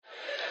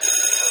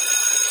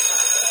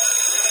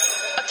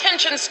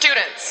Attention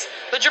students,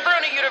 the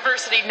Jabroni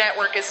University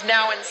Network is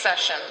now in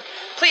session.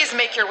 Please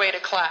make your way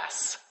to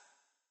class.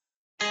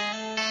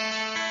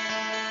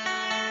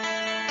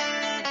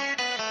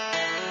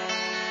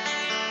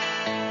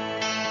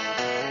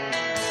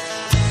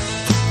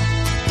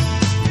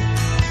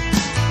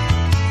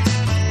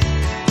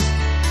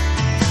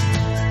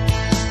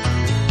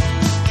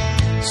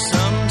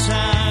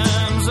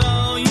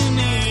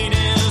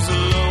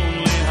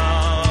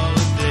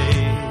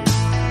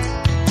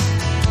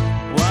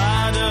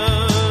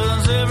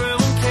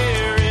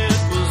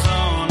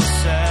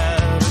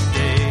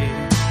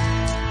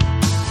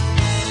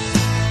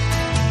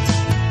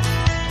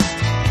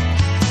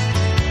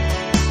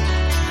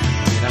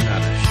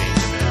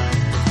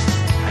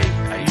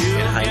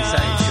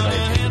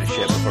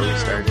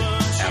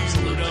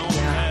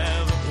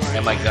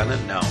 Am I gonna?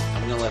 No.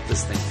 I'm gonna let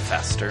this thing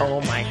fester. Oh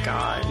my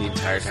god. The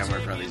entire time we're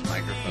in front of these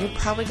microphones. You're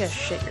probably gonna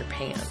shit your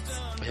pants.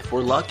 If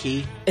we're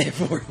lucky.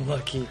 If we're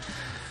lucky.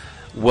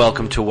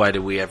 Welcome to Why Did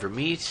We Ever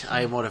Meet?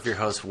 I am one of your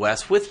hosts,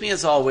 Wes. With me,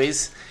 as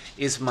always,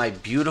 is my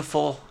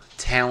beautiful,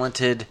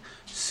 talented,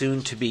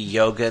 soon-to-be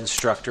yoga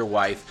instructor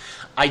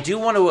wife. I do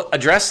want to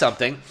address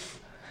something.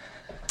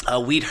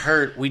 We'd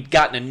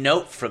gotten a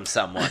note from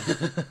someone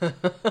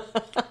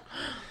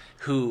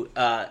who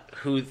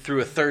through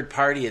a third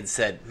party had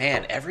said,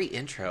 man, every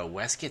intro,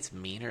 Wes gets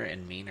meaner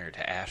and meaner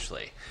to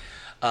Ashley.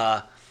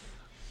 I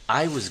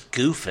was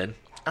goofing.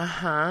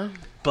 Uh-huh.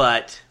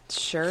 But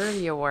sure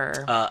you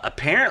were.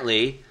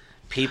 Apparently,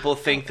 people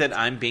think that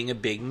I'm being a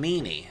big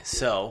meanie.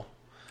 So,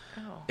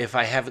 if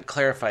I haven't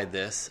clarified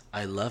this,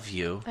 I love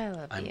you. I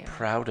love I'm you.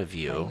 proud of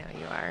you. I know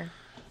you are.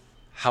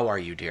 How are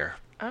you, dear?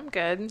 I'm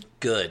good.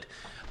 Good.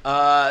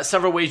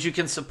 Several ways you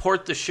can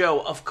support the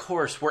show. Of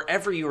course,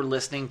 wherever you're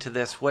listening to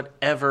this,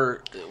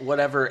 whatever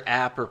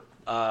app or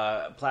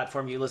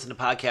platform you listen to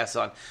podcasts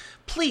on,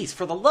 please,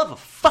 for the love of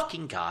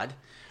fucking God,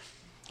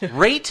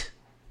 rate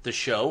the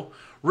show,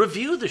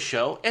 review the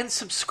show, and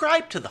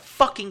subscribe to the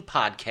fucking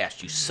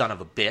podcast, you son of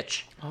a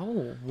bitch.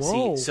 Oh,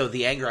 whoa. See, so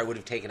the anger I would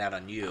have taken out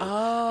on you,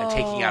 I'm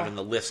taking out on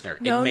the listener.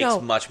 No, it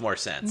makes much more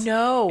sense.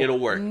 No. It'll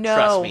work. No.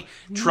 Trust me.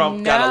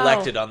 Trump got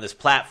elected on this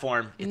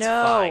platform. It's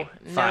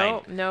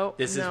fine. No.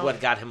 This is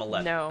what got him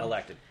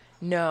elected.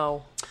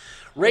 No.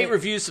 Rate,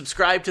 review,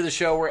 subscribe to the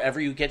show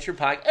wherever you get your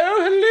podcast.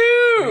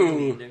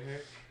 Oh, hello.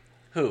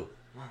 Who?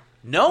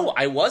 No,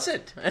 I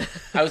wasn't.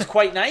 I was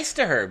quite nice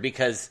to her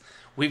because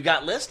we've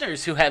got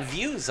listeners who have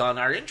views on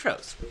our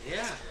intros.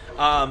 Yeah.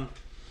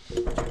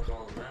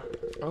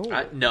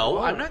 No,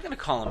 I'm not going to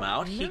call him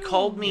out. He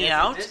called me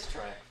out.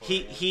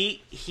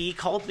 He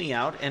called me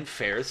out, and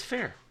fair is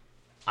fair.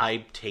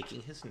 I'm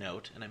taking his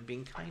note, and I'm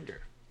being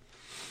kinder.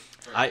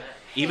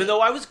 Even though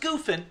I was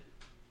goofing,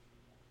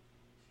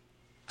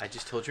 I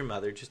just told your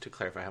mother, just to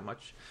clarify how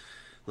much.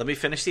 Let me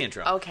finish the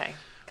intro. Okay.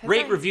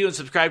 Rate, review, and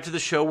subscribe to the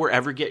show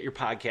wherever you get your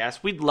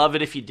podcast. We'd love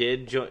it if you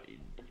did.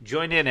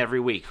 Join in every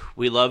week.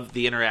 We love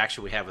the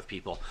interaction we have with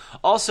people.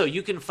 Also,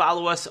 you can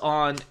follow us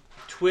on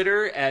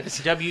Twitter at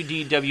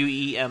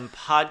WDWEM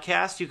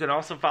Podcast. You can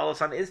also follow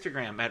us on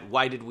Instagram at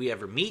Why Did We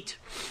Ever Meet?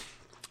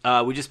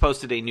 We just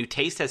posted a new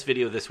taste test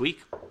video this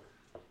week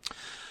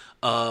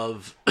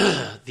of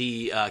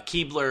the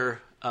Keebler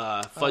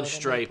Fudge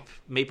Stripe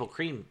Maple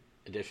Cream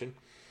edition.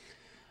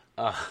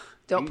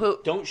 Don't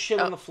poop. Don't shit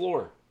on the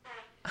floor.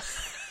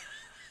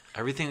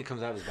 Everything that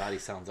comes out of his body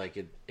sounds like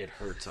it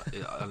hurts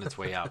on its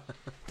way out.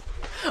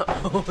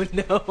 Oh,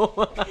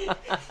 no.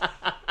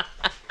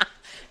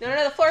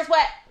 No, the floor's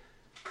wet.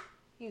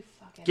 You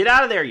fucking... Get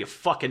out of there, you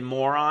fucking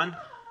moron.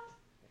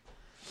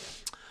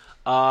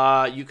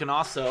 You can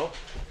also...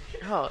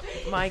 Oh,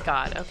 my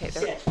God. Okay. Oh,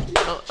 shit. Get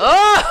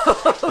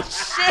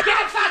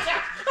it,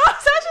 Sasha! Oh,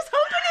 Sasha's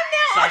humping him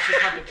now. Sasha's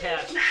humping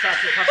cat.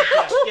 Sasha's humping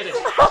cat. Get it.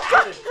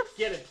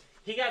 Get it.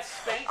 He got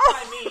spanked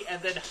by me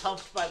and then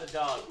humped by the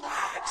dog.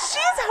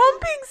 She's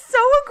humping so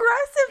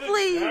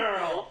aggressively. Good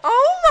girl.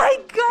 Oh, my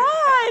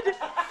God.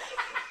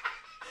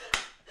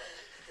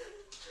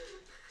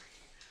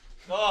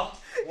 Oh,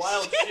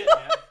 wild shit,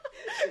 man.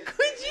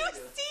 Could you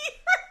see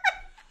her?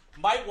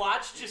 My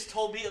watch just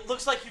told me it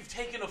looks like you've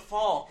taken a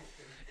fall.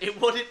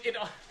 It wouldn't.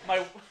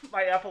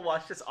 My Apple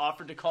Watch just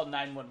offered to call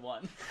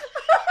 911.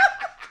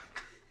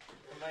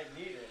 I might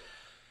need it.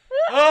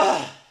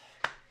 Oh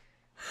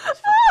my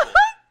God.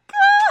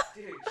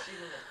 Dude,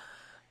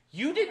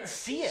 you didn't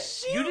see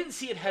it. You didn't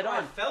see it head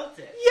on. I felt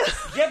it.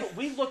 Yeah, but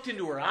we looked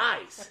into her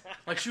eyes.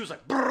 Like she was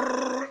like,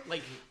 brrr,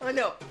 like. Oh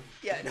no.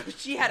 Yeah, no.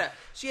 She had a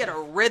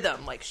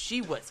rhythm. Like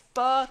she was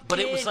fucking. But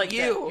it was like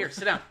you. That. Here,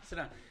 sit down.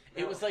 No.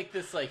 It was like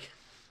this, like.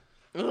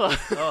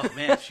 Oh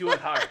man, she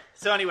went hard.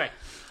 So anyway,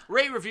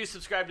 rate, review,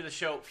 subscribe to the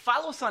show.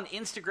 Follow us on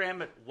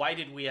Instagram at Why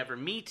Did We Ever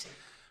Meet?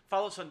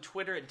 Follow us on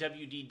Twitter at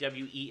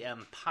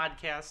WDWEM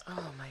Podcast.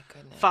 Oh, my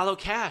goodness. Follow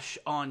Cash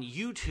on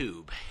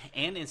YouTube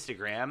and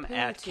Instagram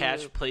at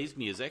Cash Plays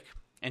Music.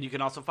 And you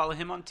can also follow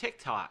him on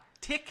TikTok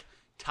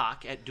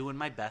at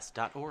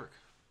doingmybest.org.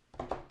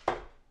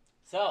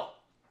 So,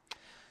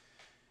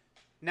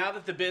 now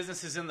that the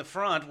business is in the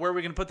front, where are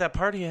we going to put that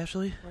party,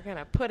 Ashley? We're going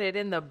to put it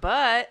in the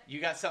butt.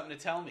 You got something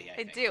to tell me, I I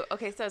think. do.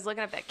 Okay, so I was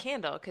looking up that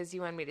candle because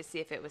you wanted me to see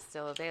if it was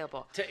still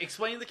available. To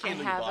explain the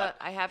candle you bought.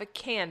 I have a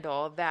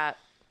candle that,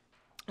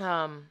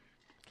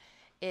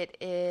 it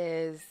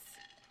is,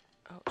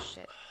 oh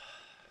shit,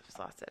 I just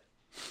lost it.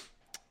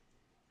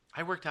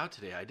 I worked out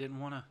today. I didn't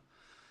want to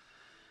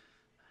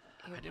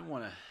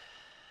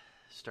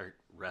start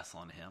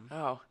wrestling him.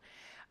 Oh,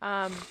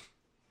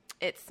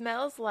 it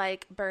smells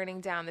like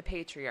burning down the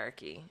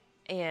patriarchy,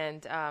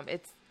 and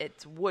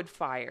it's wood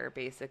fire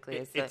basically.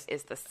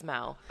 Is the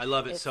smell? I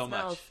love it so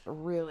smells much.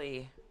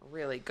 Really,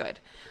 really good.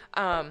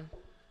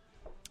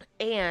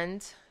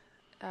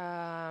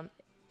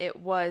 It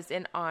was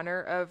in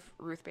honor of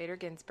Ruth Bader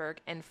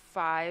Ginsburg, and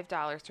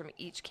 $5 from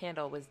each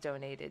candle was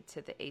donated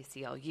to the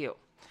ACLU.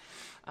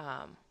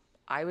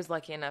 I was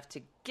lucky enough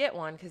to get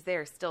one because they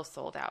are still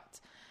sold out.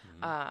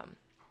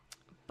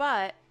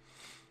 But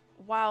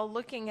while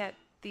looking at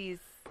this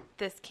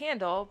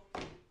candle,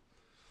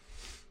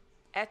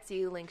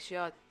 Etsy links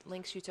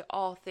you to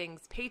all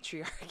things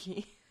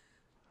patriarchy.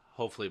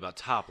 Hopefully about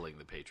toppling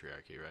the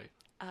patriarchy, right?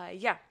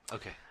 Yeah.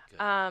 Okay,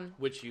 good.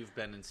 Which you've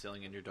been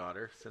instilling in your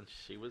daughter since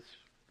she was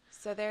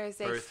So there's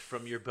birthed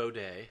from your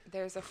baudet.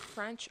 There's a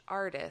French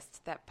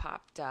artist that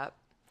popped up.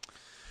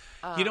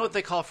 You know what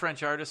they call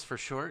French artists for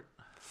short?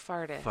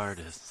 Fartist.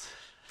 Fartists.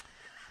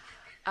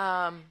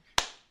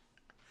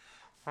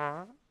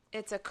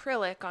 It's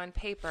acrylic on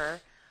paper.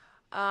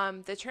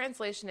 The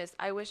translation is,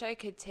 I wish I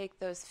could take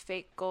those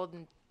fake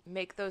golden,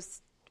 I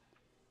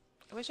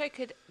wish I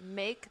could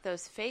make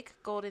those fake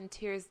golden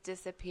tears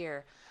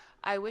disappear.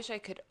 I wish I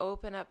could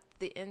open up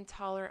the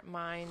intolerant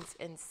minds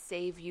and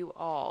save you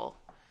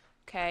all.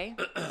 Okay?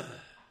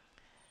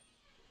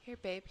 Here,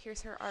 babe,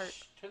 here's her art.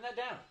 Turn that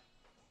down.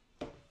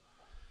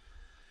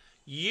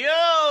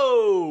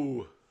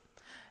 Yo!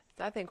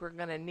 So I think we're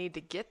going to need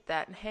to get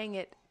that and hang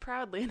it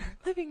proudly in our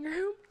living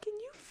room. Can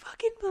you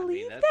fucking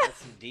believe that?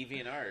 That's some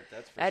deviant art.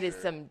 That's for That sure. is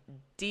some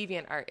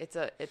deviant art.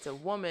 It's a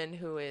woman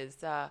who is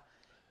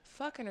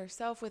fucking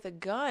herself with a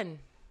gun.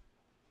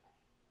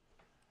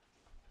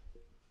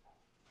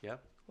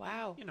 Yep.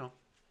 Wow. You know,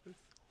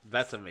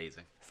 that's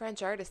amazing.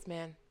 French artist,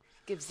 man.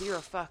 Gives zero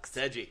fucks. It's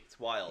edgy. It's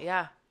wild.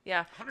 Yeah.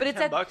 But it's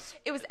 $110.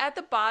 it was at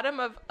the bottom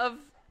of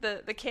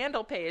the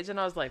candle page, and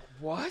I was like,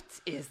 what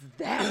is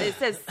that? It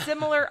says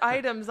similar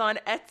items on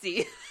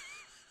Etsy.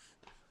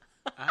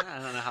 I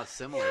don't know how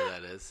similar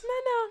that is.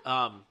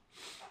 No.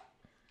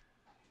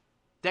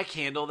 That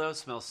candle, though,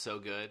 smells so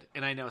good.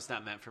 And I know it's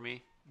not meant for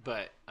me,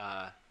 but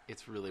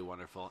it's really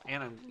wonderful.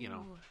 And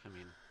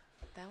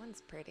That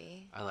one's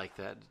pretty. I like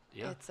that.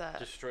 Yeah. It's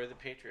destroy the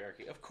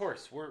patriarchy. Of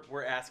course,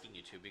 we're asking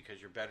you to because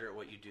you're better at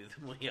what you do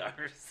than we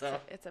are. So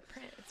it's a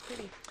print. It's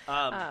pretty.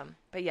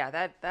 But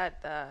yeah,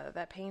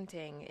 that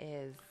painting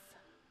is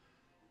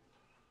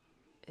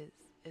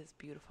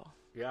beautiful.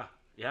 yeah,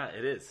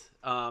 it is.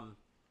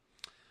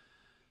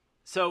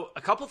 So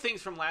a couple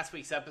things from last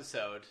week's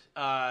episode.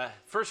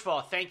 First of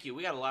all, thank you.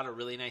 We got a lot of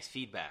really nice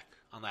feedback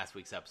on last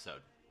week's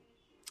episode.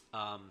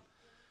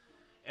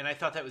 And I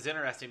thought that was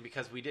interesting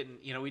because we did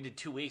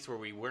 2 weeks where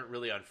we weren't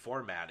really on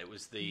format. It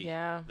was the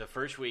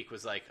first week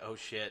was like, oh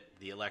shit,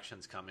 the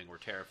election's coming. We're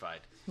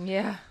terrified.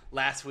 Yeah.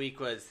 Last week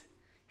was,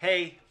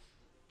 hey,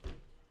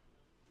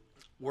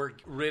 we're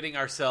ridding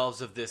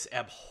ourselves of this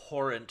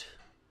abhorrent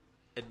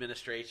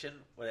administration.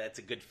 Well, that's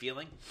a good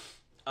feeling.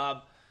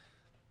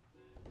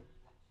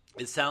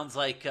 It sounds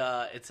like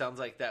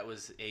that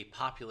was a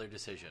popular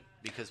decision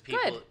because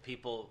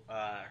people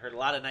heard a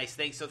lot of nice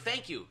things. So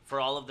thank you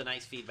for all of the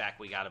nice feedback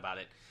we got about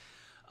it.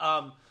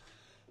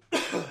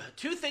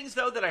 Two things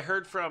though that I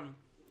heard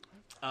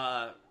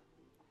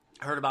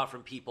about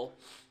from people.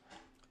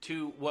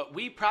 To what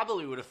we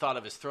probably would have thought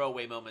of as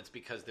throwaway moments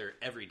because they're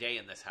every day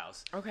in this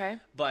house. Okay.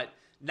 But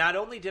not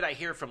only did I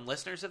hear from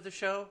listeners of the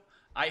show,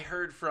 I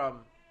heard from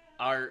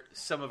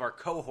some of our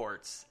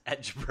cohorts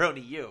at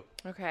Jabroni U.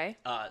 Okay.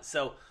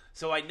 So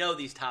I know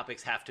these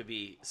topics have to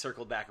be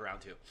circled back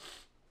around to.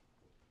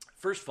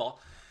 First of all,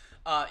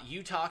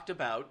 you talked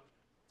about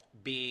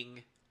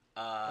being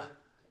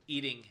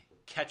eating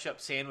ketchup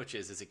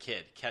sandwiches as a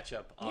kid,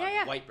 ketchup on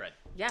white bread.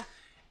 Yeah.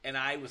 And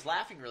I was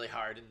laughing really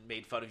hard and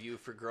made fun of you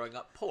for growing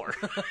up poor.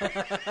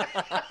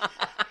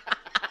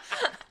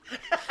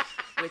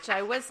 Which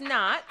I was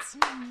not.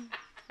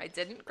 I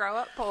didn't grow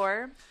up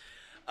poor.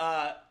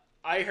 I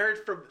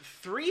heard from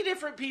 3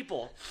 different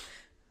people,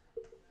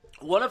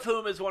 one of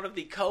whom is one of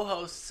the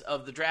co-hosts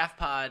of the Draft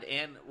Pod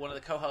and one of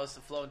the co-hosts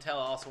of Flow and Tell,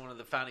 also one of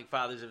the founding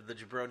fathers of the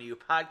Jabroni U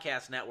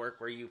podcast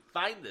network, where you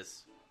find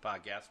this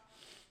podcast,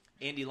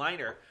 Andy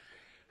Liner,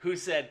 who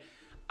said,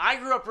 I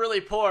grew up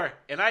really poor,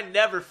 and I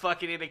never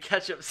fucking ate a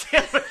ketchup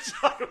sandwich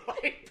on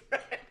white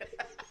bread.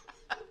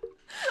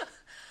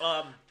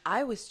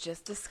 I was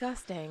just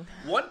disgusting.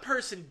 One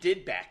person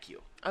did back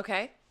you.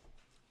 Okay.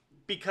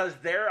 Because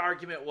their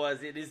argument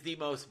was it is the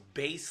most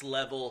base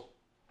level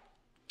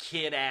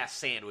kid-ass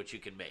sandwich you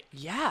can make.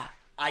 Yeah.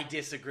 I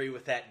disagree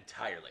with that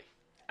entirely.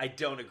 I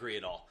don't agree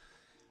at all.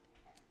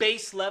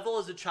 Base level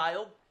as a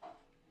child,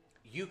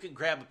 you can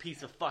grab a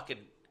piece of fucking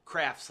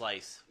Kraft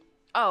slice,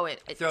 Oh,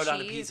 it throw it cheese, on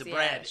a piece of yeah,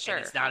 bread, sure.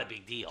 and it's not a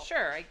big deal.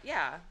 Sure,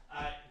 yeah.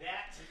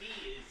 That to me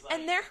is like...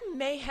 And there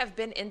may have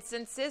been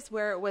instances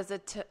where it was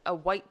a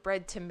white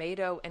bread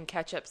tomato and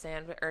ketchup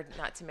sandwich, or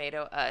not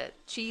tomato,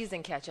 cheese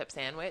and ketchup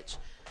sandwich.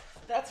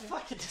 That's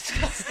fucking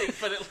disgusting,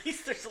 but at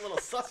least there's a little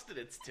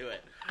sustenance to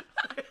it.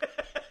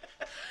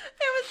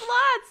 There was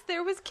lots.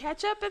 There was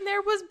ketchup and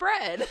there was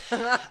bread.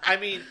 I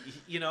mean,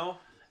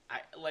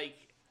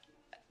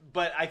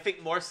 but I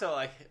think more so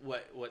like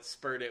what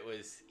spurred it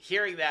was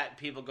hearing that and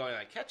people going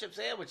like, ketchup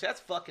sandwich, that's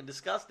fucking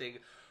disgusting.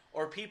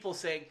 Or people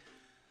saying,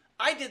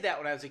 I did that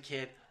when I was a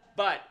kid,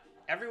 but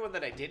everyone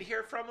that I did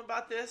hear from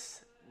about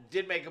this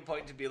did make a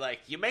point to be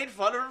like, you made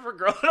fun of her for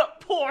growing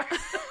up poor.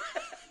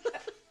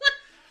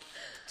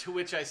 To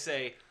which I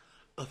say,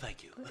 oh,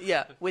 thank you.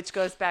 Yeah, which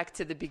goes back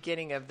to the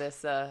beginning of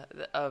this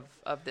of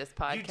this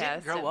podcast. You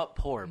didn't grow up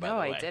poor, by the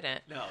way. No, I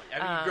didn't. No, I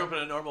mean, you grew up in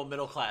a normal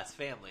middle class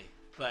family,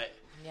 but...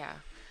 Yeah.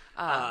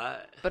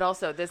 But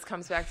also, this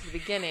comes back to the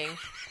beginning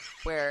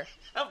where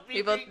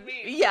people...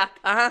 Yeah,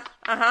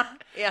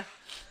 yeah.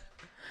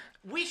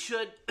 We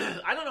should...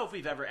 I don't know if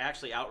we've ever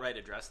actually outright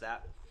addressed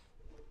that.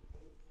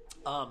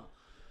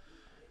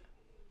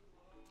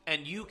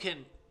 And you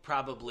can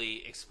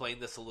probably explain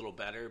this a little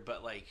better,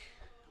 but like,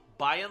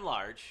 by and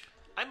large,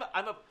 I'm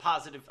a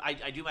positive...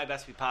 I do my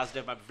best to be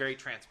positive. I'm very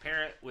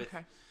transparent with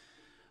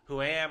who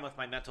I am, with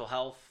my mental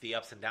health, the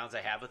ups and downs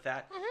I have with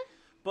that. Mm-hmm.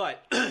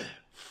 But...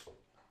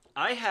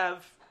 I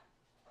have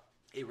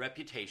a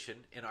reputation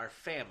in our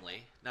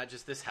family, not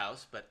just this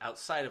house, but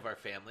outside of our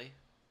family.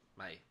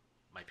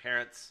 My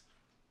parents,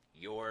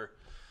 your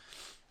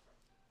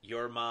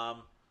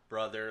mom,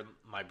 brother,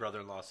 my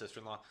brother-in-law,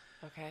 sister-in-law.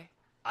 Okay.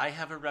 I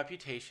have a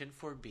reputation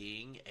for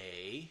being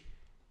a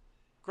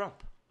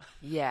grump.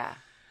 Yeah.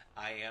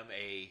 I am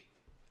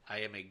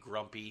a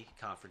grumpy,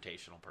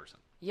 confrontational person.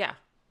 Yeah.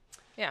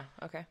 Yeah,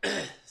 okay.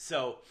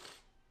 So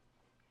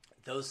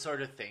those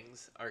sort of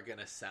things are going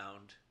to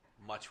sound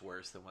much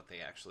worse than what they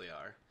actually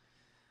are.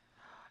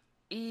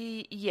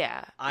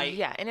 Yeah.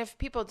 Yeah. And if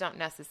people don't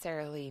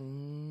necessarily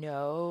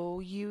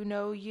know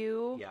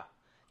you, yeah,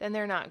 then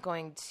they're not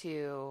going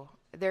to,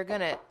 they're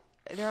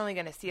only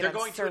going to see it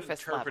on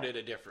surface level. They're going to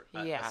interpret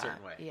it a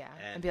certain way. Yeah.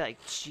 And be like,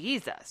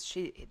 Jesus,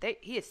 he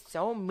is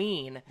so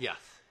mean. Yes.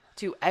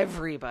 To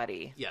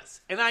everybody.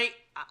 Yes. And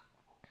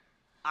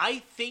I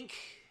think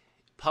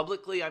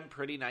publicly I'm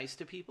pretty nice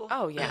to people.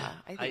 Oh, yeah.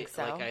 I think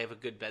so. Like, I have a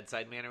good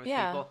bedside manner with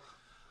people.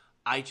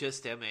 I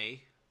just am a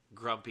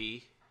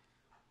grumpy...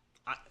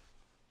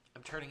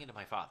 I'm turning into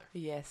my father.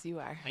 Yes, you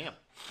are. I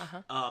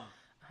am.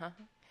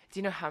 Do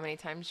you know how many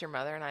times your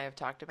mother and I have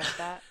talked about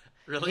that?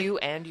 Really? You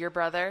and your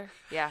brother?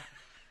 Yeah.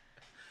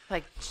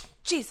 Like,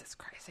 Jesus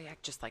Christ, they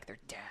act just like their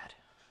dad.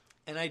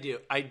 And I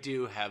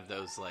do have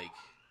those, like...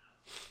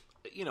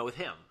 You know, with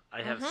him.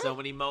 I have so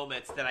many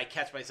moments that I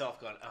catch myself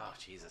going, oh,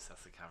 Jesus,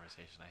 that's the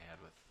conversation I had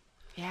with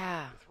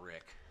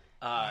Rick.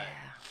 Yeah.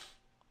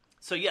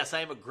 So, yes, I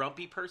am a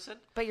grumpy person.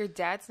 But your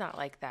dad's not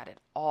like that at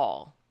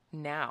all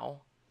now.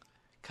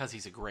 Because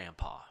he's a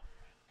grandpa.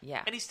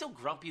 Yeah. And he's still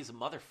grumpy as a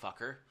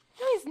motherfucker.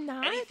 No, he's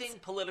not. Anything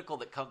political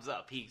that comes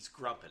up, he's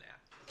grumping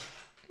at.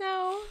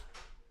 No.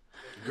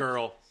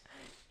 Girl.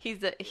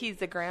 He's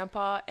a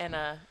grandpa and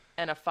a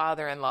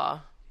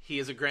father-in-law. He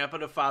is a grandpa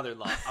and a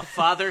father-in-law. A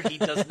father he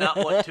does not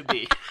want to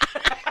be.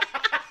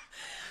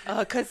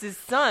 Because his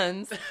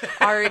sons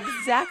are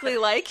exactly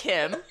like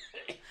him.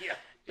 Yeah.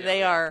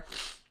 They are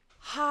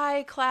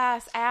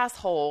high-class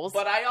assholes.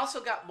 But I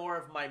also got more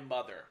of my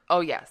mother.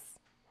 Oh, yes.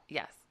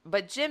 Yes.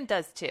 But Jim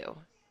does, too.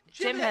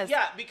 Jim has...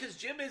 Yeah, because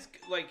Jim is,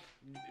 like,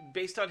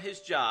 based on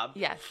his job.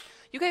 Yes.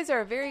 You guys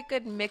are a very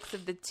good mix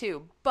of the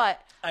two, but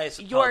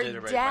your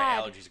dad...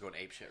 My allergies are going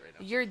apeshit right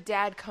now. Your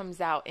dad comes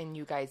out in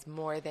you guys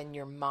more than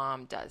your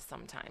mom does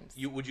sometimes.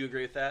 Would you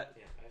agree with that?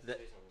 Yeah, I have to say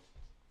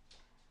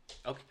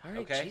something. Okay. All right,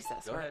 okay.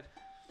 Jesus. Go ahead.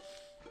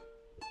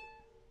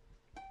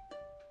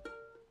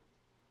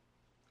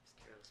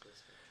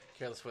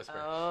 Careless whisper.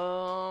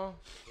 Oh.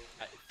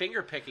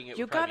 Finger picking it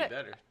would probably be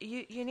better.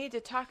 You need to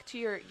talk to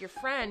your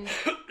friend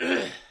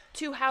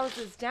 2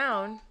 houses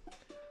down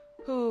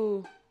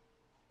who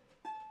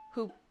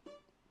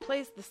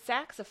plays the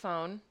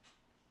saxophone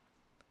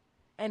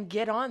and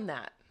get on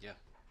that. Yeah.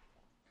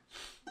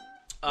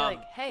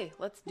 Like, hey,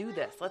 let's do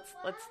this. Let's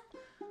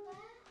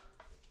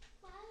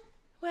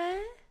What?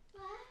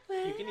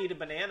 You can eat a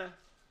banana.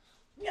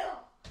 No.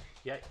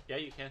 Yeah,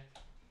 you can.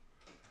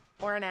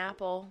 Or an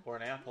apple. Or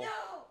an apple. No.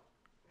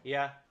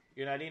 Yeah,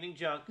 you're not eating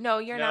junk. No,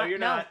 you're not. No, you're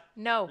not.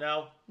 No.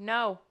 No.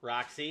 No.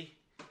 Roxy,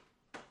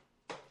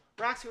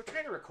 we're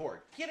trying to record.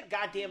 Get a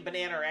goddamn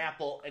banana or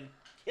apple and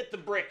hit the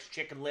bricks,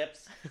 chicken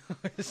lips.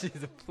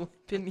 She's a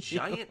flipping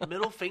Giant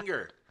middle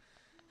finger.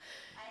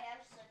 I have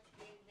such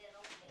big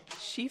middle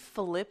fingers. She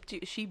flipped you.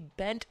 She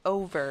bent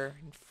over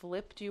and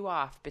flipped you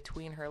off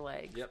between her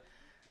legs. Yep.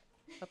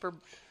 Up her.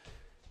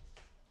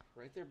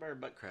 Right there by her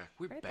butt crack.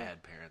 We're Right bad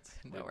there. parents.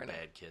 No, We're we're not.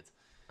 bad kids.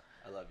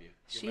 I love you.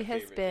 You're She my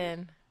has favorite been.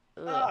 kid.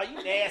 Oh,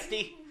 you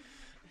nasty.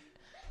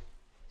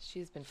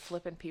 She's been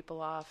flipping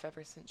people off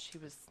ever since she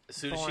was As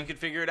soon as born. she could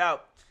figure it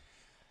out.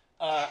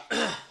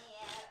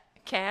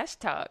 Cash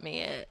taught me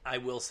it. I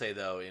will say,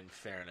 though, in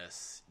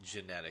fairness,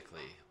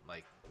 genetically,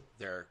 like,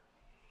 there are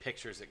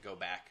pictures that go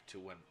back to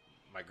when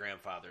my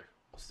grandfather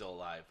was still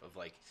alive of,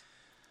 like,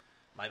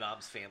 my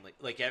mom's family.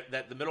 Like,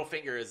 that the middle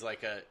finger is,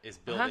 like, is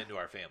built into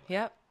our family.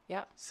 Yep.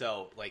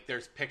 So, like,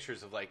 there's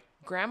pictures of, like...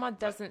 Grandma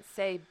doesn't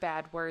say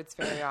bad words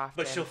very often.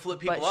 But she'll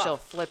flip people off. But she'll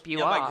flip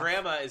you off. off. My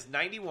grandma is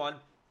 91,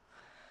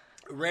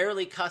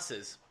 rarely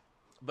cusses,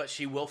 but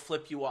she will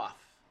flip you off.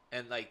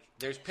 And, like,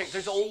 there's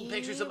old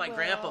pictures of my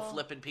grandpa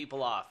flipping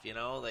people off, you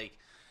know? Like,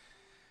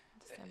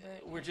 December.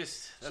 we're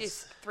just...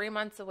 She's 3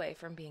 months away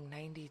from being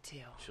 92.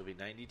 She'll be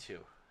 92,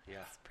 yeah.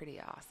 It's pretty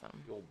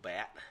awesome. You old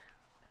bat.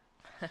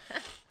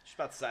 She's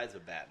about the size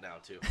of a bat now,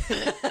 too.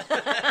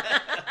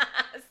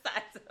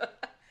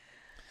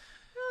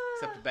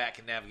 Except the bat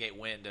can navigate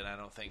wind, and I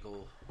don't think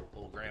old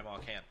grandma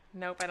can.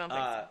 Nope, I don't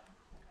think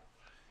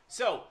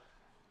so.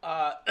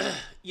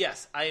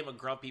 Yes, I am a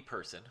grumpy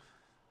person,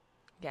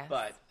 Yes.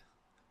 but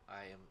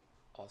I am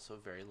also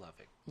very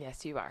loving.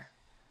 Yes, you are.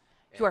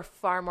 You are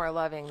far more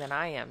loving than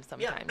I am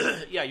sometimes.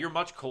 Yeah, you're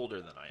much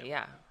colder than I am.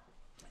 Yeah.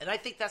 And I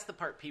think that's the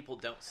part people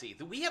don't see.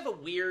 We have a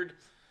weird...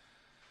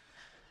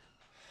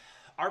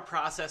 Our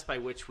process by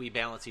which we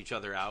balance each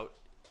other out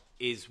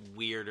is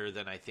weirder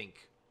than I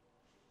think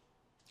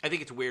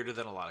it's weirder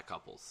than a lot of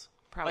couples.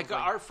 Probably. Like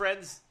our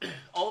friends,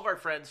 all of our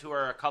friends who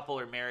are a couple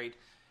or married,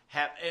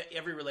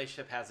 every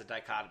relationship has a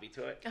dichotomy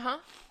to it.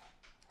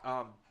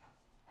 Uh-huh.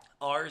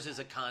 Ours is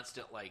a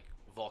constant, like,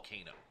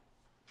 volcano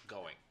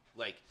going.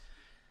 Like,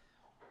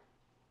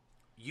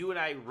 you and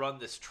I run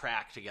this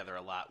track together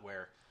a lot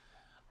where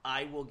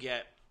I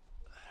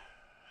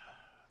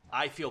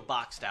feel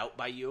boxed out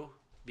by you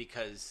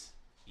because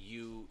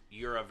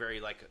you're a very,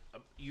 like,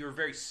 you're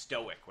very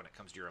stoic when it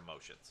comes to your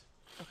emotions.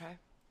 Okay.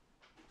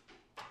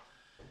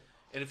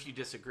 And if you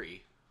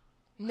disagree...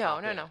 No.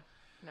 I'm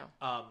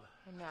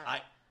I'm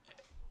not.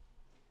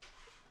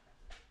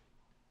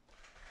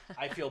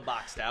 I feel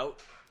boxed out,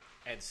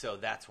 and so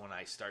that's when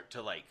I start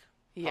to, like,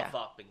 puff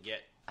up and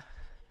get...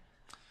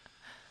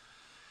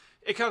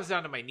 It comes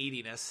down to my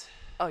neediness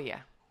Oh, yeah.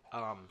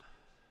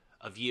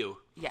 of you.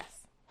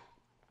 Yes.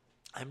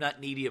 I'm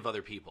not needy of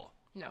other people.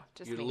 No,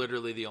 just You're me.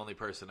 literally the only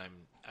person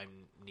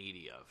I'm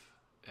needy of,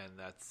 and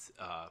that's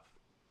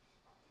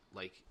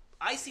like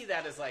I see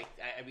that as like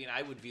I mean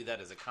I would view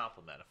that as a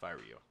compliment if I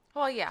were you.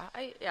 Well, yeah.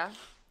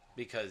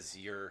 Because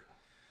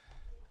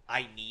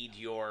I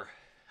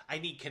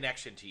need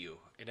connection to you,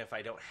 and if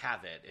I don't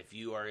have it, if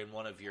you are in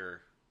one of you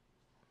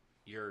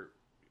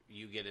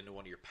get into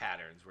one of your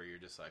patterns where you're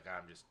just like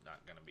I'm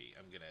gonna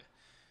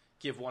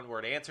give one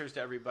word answers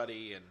to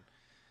everybody and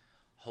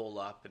hole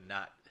up and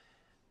not.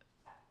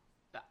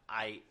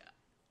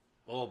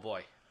 Oh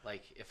boy,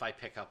 like if I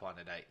pick up on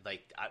it,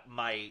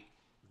 my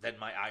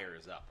ire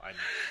is up.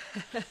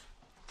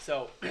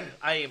 So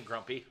I am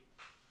grumpy,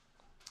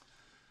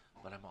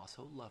 but I'm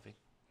also loving,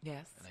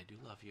 Yes. and I do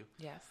love you,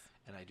 Yes.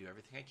 and I do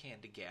everything I can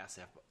to gas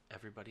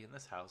everybody in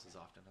this house as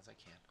often as I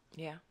can.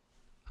 Yeah.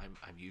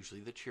 I'm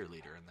usually the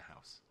cheerleader in the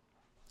house,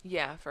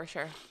 Yeah, for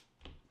sure.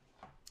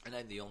 and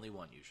I'm the only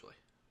one usually.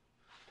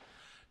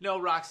 No,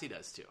 Roxy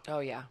does too. Oh,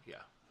 yeah.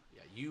 Yeah.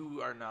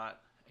 You are not,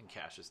 and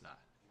Cash is not.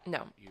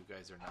 No. You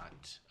guys are not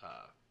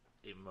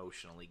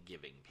emotionally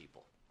giving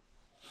people.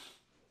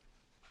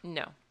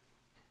 No.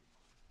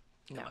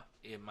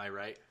 Am I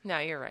right? No,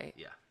 you're right.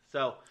 Yeah.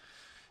 So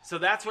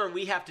that's where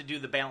we have to do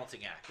the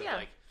balancing act. Of Yeah.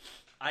 Like,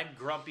 I'm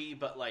grumpy,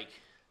 but like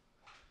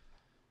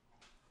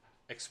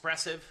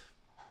expressive.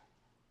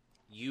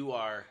 You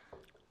are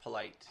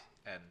polite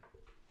and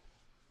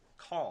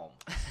calm,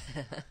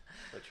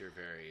 but you're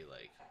very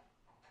like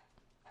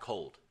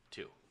cold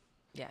too.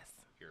 Yes.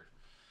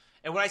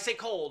 And when I say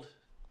cold,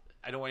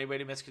 I don't want anybody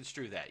to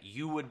misconstrue that.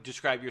 You would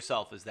describe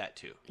yourself as that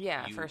too.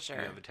 Yeah, for sure.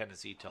 You have a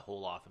tendency to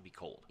hold off and be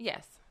cold.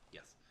 Yes.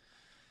 Yes.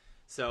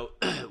 So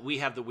we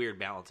have the weird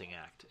balancing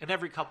act, and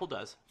every couple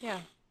does. Yeah.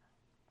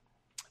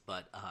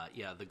 But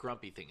yeah, the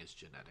grumpy thing is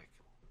genetic.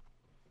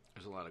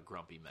 There's a lot of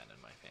grumpy men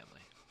in my family.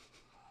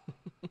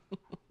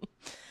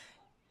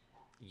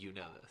 You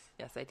know this.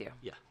 Yes, I do.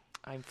 Yeah.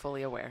 I'm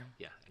fully aware.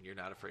 Yeah, and you're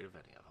not afraid of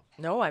any of them.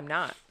 No, I'm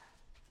not.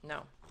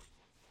 No.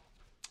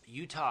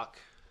 You talk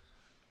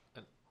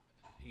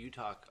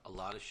a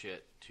lot of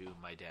shit to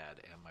my dad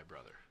and my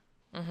brother.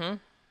 Mm-hmm. And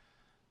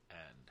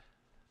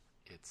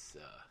it's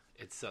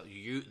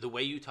the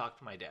way you talk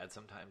to my dad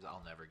sometimes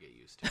I'll never get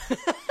used to.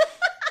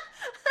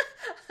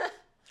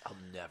 I'll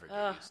never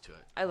get used to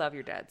it. I love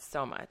your dad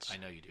so much. I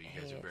know you do.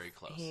 You guys are very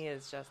close. He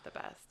is just the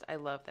best. I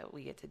love that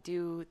we get to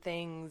do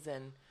things,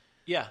 and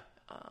Yeah.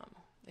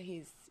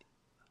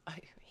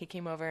 he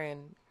came over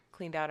and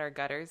cleaned out our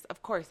gutters.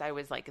 Of course, I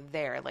was like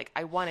there. Like,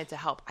 I wanted to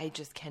help. I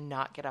just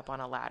cannot get up on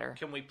a ladder.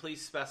 Can we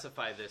please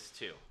specify this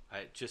too?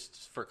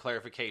 Just for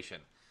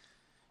clarification.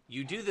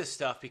 You do this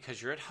stuff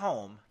because you're at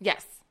home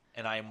Yes.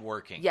 and I am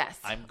working. Yes.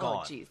 I'm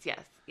gone. Oh, geez. Yes.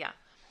 Yeah.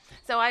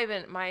 So I've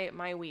been,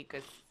 my week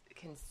is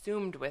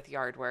consumed with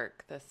yard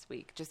work this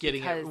week, just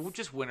Getting because.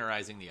 just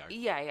winterizing the yard.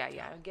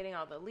 Yeah. Getting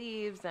all the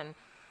leaves and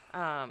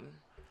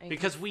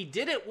Because we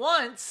did it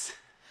once.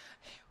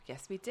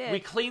 yes, we did. We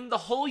cleaned the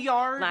whole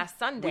yard Last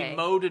Sunday. We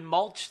mowed and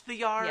mulched the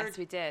yard. Yes,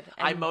 we did.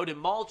 I mowed and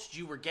mulched.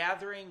 You were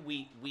gathering.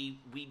 We.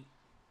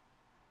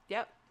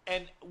 Yep.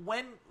 And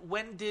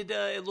when did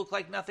it look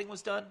like nothing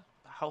was done?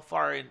 How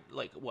far in?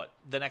 Like what?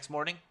 The next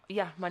morning?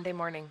 Yeah, Monday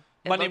morning.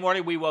 Monday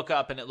morning, we woke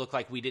up and it looked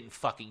like we didn't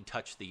fucking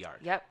touch the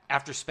yard. Yep.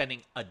 After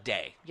spending a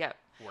day. Yep.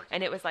 Working.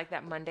 And it was like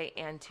that Monday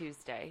and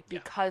Tuesday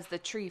because the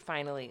tree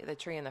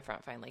in the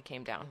front finally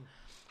came down.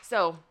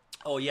 So.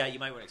 Oh yeah, you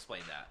might want to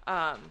explain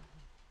that.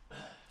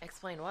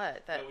 Explain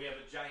what? That we have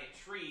a giant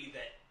tree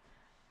that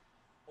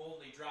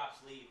only drops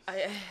leaves.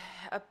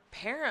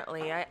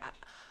 apparently,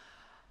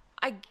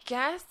 I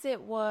guess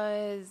it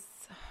was.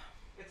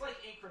 It's like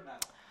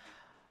incremental.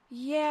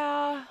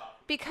 Yeah,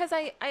 because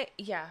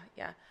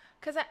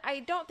because I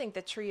don't think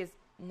the tree is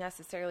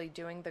necessarily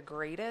doing the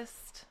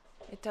greatest.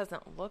 It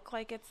doesn't look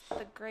like it's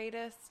the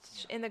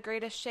greatest in the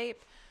greatest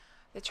shape.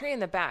 The tree in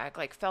the back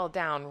like fell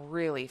down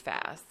really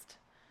fast.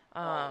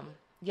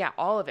 Yeah,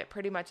 all of it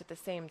pretty much at the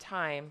same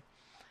time.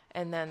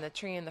 And then the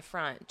tree in the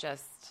front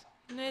just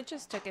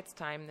took its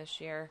time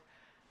this year,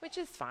 which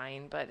is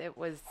fine, but it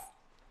was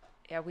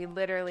we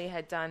literally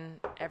had done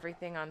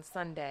everything on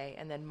Sunday,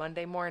 and then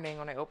Monday morning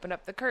when I opened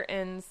up the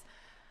curtains,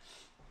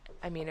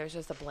 I mean, it was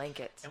just a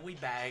blanket. And we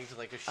bagged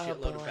like a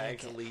shitload of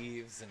bags of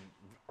leaves, and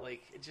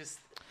like it just.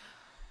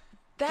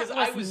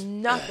 That was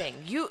nothing.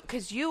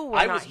 Because you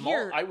were not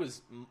here. I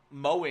was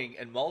mowing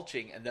and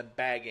mulching and then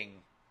bagging.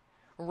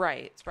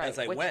 Right. As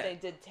I which went. they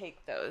did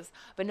take those,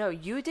 but no,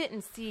 you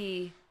didn't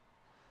see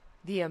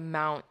the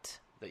amount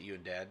That you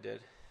and Dad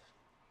did.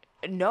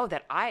 No,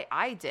 that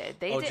I did.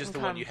 They didn't just the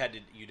come one you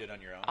did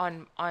on your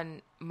own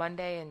on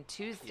Monday and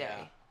Tuesday.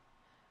 Yeah.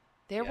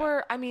 There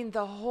were, I mean,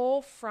 the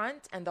whole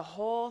front and the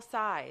whole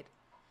side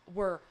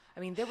were. I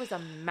mean, there was a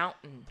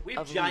mountain. We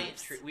have of giant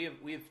leaves. trees.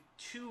 We have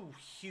two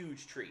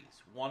huge trees.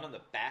 One on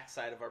the back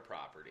side of our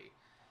property,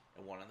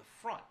 and one on the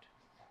front.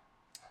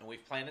 And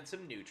we've planted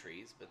some new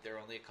trees, but they're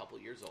only a couple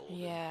years old.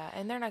 Yeah,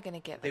 and they're not going to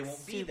get They like, won't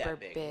super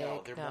be that big.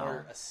 No, they're no.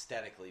 more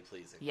aesthetically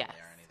pleasing Yes, than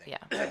they are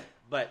anything. yeah.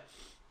 But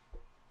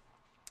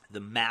the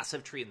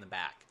massive tree in the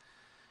back,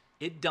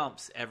 it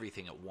dumps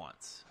everything at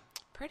once,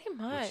 Pretty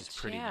much, which is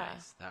pretty yeah.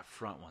 nice. That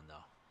front one,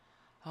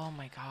 though. Oh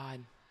my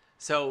god!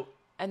 So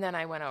And then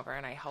I went over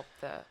and I helped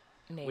the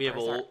neighbors. we have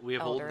our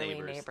old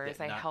elderly neighbors.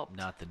 I not, helped.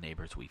 not the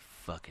neighbors we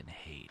fucking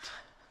hate.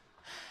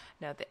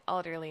 No, the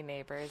elderly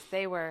neighbors.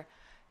 They were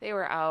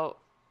out.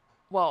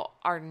 Well,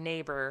 our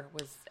neighbor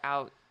was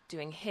out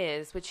doing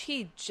his, which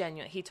he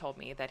told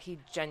me that he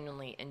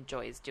genuinely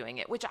enjoys doing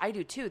it, which I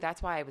do too.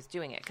 That's why I was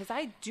doing it, because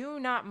I do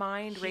not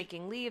mind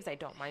raking leaves. I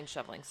don't mind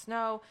shoveling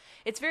snow.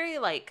 It's very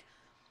like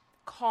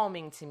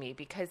calming to me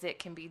because it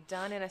can be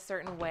done in a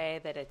certain way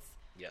that it's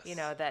Yes.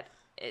 that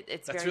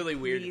it's That's very really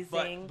weird,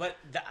 pleasing. but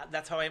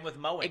that's how I am with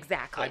mowing.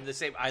 Exactly. I'm the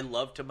same. I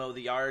love to mow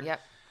the yard.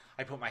 Yep.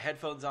 I put my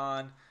headphones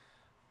on.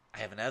 I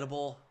have an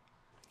edible,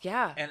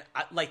 Yeah. and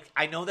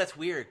I know that's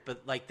weird,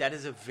 but like that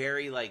is a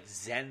very like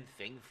Zen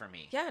thing for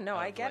me. Yeah, no,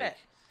 I Of, get like, it.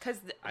 Because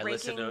I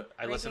listen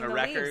to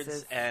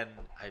records, and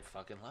I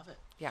fucking love it.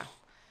 yeah.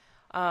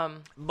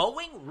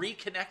 Mowing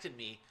reconnected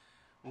me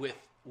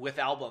with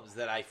albums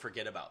that I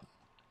forget about.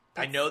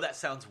 I know that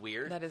sounds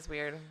weird. That is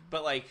weird.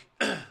 But like,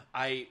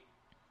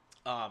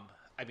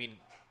 I mean,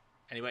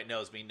 anybody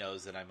knows me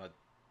knows that I'm a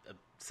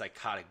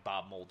psychotic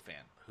Bob Mould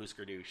fan.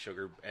 Husker Du,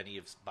 Sugar, any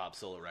of Bob's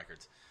solo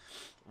records.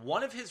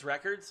 One of his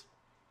records,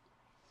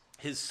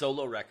 his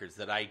solo records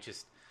that I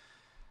just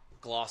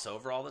gloss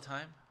over all the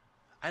time.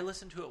 I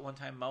listened to it one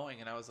time mowing,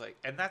 and I was like,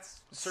 and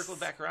that's circled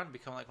back around and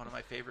become like one of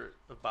my favorite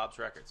of Bob's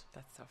records.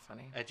 That's so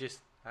funny. I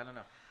don't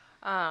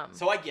know.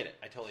 So I get it.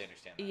 I totally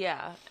understand that.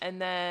 Yeah, and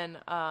then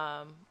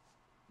our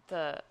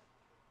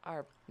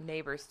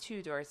neighbors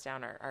 2 doors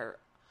down are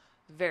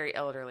very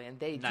elderly, and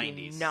they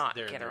 90s. do not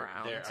They're- get they're-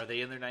 around. Are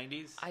they in their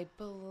 90s? I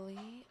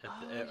believe.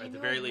 At the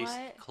very least,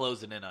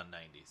 closing in on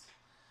 90s.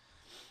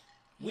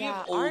 We yeah,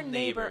 have old our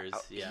neighbor,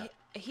 neighbors. Yeah.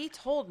 He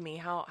told me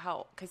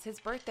how because his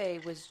birthday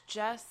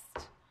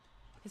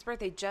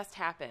just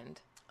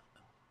happened.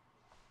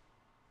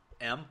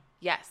 M?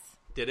 Yes.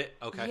 Did it?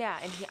 Okay. Yeah,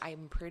 and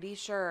I'm pretty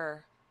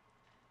sure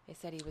they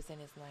said he was in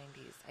his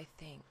 90s, I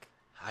think.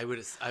 I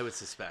would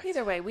suspect.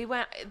 Either way,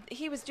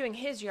 he was doing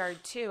his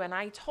yard too, and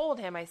I told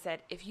him, I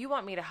said, if you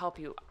want me to help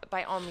you,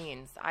 by all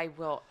means, I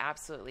will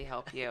absolutely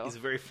help you. He's a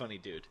very funny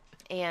dude.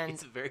 And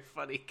he's a very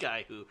funny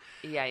guy who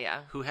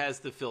yeah. who has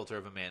the filter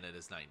of a man in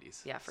his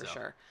 90s. Yeah, for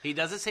sure. He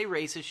doesn't say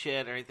racist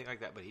shit or anything like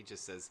that, but he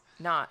just says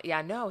no,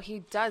 he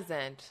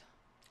doesn't.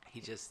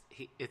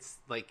 It's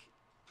like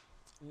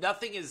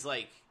nothing is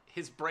like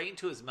his brain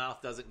to his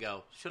mouth doesn't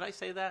go, should I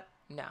say that?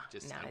 No, I'm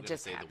it going to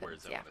just say happens, the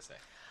words I yeah. want to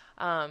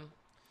say.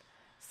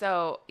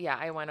 So, yeah,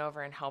 I went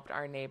over and helped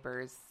our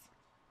neighbors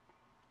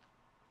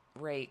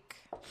rake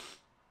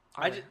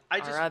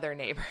our other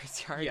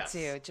neighbor's yard Yes.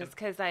 too. Just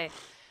because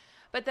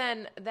but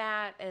then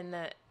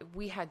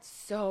we had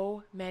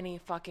so many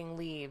fucking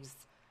leaves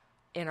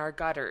in our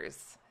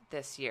gutters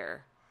this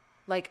year.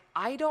 Like,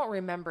 I don't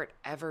remember it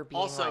ever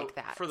being Also, like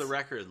that. for the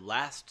record,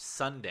 last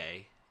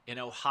Sunday in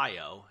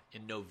Ohio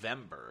in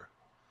November,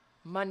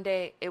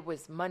 it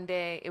was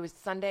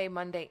Sunday,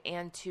 Monday,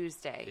 and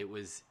Tuesday.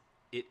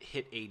 it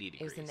hit 80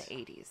 degrees. It was in the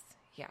 80s.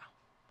 Yeah.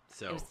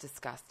 So it was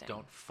disgusting.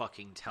 Don't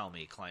fucking tell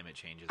me climate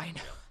change is I know.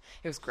 real.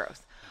 It was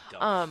gross.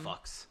 Dumb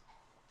fucks.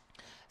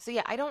 So,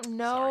 yeah, I don't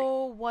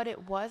know what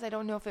it was. I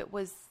don't know if it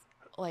was,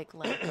 like,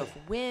 lack of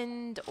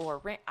wind or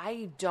rain.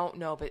 I don't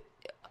know, but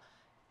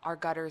our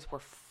gutters were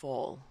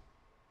full.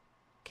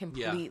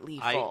 Completely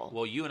full.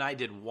 Well, you and I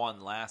did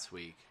one last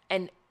week.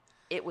 And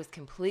it was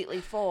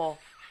completely full.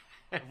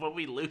 And when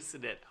we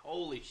loosened it,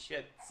 holy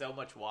shit, so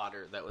much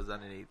water that was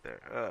underneath there.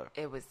 Ugh.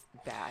 It was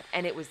bad.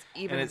 And it was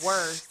even and it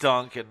worse.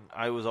 stunk, and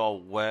I was all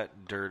wet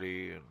and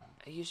dirty. And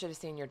You should have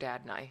seen your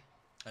dad and I.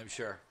 I'm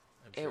sure.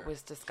 It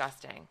was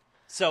disgusting.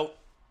 So,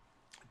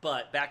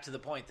 but back to the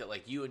point that,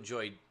 like, you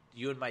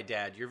and my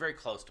dad, you're very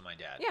close to my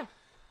dad. Yeah.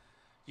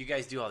 You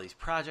guys do all these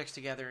projects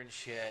together and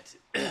shit.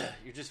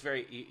 You're just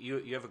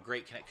you have a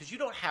great connect. Because you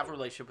don't have a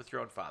relationship with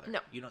your own father. No.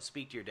 You don't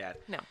speak to your dad.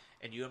 No.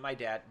 And you and my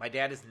dad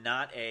is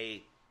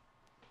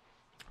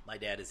my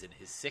dad is in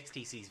his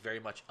 60s. He's very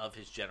much of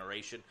his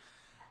generation.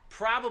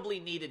 Probably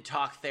needed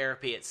talk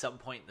therapy at some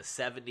point in the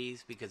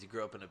 70s because he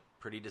grew up in a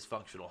pretty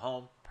dysfunctional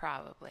home.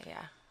 Probably,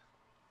 yeah.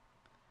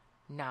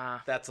 Nah.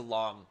 That's a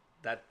long...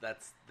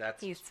 That's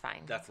He's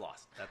fine. That's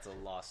lost. That's a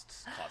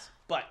lost cause.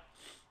 But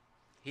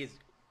his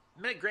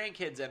many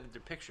grandkids entered the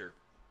picture,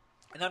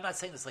 and I'm not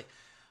saying this like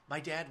my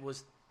dad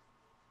wasn't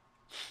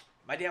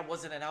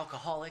an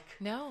alcoholic.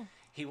 No.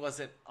 He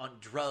wasn't on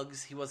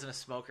drugs. He wasn't a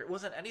smoker. It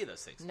wasn't any of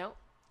those things. Nope.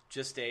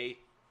 Just a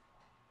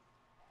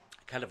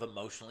kind of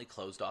emotionally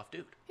closed off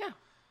dude. Yeah.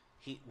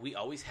 We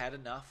always had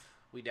enough.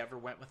 We never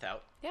went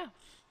without. Yeah.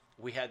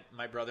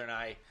 My brother and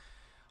I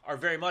are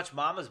very much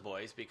mama's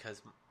boys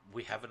because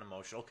we have an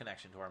emotional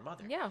connection to our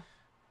mother. Yeah.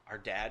 Our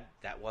dad,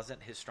 that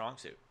wasn't his strong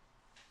suit.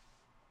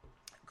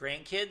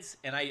 Grandkids,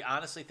 and I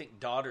honestly think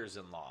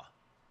daughters-in-law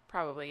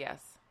Probably, yes.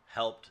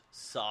 helped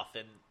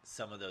soften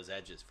some of those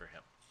edges for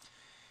him.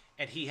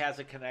 And he has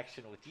a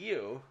connection with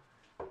you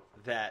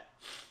that...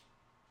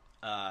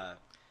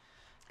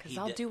 Because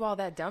I'll do all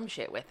that dumb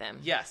shit with him.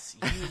 Yes,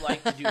 you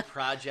like to do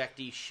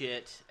project-y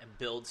shit and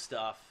build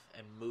stuff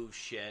and move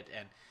shit.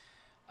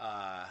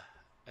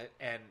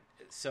 And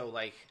so,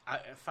 like,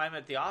 if I'm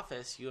at the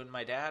office, you and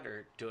my dad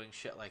are doing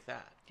shit like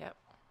that. Yep.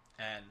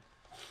 And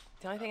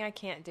the only thing I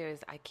can't do is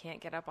I can't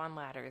get up on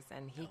ladders,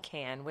 and he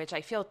can, which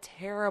I feel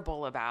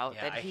terrible about.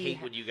 yeah, I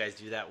hate when you guys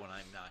do that when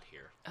I'm not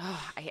here.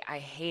 Oh, I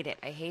hate it.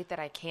 I hate that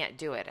I can't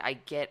do it.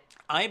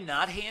 I'm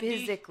not handy.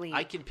 Physically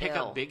I can pick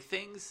ill. up big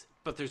things,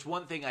 but there's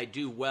one thing I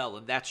do well,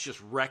 and that's just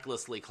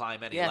recklessly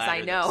climb any Yes, ladder. I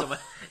that know. someone-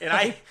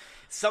 and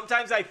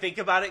sometimes I think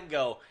about it and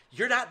go,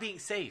 "You're not being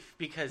safe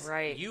because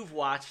Right. you've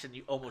watched and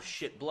you almost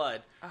shit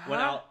blood."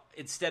 When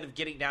instead of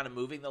getting down and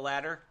moving the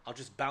ladder, I'll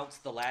just bounce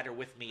the ladder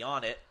with me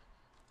on it.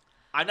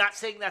 I'm not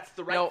saying that's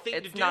the right No, thing to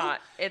it's do,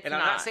 not. It's and I'm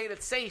not not. saying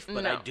it's safe,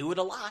 but No. I do it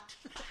a lot.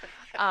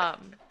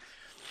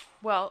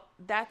 Well,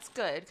 that's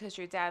good because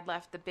your dad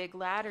left the big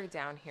ladder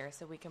down here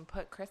so we can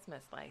put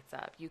Christmas lights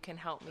up. You can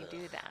help me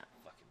do that.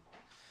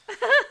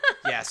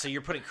 Yeah, so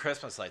you're putting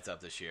Christmas lights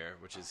up this year,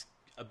 which is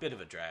a bit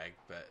of a drag,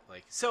 but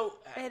like so.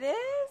 It is?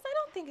 I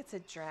don't think it's a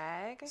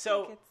drag. I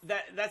So think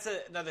it's... that's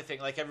another thing.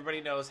 Like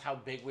everybody knows how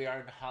big we are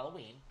in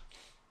Halloween.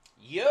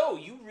 Yo,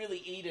 you really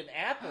eat an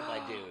apple, my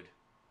dude.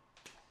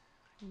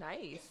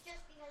 Nice. It's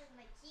just because of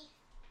my teeth.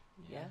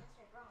 Yeah. Those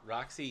are wrong.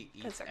 Roxy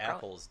eats 'Cause they're growing.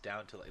 apples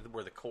down to like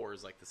where the core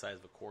is like the size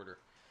of a quarter.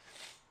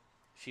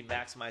 She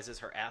maximizes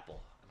her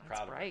apple. I'm proud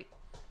That's of her. right.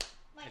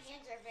 My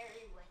hands are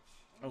very wet.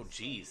 and Oh,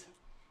 jeez. sticky.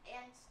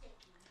 And sticky.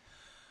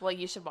 Well,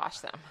 you should wash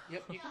them.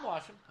 Yep, you can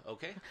wash them.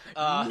 Okay.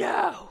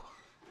 No.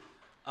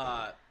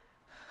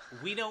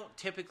 We don't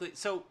typically.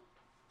 So,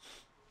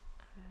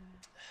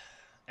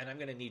 and I'm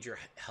going to need your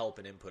help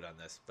and input on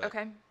this. But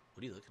Okay.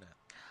 What are you looking at?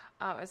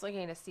 I was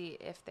looking to see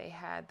if they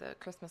had the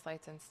Christmas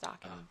lights in stock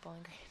in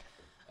Bowling Green.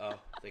 Oh,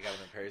 they got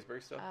them in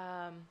Perrysburg still?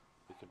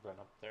 We could run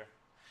up there.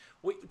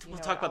 We'll know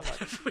talk what, about I'll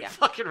that look. if we Yeah.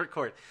 fucking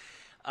record.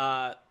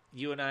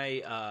 You and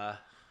I,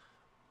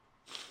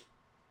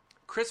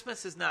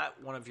 Christmas is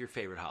not one of your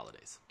favorite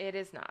holidays. It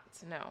is not.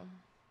 No.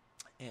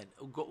 And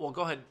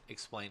go ahead and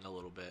explain a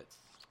little bit.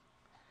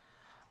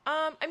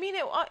 I mean,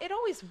 it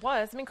always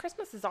was. I mean,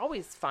 Christmas is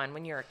always fun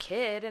when you're a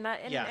kid, and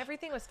Yeah.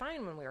 everything was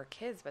fine when we were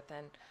kids. But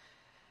then,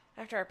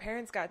 after our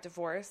parents got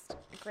divorced,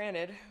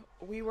 granted,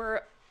 we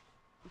were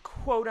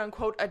quote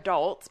unquote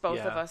adults. Both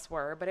of Yeah. us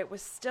were, but it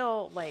was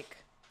still like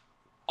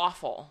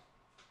awful.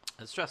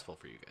 It's stressful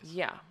for you guys.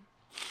 Yeah,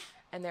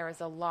 and there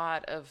was a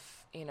lot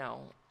of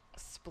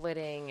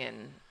splitting,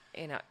 and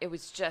it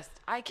was just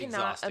I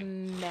cannot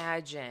Exhausting.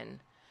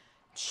 imagine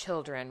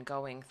children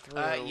going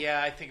through.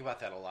 Yeah, I think about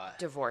that a lot.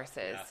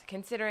 Divorces, Yeah.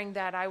 considering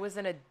that I was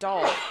an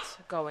adult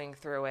going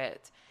through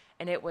it,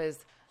 and it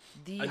was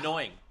the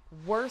Annoying.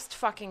 worst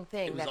fucking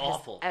thing It was that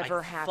awful. has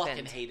ever I happened.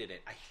 fucking hated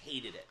it. I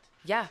hated it.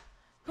 Yeah,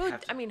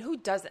 Have to- who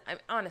doesn't?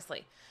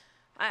 Honestly,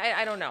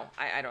 I don't know.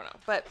 I don't know.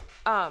 But,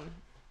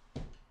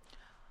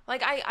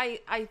 like,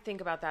 I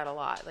think about that a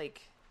lot.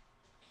 Like,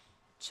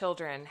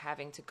 children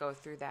having to go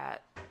through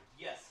that.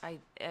 Yes.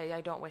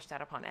 I don't wish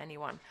that upon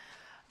anyone.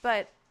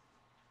 But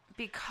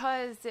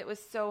because it was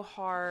so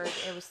hard,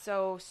 it was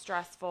so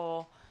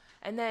stressful.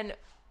 And then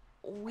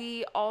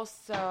we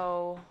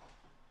also,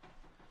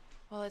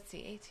 well, let's see,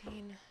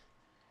 18,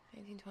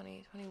 19,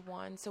 20,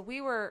 21. So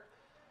we were,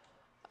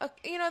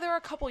 there were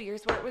a couple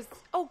years where it was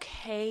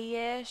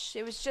okay-ish.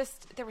 It was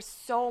just, there was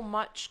so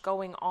much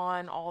going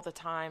on all the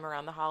time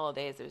around the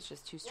holidays. It was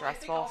just too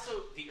stressful. Well, I think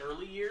also the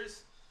early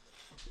years,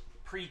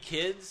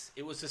 pre-kids,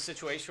 it was a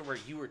situation where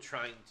you were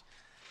trying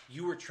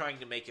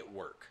to make it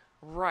work.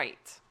 Right.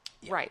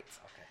 Yeah. Right.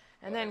 Okay.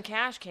 And then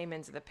Cash came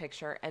into the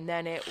picture, and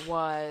then it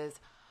was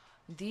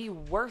the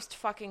worst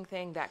fucking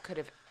thing that could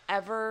have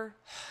ever,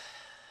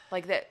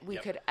 like, that we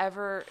could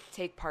ever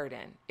take part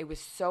in. It was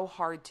so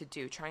hard to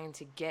do, trying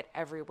to get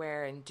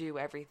everywhere and do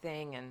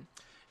everything. And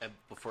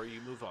before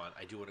you move on,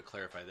 I do want to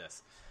clarify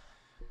this.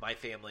 My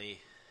family,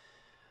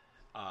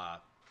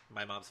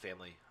 my mom's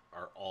family,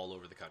 are all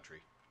over the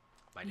country.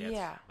 My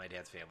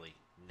dad's family,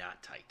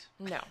 not tight.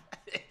 No.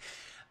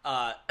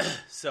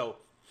 So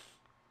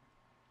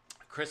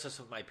Christmas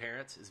with my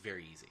parents is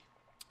very easy.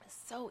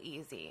 So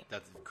easy.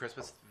 That's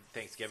Christmas,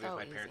 Thanksgiving So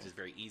with my parents easy. is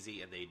very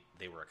easy, and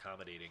they were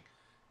accommodating.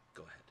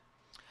 Go ahead.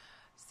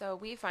 So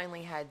we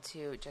finally had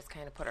to just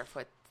kind of put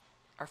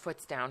our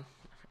foots down.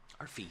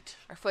 Our feet.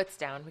 Our foots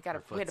down. We had to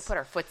put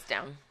our foots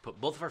down. Put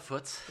both of our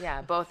foots.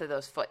 Yeah, both of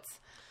those foots.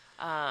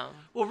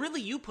 Well,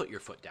 really, you put your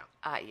foot down.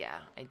 Yeah,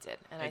 I did.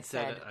 And I And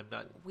said, I'm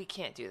not. we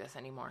can't do this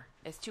anymore.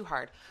 It's too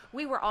hard.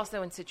 We were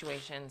also in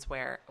situations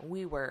where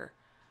we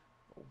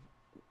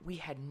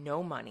had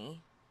no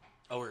money.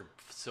 Oh, we're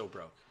so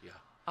broke.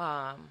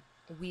 Yeah.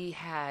 We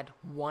had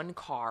one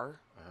car.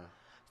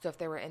 So if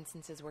there were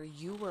instances where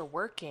you were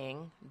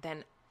working,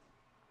 then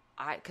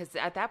because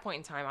at that point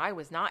in time, I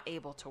was not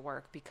able to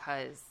work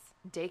because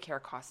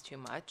daycare cost too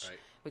much. Right.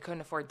 We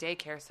couldn't afford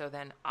daycare, so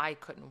then I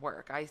couldn't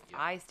work.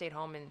 I stayed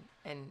home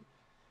and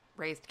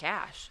raised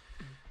cash.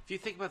 If you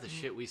think about the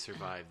shit we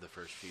survived the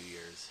first few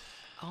years,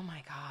 Oh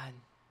my God.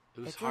 it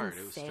was It's hard. It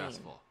was insane.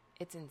 stressful.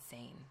 It's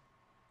insane.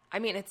 I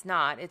mean, it's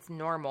not. It's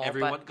normal.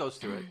 Everyone but, goes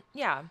through it.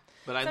 Yeah.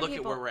 But I Some look at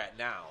people- where we're at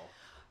now.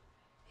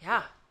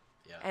 Yeah.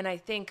 Yeah. And I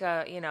think,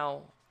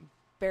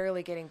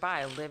 barely getting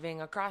by,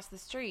 living across the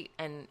street,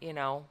 and,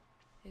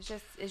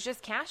 it's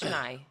just Cash and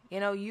I.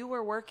 You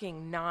were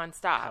working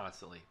nonstop.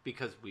 Constantly,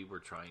 because we were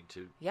trying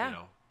to,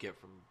 Yeah. get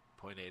from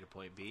point A to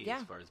point B Yeah.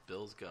 as far as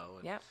bills go.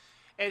 And, Yep.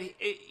 And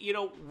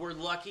we're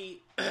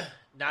lucky.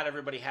 Not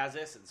everybody has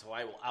this, and so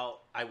I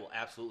will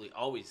absolutely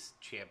always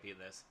champion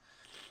this,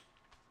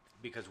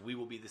 because we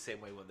will be the same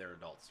way when they're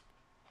adults.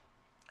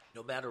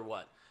 No matter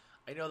what,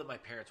 I know that my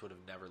parents would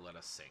have never let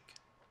us sink.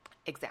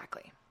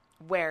 Exactly.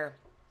 Where,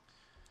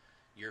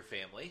 Your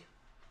family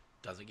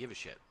doesn't give a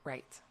shit.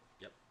 right.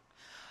 Yep.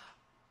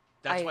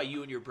 That's I- why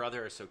you and your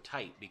brother are so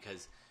tight,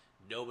 because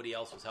nobody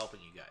else was helping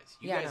you guys.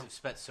 You Yeah, I guys know. have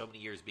spent so many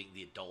years being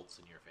the adults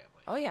in your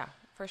family. Oh, yeah,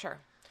 for sure.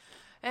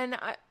 And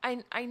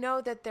I know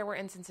that there were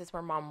instances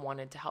where Mom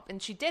wanted to help,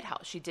 and she did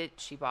help.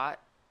 She bought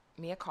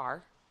me a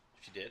car.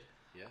 She did?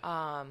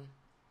 Yeah.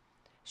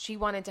 She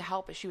wanted to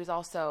help, but she was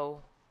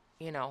also,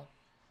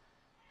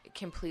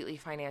 completely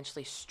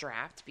financially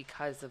strapped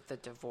because of the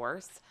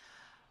divorce.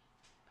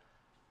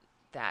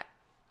 That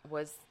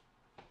was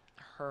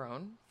her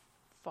own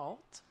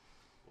fault.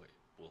 Wait,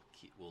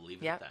 we'll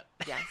leave it Yep. at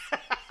that. Yes.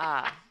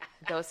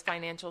 Those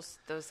financial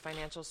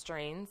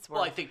strains were.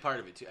 Well, I think part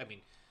of it too. I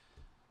mean,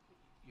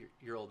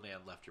 your old man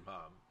left your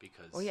mom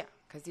because Well, yeah,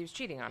 because he was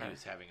cheating on he her.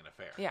 was having an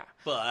affair. Yeah.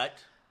 But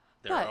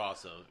there But- are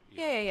also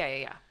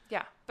Yeah.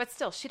 But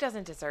still, she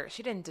didn't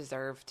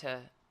deserve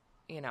to,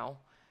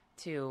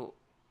 to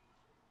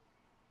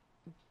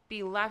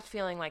be left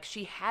feeling like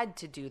she had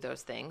to do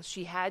those things.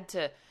 She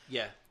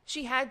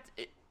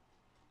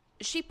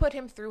put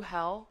him through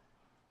hell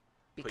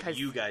put because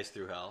you guys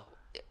through hell.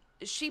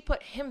 she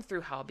put him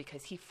through hell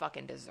because he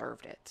fucking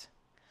deserved it.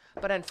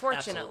 But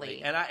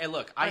unfortunately, Absolutely. And I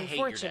hate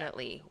your dad.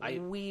 unfortunately, I-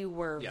 we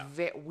were Yeah.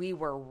 we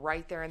were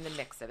right there in the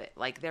mix of it.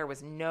 Like, there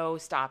was no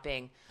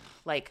stopping,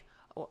 like,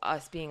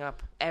 us being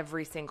up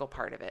every single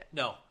part of it.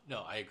 No,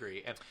 I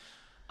agree. And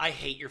I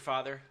hate your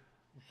father,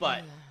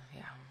 but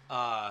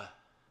Yeah.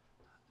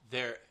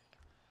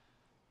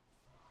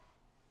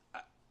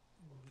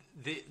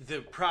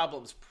 the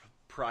problems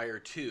prior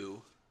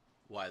to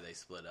why they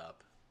split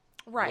up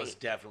Right. was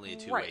definitely a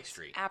two-way Right.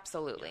 street.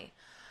 Absolutely.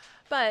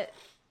 But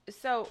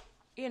so,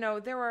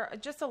 there were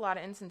just a lot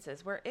of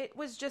instances where it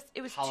was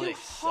Holidays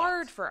too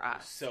hard sucked. for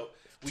us. So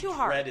we Too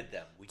hard. dreaded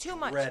them. We Too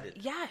much. dreaded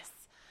them. Yes.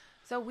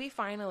 So we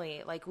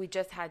finally, we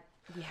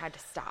had to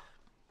stop.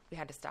 We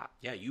had to stop.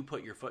 Yeah, you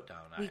put your foot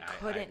down. We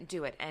couldn't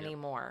do it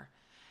anymore.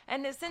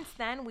 And since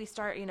then, we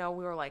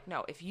were like,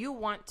 no, if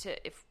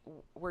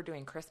we're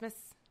doing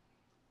Christmas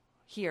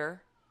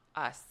here,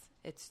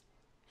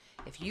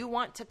 if you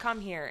want to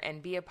come here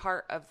and be a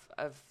part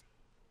of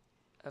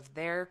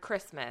their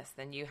Christmas,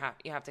 then you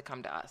have to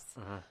come to us.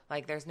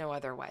 Like, there's no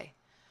other way.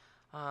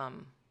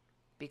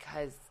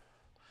 because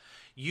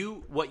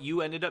what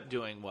you ended up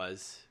doing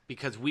was,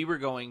 because we were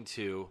going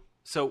to,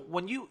 so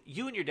when you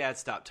and your dad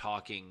stopped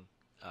talking,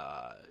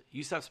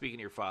 you stopped speaking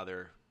to your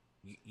father,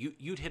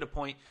 you'd hit a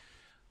point.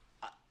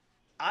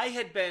 I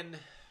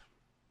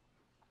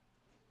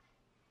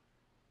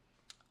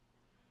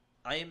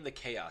am the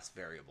chaos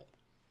variable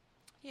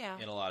yeah,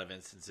 in a lot of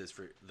instances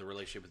for the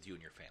relationship with you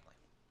and your family.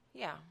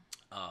 yeah,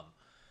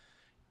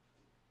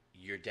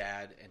 Your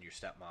dad and your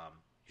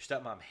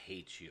stepmom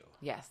hates you.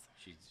 yes,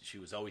 She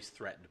was always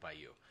threatened by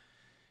you.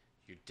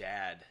 Your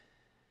dad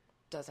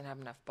doesn't have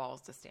enough balls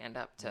to stand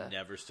up to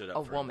never stood up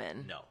a for woman.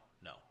 Him. No.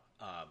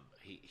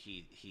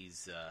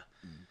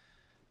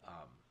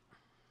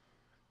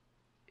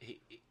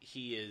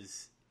 He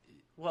is,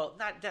 well,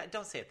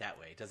 don't say it that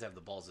way. He doesn't have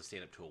the balls to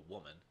stand up to a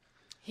woman.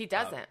 He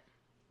doesn't.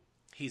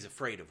 He's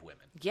afraid of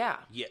women. Yeah.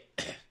 Yeah.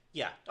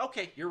 Yeah.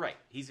 Okay, you're right.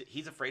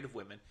 He's afraid of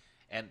women,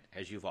 and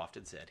as you've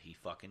often said, he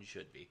fucking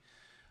should be.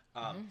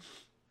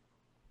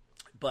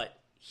 But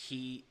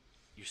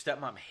your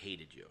stepmom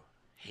hated you.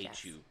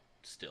 Hates Yes. you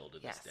still to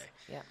Yes. this day.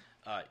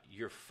 Yeah.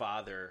 Your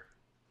father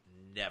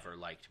never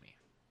liked me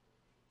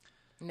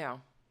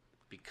No.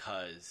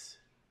 because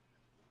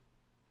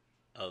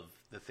of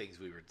the things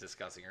we were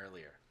discussing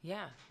earlier.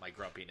 Yeah. My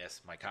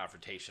grumpiness, my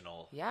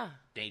confrontational Yeah.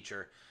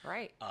 nature.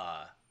 Right.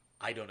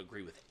 I don't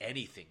agree with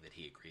anything that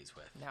he agrees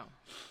with. No.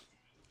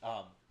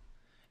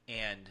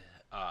 And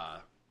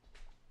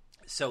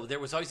so there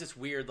was always this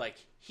weird,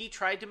 like, he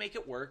tried to make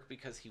it work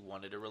because he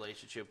wanted a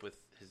relationship with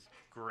his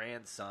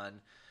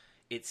grandson,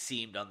 it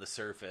seemed on the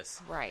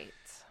surface. Right.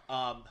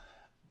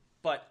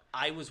 But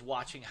I was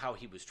watching how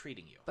he was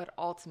treating you. But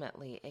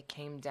ultimately, it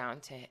came down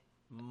to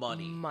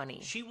Money.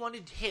 She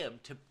wanted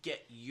him to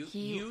get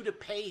you to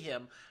pay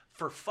him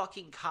for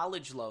fucking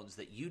college loans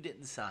that you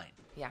didn't sign.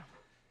 yeah.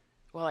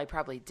 Well, I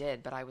probably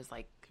did, but I was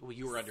like, Well,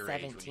 you were underage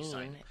 17. when you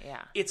signed it.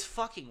 Yeah. It's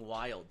fucking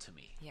wild to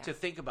me Yeah. to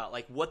think about.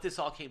 Like, what this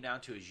all came down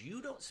to is you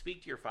don't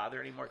speak to your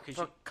father anymore because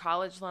For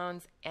college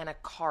loans and a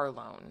car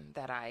loan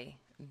that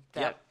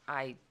Yep.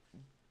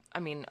 I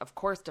mean, of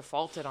course,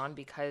 defaulted on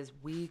because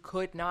we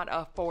could not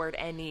afford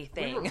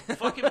anything. we were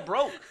fucking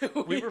broke.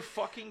 We were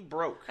fucking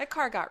broke. That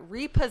car got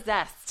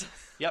repossessed.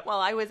 Yep. While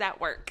I was at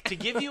work. To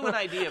give you an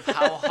idea of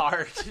how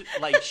hard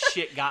like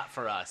shit got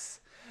for us,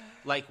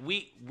 like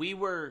we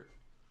were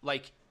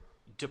like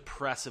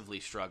depressively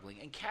struggling,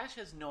 and Cash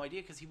has no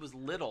idea because he was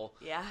little.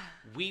 Yeah.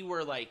 We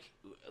were like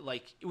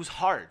it was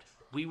hard.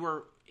 We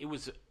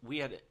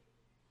had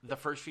the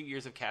first few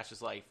years of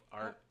Cash's life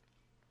are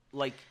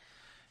like,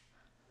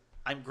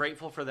 I'm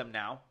grateful for them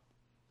now,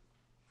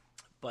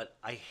 but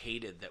I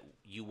hated that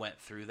you went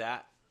through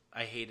that.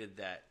 I hated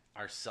that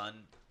our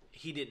son,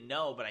 he didn't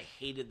know, but I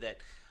hated that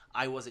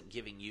I wasn't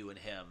giving you and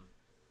him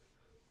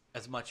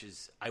as much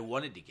as I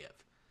wanted to give,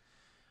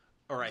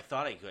 or I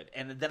thought I could.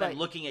 And then I'm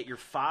looking at your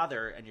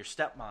father and your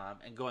stepmom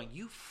and going,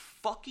 you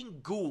fucking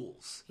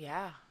ghouls.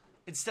 Yeah.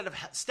 Instead of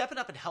stepping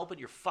up and helping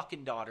your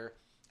fucking daughter.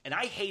 And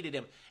I hated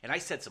him, and I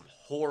said some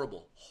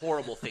horrible,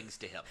 horrible things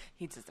to him.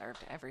 He deserved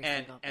every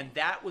And single thing. and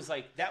that was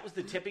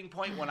the tipping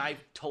point when I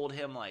told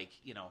him, like,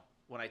 you know,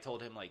 when I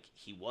told him, like,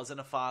 he wasn't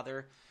a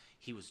father.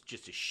 He was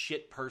just a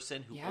shit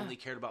person who only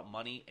cared about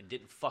money and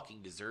didn't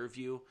fucking deserve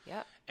you.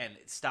 Yep. And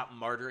stopped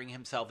martyring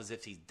himself as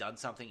if he's done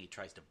something. He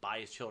tries to buy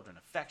his children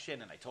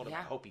affection, and I told him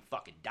I hope he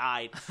fucking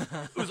died.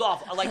 It was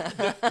awful. Like,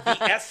 the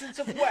essence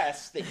of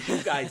Wes that you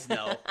guys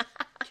know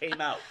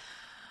came out.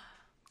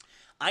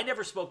 I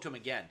never spoke to him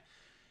again.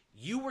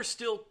 You were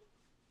still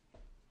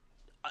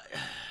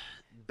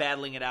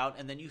battling it out,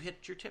 and then you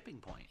hit your tipping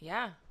point.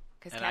 Yeah.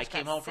 Because And I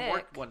came home from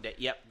work one day.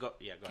 Yep, go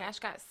ahead. Cash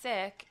got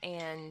sick,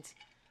 and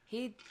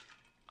the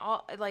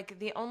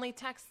only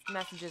text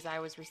messages I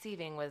was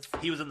receiving was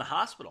He was in the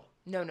hospital.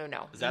 no.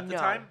 Is that the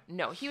time?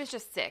 No, he was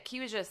just sick. He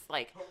was just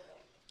like.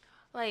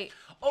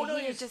 Oh no,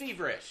 he had was just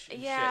feverish.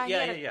 and Yeah,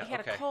 shit. he Yeah. had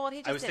Okay. a cold. He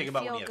just I was thinking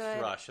didn't about when he feel had good.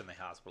 thrush and they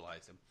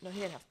hospitalized him. No, he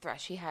didn't have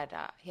thrush. He had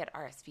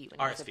RSV when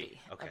he was RSV,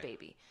 okay. a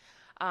baby.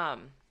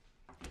 And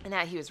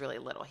that he was really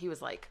little. He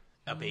was like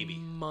A baby.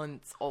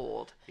 months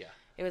old. Yeah.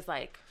 It was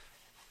like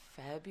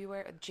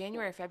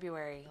January,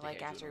 February,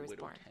 like had you after in he a was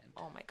widow born. tent.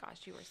 Oh my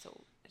gosh, you were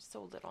so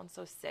little and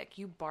so sick.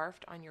 You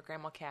barfed on your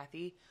grandma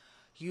Kathy.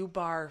 You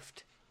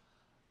barfed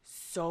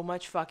so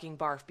much fucking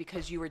barf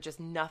because you were just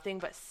nothing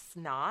but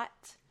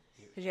snot.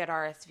 Because you had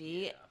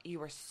RSV. Yeah. You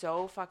were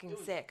so fucking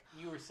sick.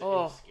 You were sick. Oh,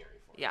 It was scary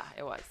for you. yeah,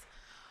 it was.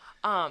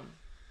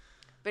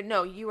 But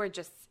no, you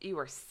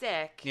were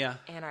sick. Yeah.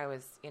 And I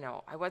was,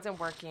 I wasn't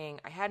working.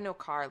 I had no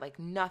car, like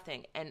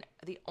nothing. And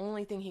the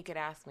only thing he could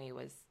ask me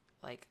was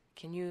like,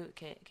 can you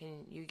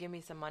give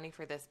me some money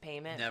for this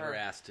payment? Never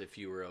asked if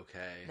you were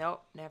okay.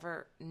 Nope,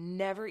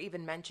 never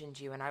even mentioned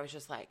you. And I was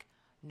just like,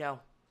 no,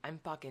 I'm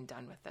fucking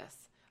done with this.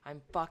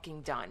 I'm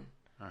fucking done.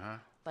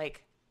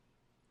 Like,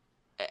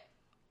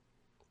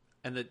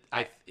 And it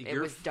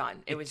was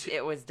done. It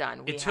was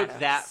done. It took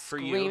that for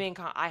you.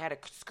 I had a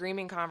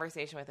screaming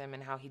conversation with him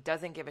and how he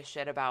doesn't give a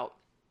shit about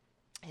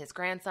His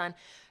grandson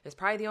is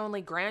probably the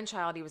only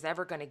grandchild he was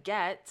ever going to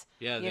get.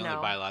 Yeah, the you only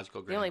know.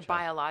 biological The only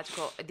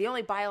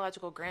grandchild.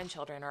 biological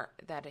grandchildren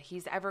that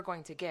he's ever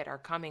going to get are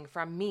coming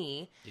from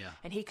me. Yeah.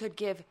 And he could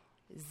give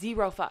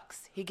zero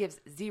fucks. He gives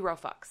zero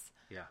fucks.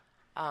 Yeah.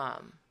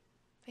 But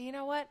you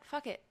know what?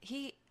 Fuck it.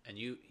 He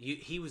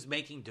was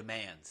making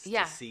demands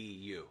Yeah. to see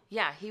you.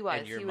 Yeah, he was.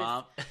 And your He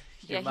mom, was-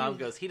 your Yeah, mom he-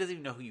 goes, he doesn't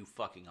even know who you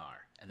fucking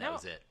are, and that No.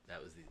 was it.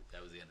 That was the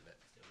end of it.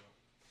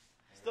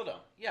 Still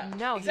don't. Yeah.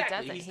 No, exactly.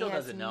 he doesn't. He still He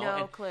has doesn't know. no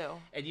and,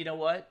 clue. And you know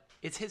what?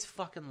 It's his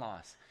fucking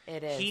loss.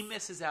 It is. He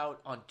misses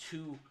out on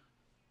two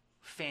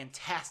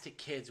fantastic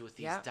kids with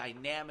these Yep.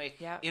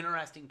 dynamic, Yep.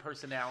 interesting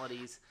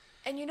personalities.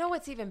 And you know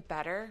what's even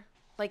better?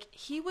 Like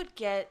he would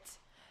get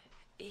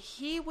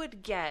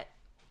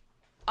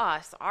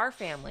us, our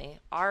family,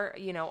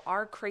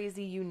 our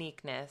crazy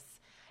uniqueness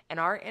and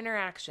our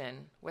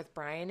interaction with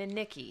Brian and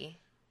Nikki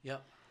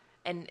Yep.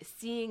 and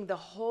seeing the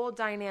whole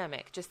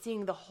dynamic, just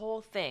seeing the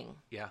whole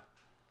thing. Yeah.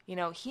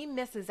 He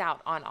misses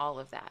out on all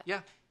of that.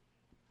 Yeah.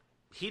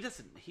 He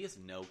has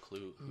no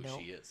clue who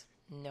Nope. she is.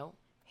 No.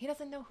 He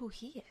doesn't know who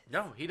he is.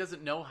 No, he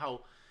doesn't know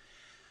how.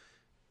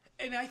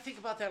 And I think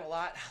about that a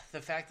lot.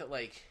 The fact that,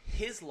 like,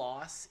 his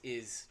loss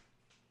is,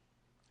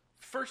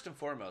 first and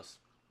foremost,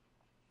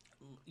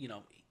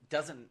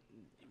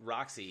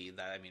 Roxy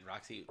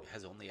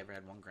has only ever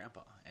had one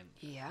grandpa. And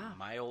Yeah.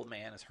 my old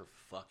man is her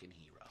fucking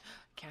hero.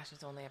 Cash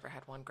has only ever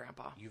had one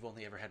grandpa. You've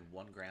only ever had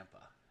one grandpa.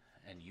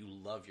 And you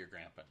love your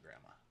grandpa and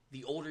grandma.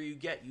 The older you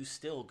get, you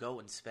still go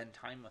and spend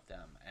time with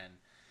them.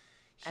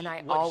 And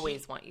I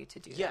always want you to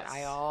do Yes. that.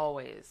 I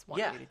always want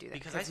Yeah, you to do that.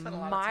 because I spent a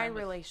lot of my time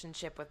with-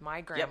 relationship with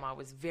my grandma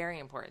was very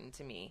important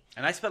to me.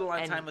 And I spent a lot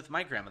of And- time with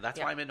my grandma. That's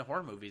Yeah. why I'm into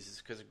horror movies, is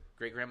because of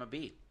Great Grandma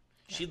B.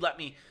 She'd let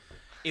me.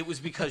 It was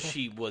because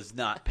she was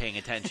not paying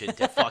attention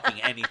to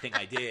fucking anything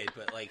I did.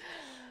 But, like,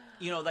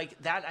 like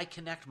that, I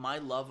connect my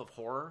love of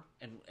horror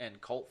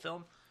and cult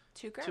film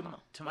To grandma.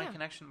 to my Yeah.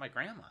 connection to my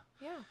grandma.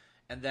 Yeah.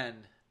 And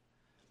then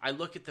I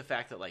look at the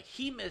fact that, like,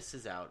 he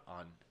misses out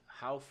on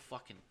how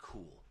fucking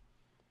cool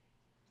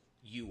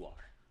you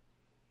are.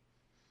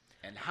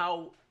 And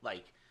how,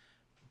 like,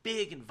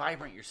 big and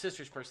vibrant your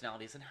sister's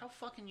personality is, and how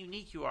fucking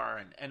unique you are,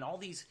 and all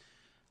these,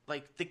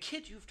 like, the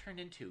kid you've turned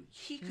into.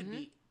 He could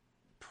be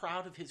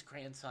proud of his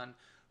grandson,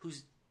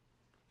 who's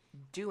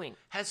Doing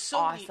has so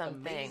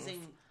awesome many amazing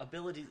things.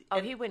 abilities. Oh,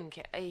 And- he wouldn't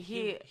care.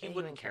 He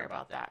wouldn't care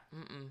about that.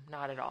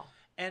 Not at all.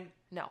 And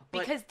No, but-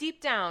 because deep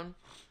down,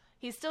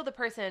 he's still the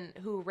person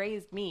who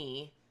raised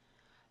me.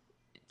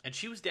 and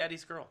she was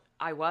daddy's girl.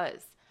 I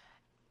was.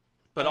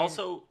 But And-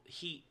 also,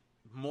 he,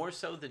 more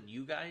so than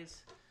you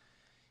guys,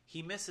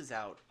 he misses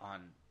out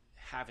on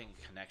having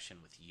a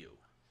connection with you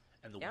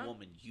and the Yeah.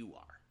 woman you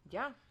are.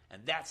 Yeah.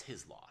 And that's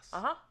his loss.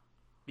 Uh-huh.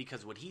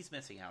 Because what he's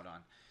missing out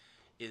on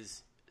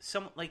is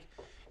some, like,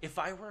 if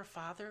I were a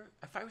father,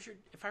 if I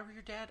were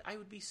your dad, I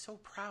would be so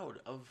proud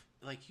of,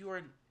 like, you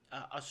are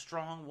a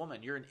strong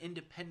woman. You're an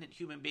independent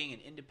human being, an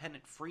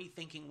independent,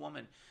 free-thinking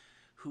woman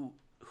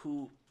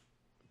who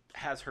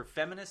has her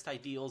feminist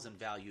ideals and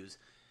values,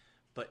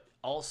 but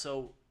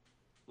also,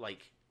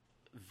 like,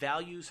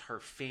 values her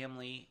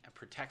family and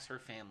protects her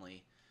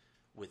family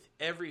with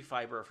every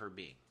fiber of her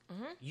being.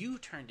 Mm-hmm. You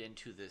turned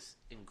into this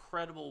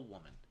incredible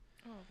woman.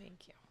 Oh,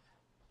 thank you.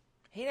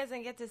 He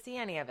doesn't get to see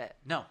any of it.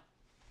 No,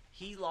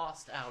 he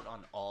lost out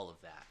on all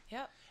of that.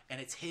 Yep. And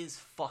it's his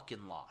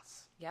fucking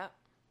loss. Yep.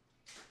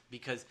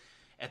 Because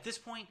at this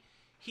point,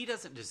 he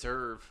doesn't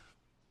deserve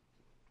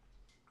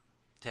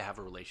to have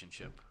a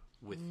relationship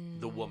with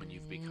the woman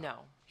you've become.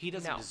 No. He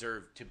doesn't No.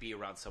 deserve to be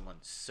around someone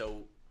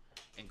so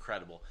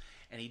incredible.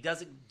 And he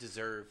doesn't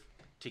deserve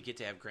to get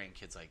to have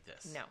grandkids like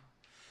this. No.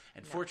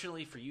 And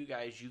fortunately for you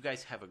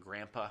guys have a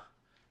grandpa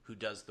who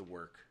does the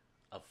work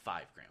of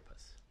 5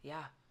 grandpas.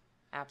 Yeah.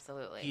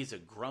 Absolutely. He's a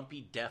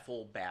grumpy, deaf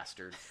old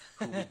bastard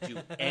who would do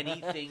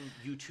anything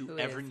you two Who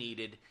ever is.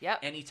 needed Yep.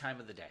 any time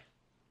of the day.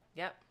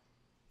 Yep.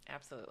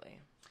 Absolutely.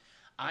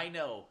 I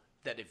know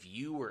that if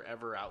you were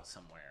ever out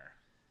somewhere,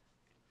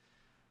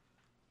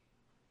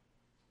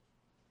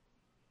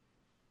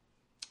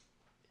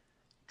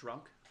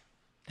 drunk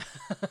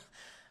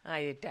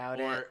I doubt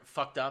or it.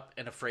 fucked up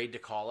and afraid to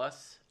call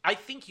us, I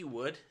think you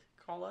would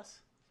call us.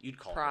 You'd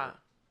call her.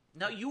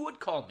 No, you would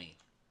call me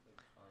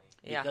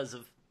Yeah. because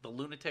of the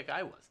lunatic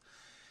I was.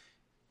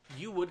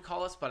 You would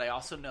call us, but I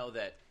also know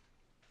that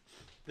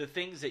the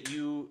things that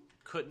you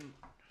couldn't...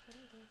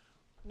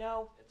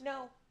 No.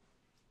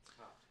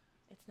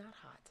 It's not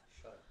hot.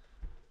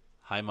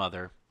 Hi,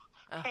 Mother.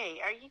 Hey,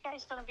 are you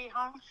guys going to be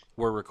home?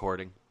 We're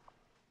recording.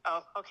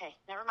 Oh, okay.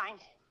 Never mind.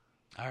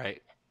 All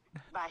right.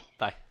 Bye.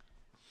 Bye.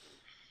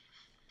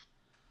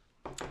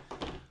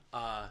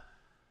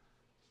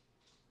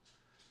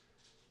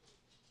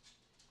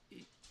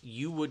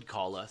 You would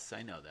call us,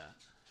 I know that.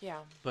 Yeah.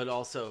 But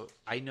also,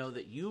 I know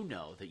that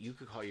you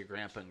could call your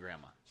grandpa and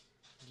grandma.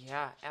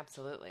 Yeah,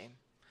 absolutely.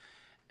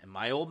 And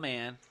my old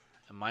man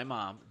and my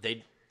mom,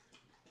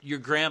 your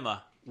grandma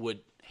would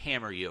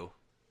hammer you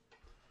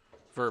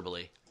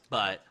verbally,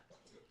 but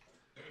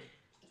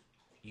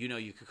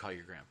you could call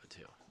your grandpa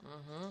too.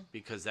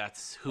 because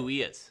that's who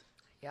he is.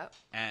 Yep.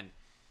 And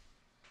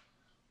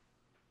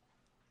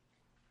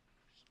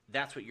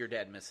that's what your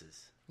dad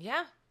misses.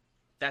 Yeah.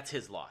 That's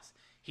his loss.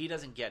 He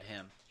doesn't get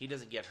him, he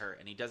doesn't get her,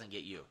 and he doesn't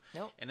get you.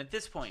 Nope. And at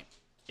this point,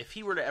 if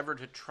he were to ever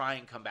to try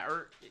and come back,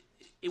 or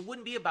it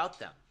wouldn't be about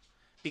them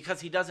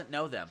because he doesn't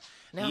know them.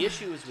 No. The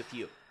issue is with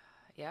you,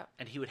 Yep.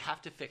 and he would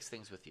have to fix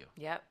things with you.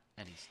 Yep.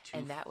 And he's too.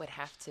 And that would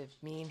have to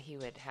mean he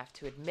would have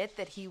to admit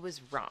that he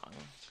was wrong,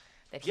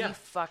 that Yeah. he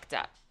fucked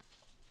up,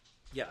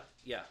 Yeah,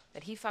 yeah.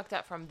 that he fucked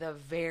up from the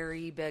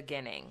very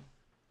beginning.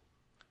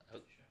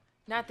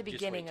 Not the Just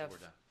beginning wait till of, we're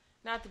done.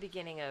 not the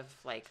beginning of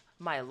like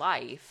my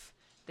life,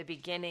 the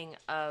beginning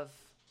of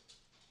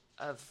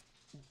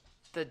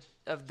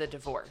the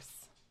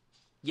divorce.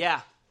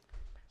 Yeah,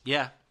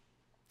 yeah,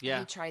 yeah.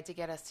 He tried to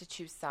get us to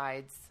choose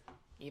sides,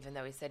 even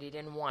though he said he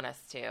didn't want us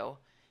to.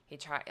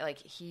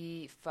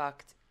 He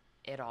fucked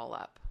it all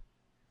up,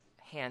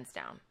 hands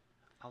down.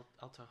 I'll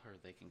tell her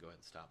they can go ahead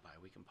and stop by.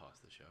 We can pause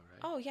the show,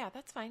 right? Oh yeah,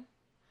 that's fine.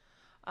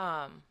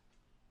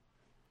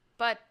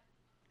 But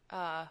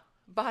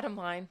bottom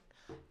line,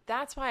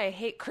 that's why I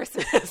hate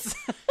Christmas.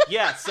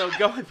 Yeah. So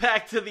going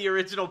back to the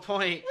original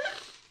point,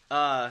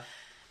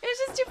 It's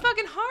just too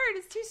fucking hard.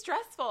 It's too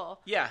stressful.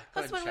 yeah.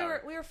 Go Plus, ahead and when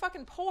shower. we were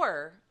fucking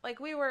poor, like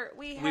we were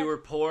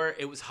poor.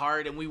 It was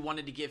hard, and we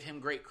wanted to give him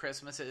great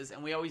Christmases,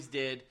 and we always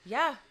did.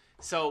 yeah.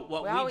 So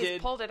what We we always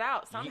did, pulled it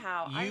out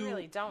somehow. I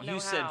really don't know You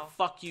how. said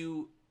 "fuck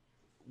you,"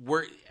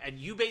 and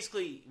you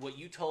basically what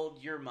you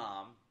told your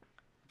mom,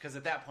 because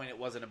at that point it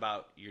wasn't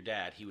about your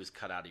dad; he was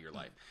cut out of your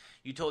life.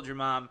 You told your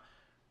mom,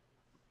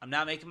 "I'm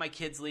not making my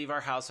kids leave our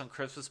house on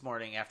Christmas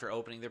morning after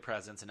opening their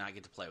presents and not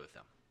get to play with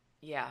them.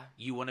 Yeah.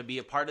 You want to be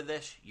a part of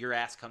this? Your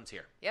ass comes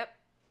here." Yep.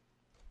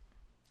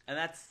 And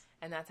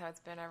that's how it's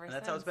been ever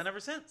since. how it's been ever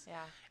since. Yeah.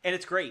 And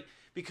it's great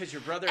because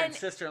your brother and And-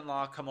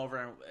 sister-in-law come over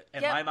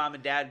and Yep. my mom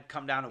and dad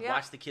come down and Yep.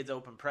 watch the kids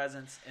open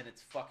presents, and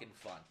it's fucking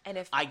fun. And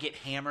if- I get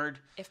hammered,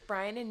 If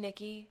Brian and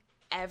Nikki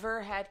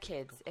ever had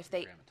kids, if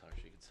they Grandma tell her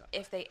she can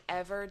stop.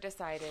 ever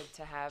decided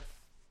to have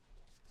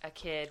a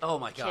kid, Oh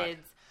my God.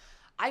 kids,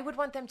 I would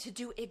want them to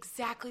do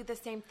exactly the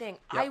same thing.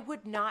 I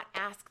would not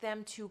ask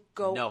them to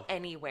go No,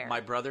 anywhere. My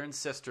brother and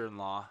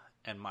sister-in-law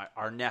and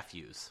our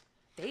nephews,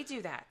 They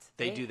do that.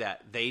 they do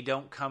that. They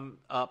don't come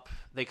up.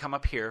 They come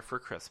up here for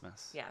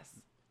Christmas. Yes.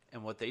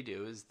 And what they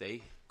do is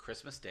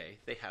Christmas Day,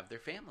 they have their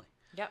family.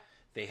 Yep.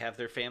 They have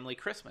their family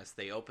Christmas.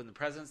 They open the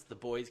presents. The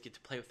boys get to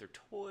play with their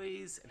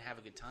toys and have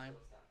a good time.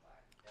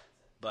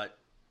 But,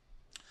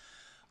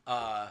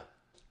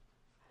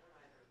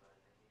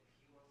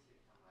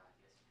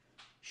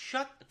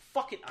 shut the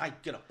fucking. I'm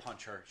gonna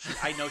punch her.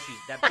 I know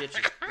that bitch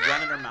is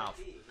running her mouth.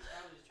 I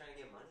was just trying to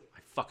get money. My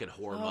fucking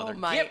whore Oh mother.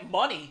 my- Get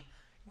money.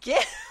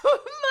 Get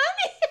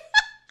money.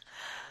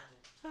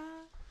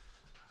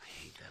 I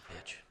hate that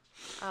bitch.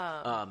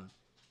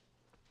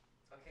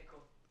 Okay,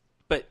 cool.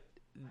 But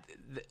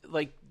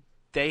like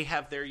they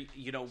have their,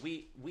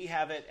 we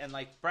have it, and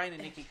like Brian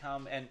and Nikki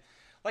come, and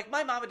like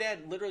my mom and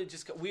dad literally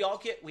just go, we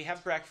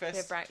have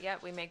breakfast.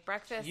 We make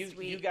breakfast.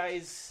 You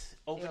guys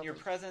open your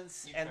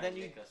presents, You and try then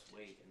make us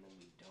wait, and then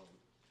we don't.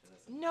 So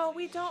that's the No,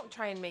 we don't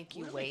try and make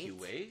you We'll wait. make you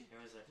wait.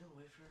 Everyone's like, no,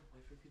 wait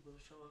for people to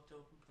show up to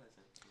open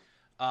presents.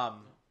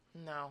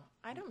 No,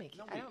 I don't make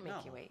you. I don't make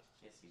no. you wait.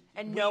 Yes, you do.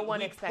 And no one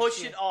we expects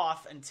push you. it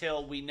off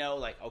until we know,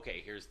 like,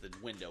 okay, here's the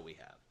window we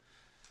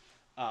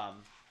have.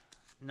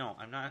 No,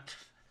 I'm not.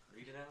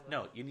 Read it out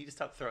No, loud. you need to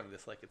stop throwing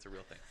this like it's a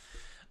real thing.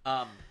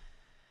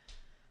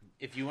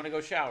 If you want to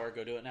go shower,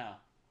 go do it now.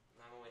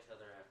 I'm gonna wait till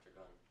they're after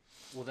gone.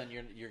 Well, then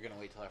you're gonna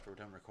wait till after we're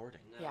done recording.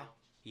 No. Yeah.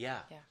 Yeah,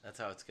 Yeah. that's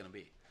how it's gonna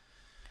be.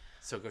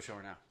 So go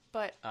shower now.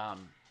 But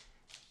Um,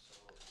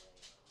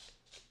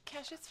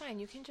 Cash, it's fine.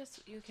 You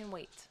can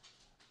wait.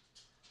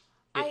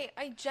 It-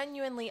 I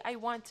genuinely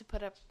want to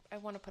put up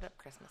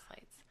Christmas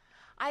lights.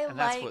 I and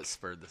that's what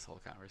spurred this whole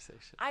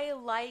conversation.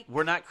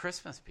 We're not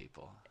Christmas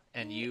people,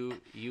 and you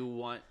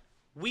want.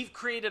 We've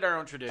created our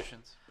own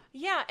traditions.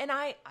 Yeah, and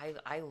I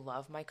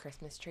love my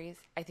Christmas trees.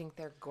 I think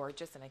they're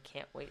gorgeous, and I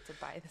can't wait to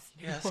buy this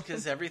new Yes, one.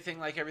 because everything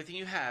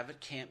you have, it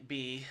can't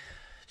be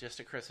just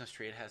a Christmas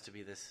tree. It has to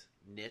be this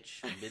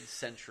niche,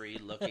 mid-century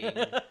looking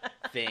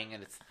thing,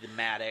 and it's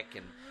thematic,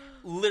 and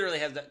literally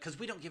has that. Because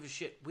we don't give a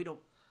shit. We don't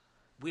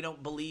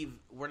believe.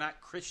 We're not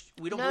Christian.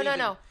 We don't No, believe no, in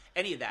no.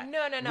 any of that.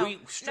 No, no, no. We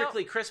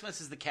strictly Christmas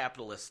is the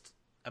capitalist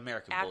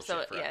American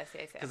Absolute- bullshit for us.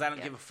 yes, Because I don't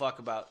yeah. give a fuck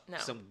about No.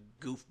 some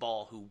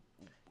goofball who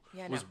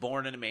Yeah, was no.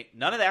 born in a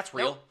none of that's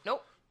real.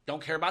 Nope.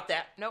 Don't care about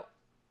that. Nope.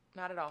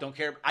 Not at all. Don't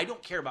care. I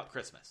don't care about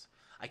Christmas.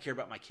 I care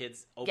about my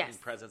kids opening Yes.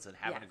 presents and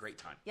having Yes. a great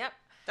time. Yep.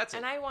 That's it.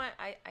 And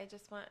I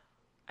just want.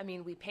 I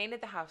mean, we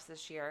painted the house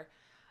this year.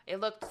 It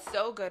looked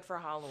so good for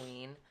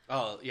Halloween.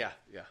 Oh yeah,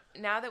 yeah.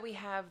 Now that we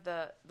have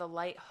the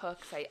light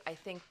hooks, I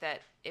think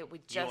that it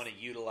would You just. want to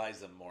utilize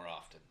them more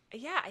often.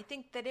 Yeah, I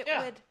think that it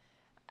Yeah. would,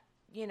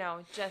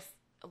 just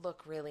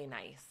look really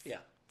nice. Yeah.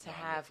 To No, I'm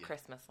have with you.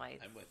 Christmas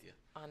lights I'm with you.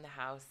 on the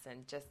house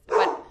and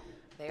but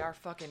they are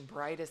fucking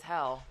bright as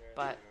hell.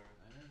 But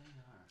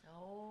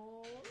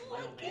oh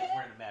My old man's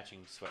wearing a matching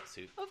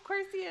sweatsuit. Of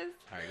course he is.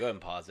 All right, go ahead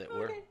and pause it.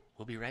 Okay.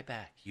 We'll be right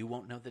back. You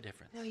won't know the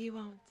difference. No, you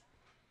won't.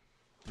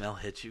 Mel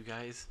hit you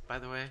guys, by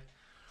the way.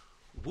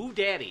 Woo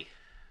Daddy.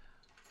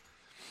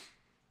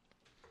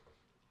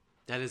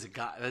 That's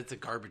a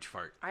garbage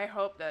fart. I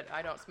hope that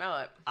I don't smell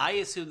it. I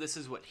assume this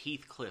is what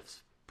Heathcliff's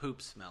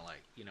poops smell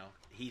like. You know,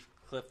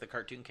 Heathcliff, the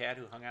cartoon cat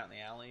who hung out in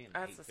the alley. And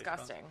That's ate fish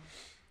disgusting.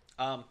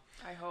 bones.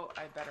 I hope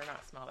I better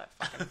not smell that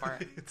fucking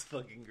fart. It's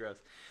fucking gross.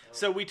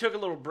 So we took a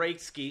little break,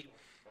 Skeet.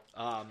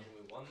 And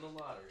we won the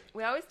lottery.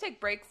 We always take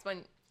breaks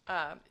when,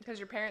 because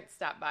your parents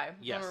stop by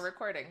Yes. when we're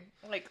recording.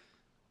 Like,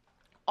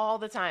 all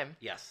the time.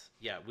 Yes.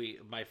 Yeah,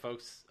 my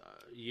folks,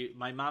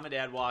 my mom and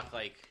dad walk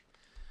like,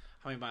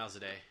 how many miles a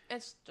day?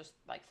 It's just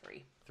like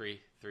 3. 3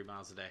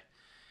 miles a day.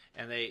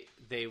 And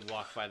they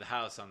walk by the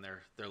house on their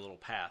little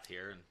path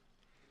here, and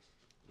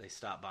they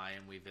stop by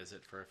and we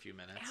visit for a few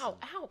minutes. Ow,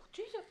 and ow.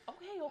 Jesus.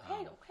 Okay.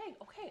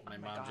 My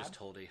Oh mom God. just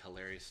told a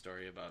hilarious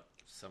story about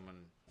someone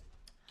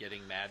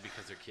getting mad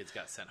because their kids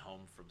got sent home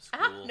from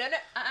Uh-huh. school No.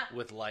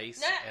 with lice,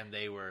 No. and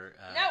they were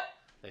No.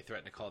 they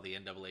threatened to call the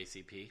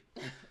NAACP.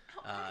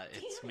 God It's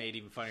damn it. made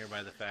even funnier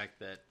by the fact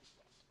that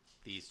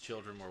these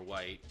children were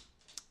white.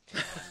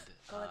 And,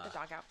 Go let the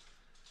dog out.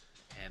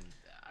 and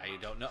I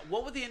don't know,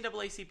 what would the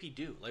NAACP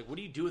do? Like, what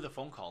do you do with a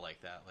phone call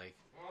like that? Like,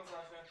 Come on,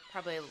 Sasha.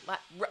 Probably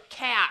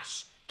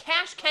cash.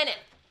 Cash Kenneth.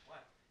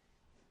 What?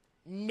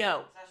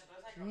 No. Sasha,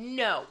 go inside.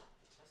 No.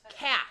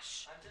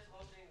 Cash. I'm just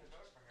opening the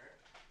door for her.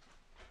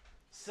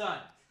 son,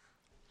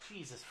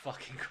 Jesus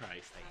fucking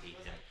Christ, I hate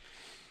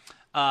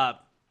him.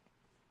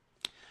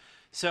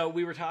 So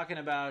we were talking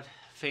about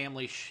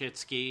family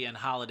shitski and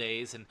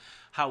holidays and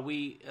how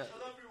we. Tell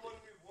everyone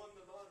we won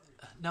the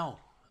lottery. No,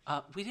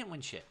 we didn't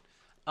win shit.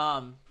 You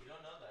don't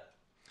know that.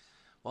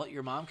 Well,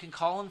 your mom can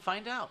call and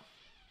find out.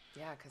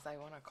 Yeah, because I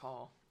want to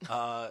call.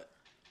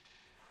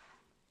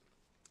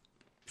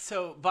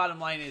 So bottom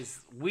line is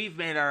we've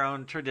made our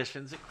own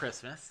traditions at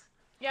Christmas.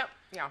 Yep.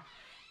 Yeah.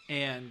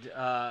 And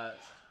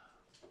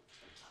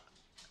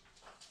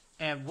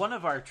one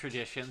of our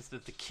traditions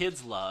that the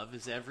kids love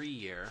is every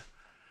year,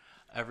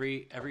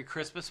 every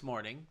Christmas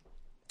morning,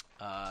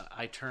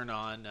 I turn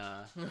on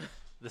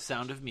The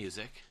Sound of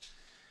Music,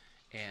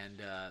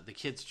 and the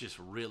kids just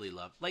really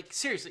love. Like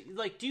seriously,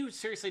 like do you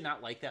seriously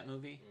not like that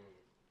movie?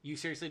 You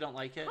seriously don't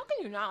like it? How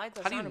can you not like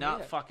the How do you Sound of not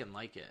Music? fucking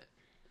like it?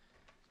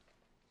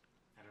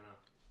 I don't know.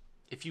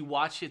 If you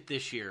watch it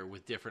this year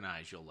with different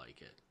eyes, you'll like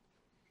it.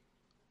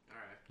 All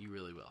right. You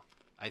really will.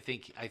 I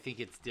think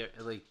it's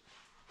like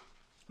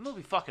the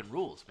movie fucking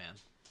rules, man.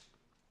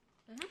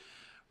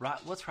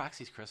 Mm-hmm. What's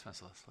Roxy's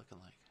Christmas list looking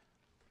like?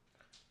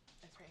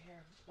 It's right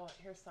here. Well,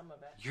 here's some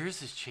of it. Yours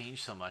has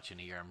changed so much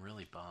in a year. I'm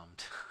really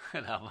bummed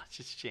at how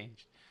much it's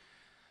changed.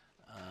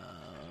 I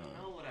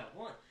don't know what I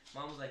want.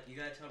 Mom was like, you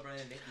gotta tell Brian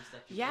to make me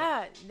stuff.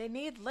 Yeah, they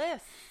need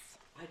lists.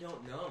 I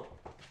don't know.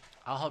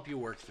 I'll help you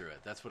work through it.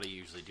 That's what I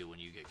usually do when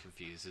you get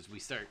confused. Is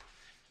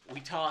we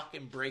talk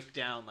and break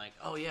down like,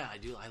 oh yeah,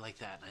 I like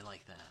that, and I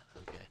like that.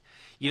 Okay,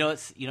 you know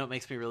what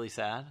makes me really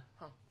sad?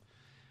 Huh.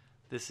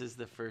 This is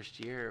the first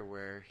year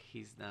where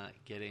he's not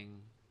getting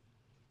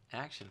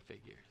action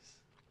figures.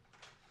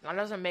 That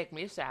doesn't make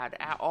me sad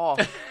at all.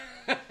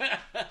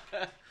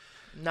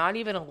 Not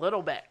even a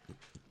little bit.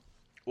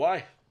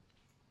 Why?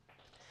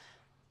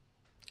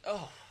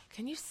 Oh.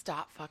 Can you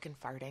stop fucking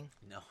farting?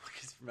 No,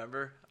 because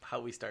remember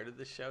how we started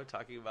the show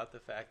talking about the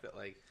fact that,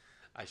 like,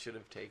 I should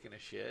have taken a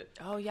shit?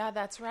 Oh, yeah,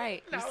 that's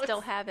right. You Now still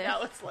it's- have it.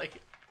 Now it's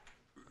like...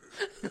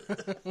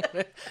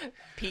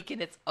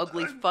 Peeking its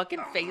ugly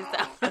fucking face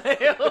out.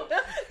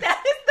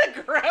 That is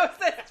the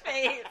grossest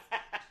face.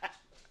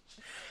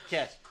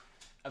 Catch.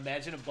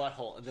 Imagine a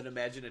butthole, and then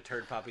imagine a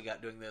turd popping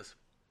out doing this.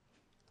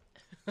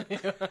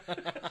 It's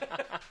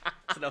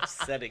an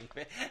upsetting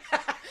face.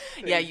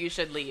 Yeah, you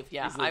should leave.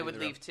 Yeah, He's I leaving would the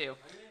room. leave too. I'm gonna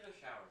go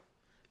shower.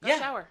 Go Yeah,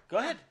 shower. Go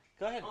ahead.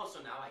 Go ahead. Oh, so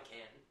now I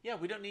can. Yeah,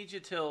 we don't need you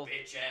till...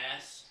 Bitch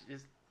ass.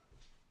 Just...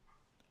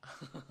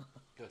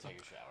 Go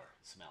take a shower.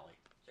 Smelly.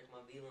 Check my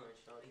V-line,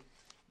 shawty.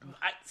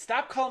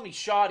 Stop calling me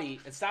shoddy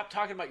and stop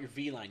talking about your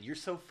V-line. You're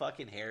so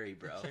fucking hairy,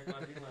 bro. Check my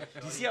V-line, Do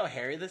shawty. you see how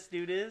hairy this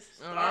dude is?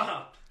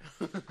 Stop.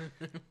 So, are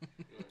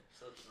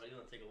you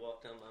gonna take a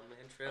walk down my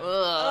man trail?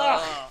 Ugh.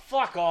 Ugh,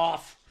 fuck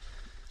off.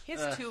 He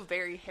has two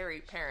very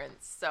hairy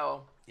parents,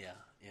 so. Yeah.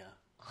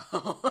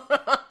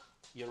 Oh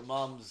Your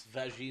mom's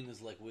vagina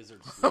is like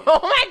wizard sleep.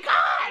 my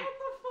god!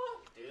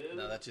 Dude.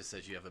 No, that just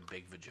says you have a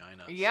big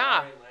vagina.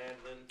 Yeah, Sorry,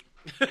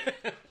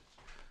 Landon.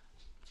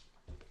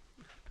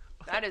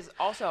 that is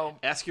also.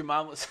 Ask your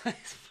mom what size.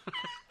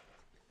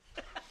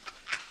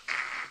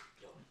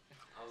 Yo,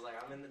 I was like,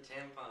 I'm in the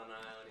tampon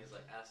aisle, and he's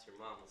like, ask your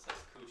mom what size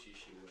coochie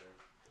she wear.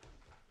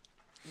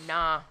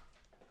 Nah.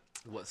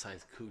 What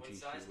size coochie What she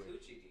size wear?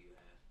 coochie do you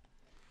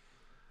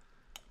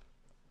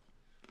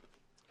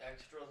have?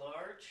 Extra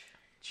large?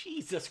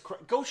 Jesus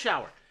Christ. Go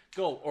shower.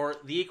 Go, or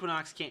the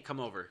Equinox can't come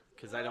over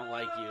because I don't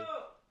like you.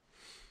 Oh!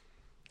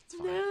 It's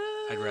fine.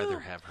 I'd rather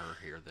have her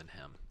here than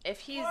him. If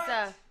he's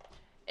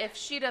if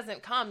she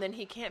doesn't come, then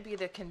he can't be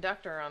the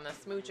conductor on the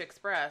Smooch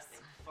Express.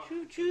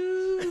 Choo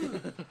choo.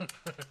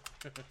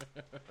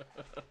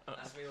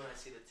 That's me when I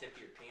see the tip of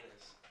your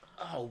penis.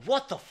 Oh,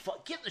 what the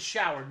fuck? Get in the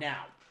shower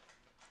now.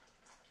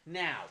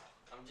 Now.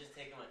 I'm just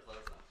taking my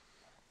clothes off.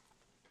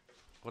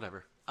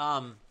 Whatever.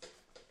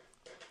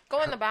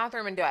 Go in the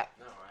bathroom and do it.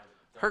 No, I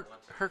don't Her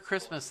want to. her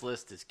Christmas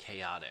list is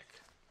chaotic.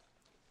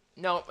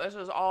 No, this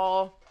is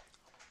all.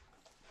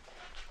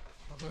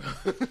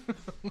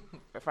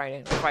 We're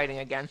fighting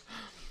again.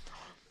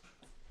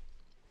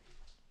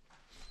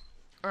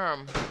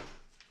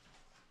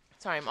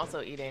 Sorry, I'm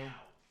also eating.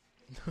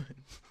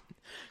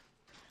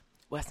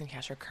 Wes and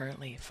Cash are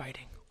currently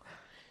fighting.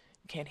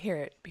 You can't hear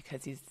it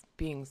because he's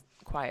being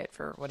quiet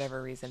for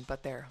whatever reason,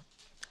 but they're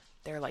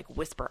like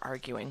whisper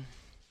arguing,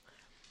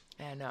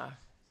 and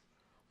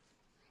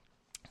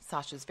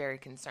Sasha's very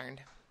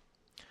concerned.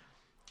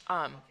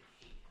 I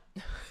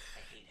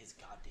hate his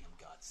goddamn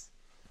guts.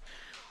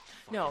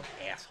 No.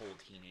 Asshole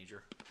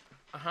teenager.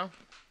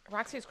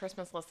 Roxy's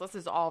Christmas list. This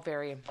is all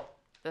very.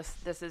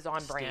 This is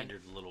on brand.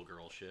 Standard little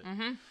girl shit.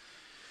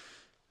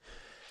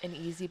 An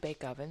easy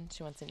bake oven.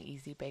 She wants an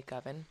easy bake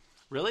oven.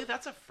 Really?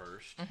 That's a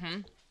first.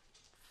 Fucking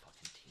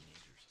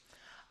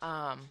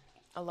teenagers.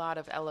 A lot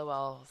of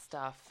LOL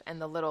stuff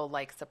and the little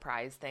like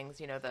surprise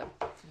things. You know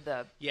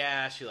the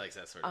Yeah, she likes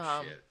that sort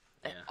of shit.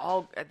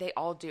 Yeah. they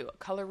all do.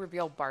 Color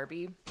reveal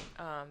Barbie.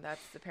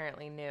 That's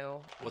apparently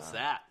new. What's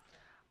that?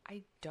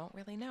 I don't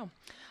really know.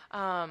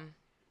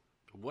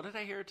 What did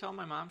I hear her tell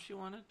my mom she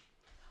wanted?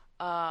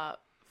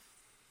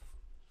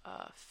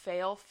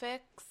 Fail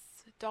fix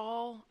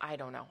doll. I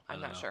don't know. I'm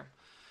don't not know. sure.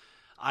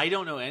 I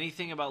don't know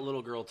anything about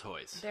little girl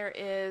toys. There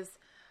is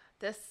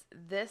this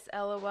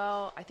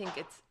LOL. I think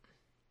it's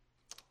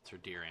It's her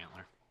deer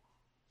antler.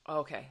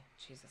 okay.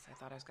 Jesus, I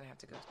thought I was gonna have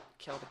to go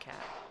kill the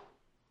cat.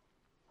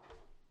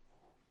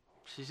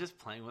 She's just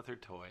playing with her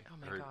toy. Oh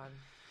my god.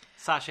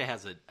 Sasha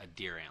has a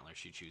deer antler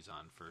she chews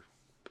on for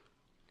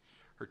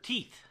her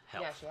teeth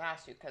health. Yeah, she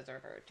has to because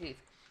of her teeth.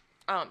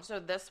 So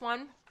this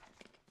one,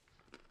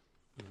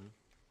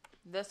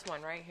 this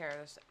one right here,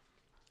 this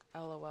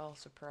LOL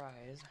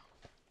surprise.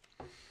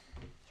 Is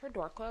her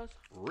door closed?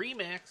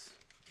 Remix.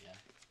 Yeah.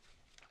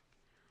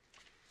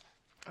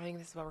 I think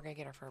this is what we're gonna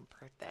get her for her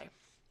birthday.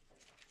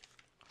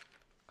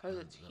 Cause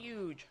it's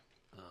huge.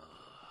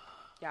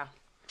 Yeah.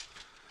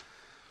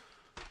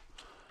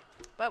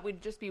 But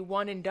we'd just be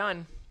one and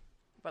done.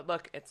 But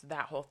look, it's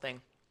that whole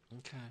thing.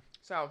 Okay.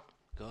 So,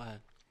 Go ahead.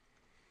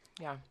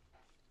 yeah,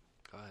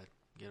 Go ahead.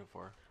 Get it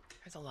for her.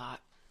 there's a lot.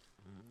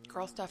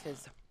 Girl stuff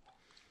is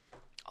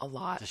a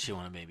lot. Does she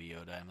want a baby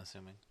Yoda, I'm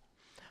assuming?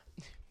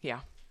 Yeah.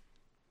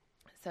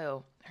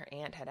 So her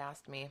aunt had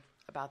asked me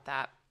about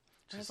that.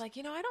 And I was like,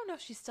 I don't know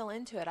if she's still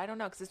into it. I don't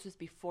know, because this was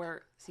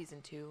before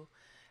season 2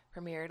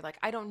 premiered. Like,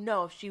 I don't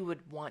know if she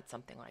would want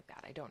something like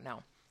that. I don't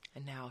know.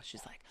 And now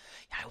she's like,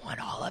 yeah, I want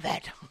all of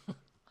it.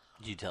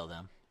 Did you tell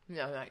them?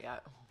 No, not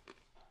yet.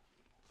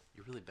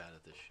 You're really bad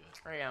at this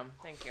shit. I am.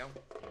 Thank you.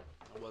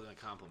 It wasn't a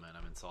compliment.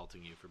 I'm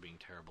insulting you for being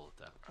terrible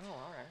at that. Oh,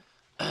 all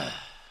right.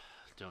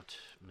 Don't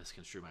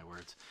misconstrue my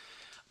words.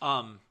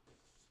 But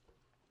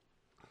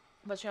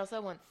she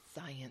also wants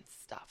science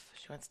stuff.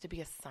 She wants to be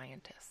a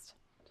scientist.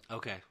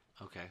 Okay.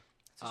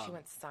 So she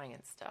wants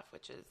science stuff,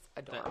 which is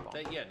adorable.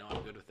 Yeah, no,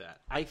 I'm good with that.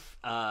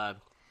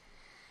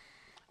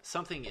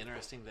 Something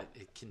interesting that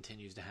it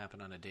continues to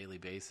happen on a daily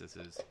basis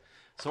is,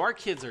 so our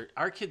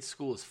kids'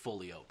 school is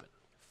fully open.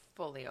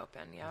 Fully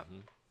open, yep.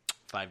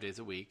 5 days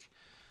a week.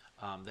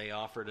 They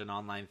offered an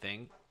online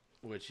thing,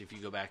 which if you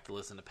go back to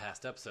listen to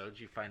past episodes,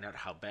 you find out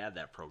how bad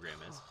that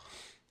program is,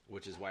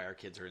 which is why our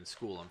kids are in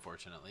school,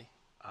 unfortunately.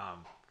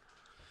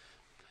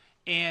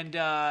 And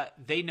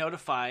they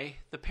notify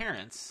the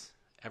parents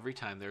every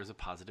time there's a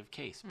positive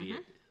case, be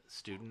it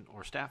student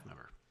or staff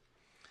member.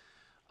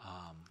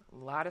 A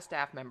lot of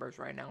staff members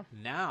right now.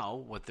 Now,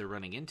 what they're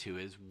running into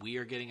is we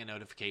are getting a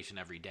notification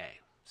every day.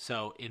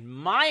 So, in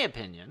my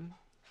opinion,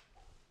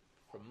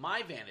 from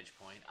my vantage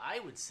point, I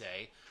would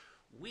say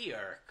we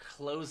are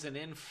closing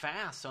in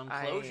fast on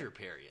closure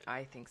period.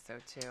 I think so,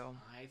 too.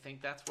 I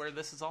think that's where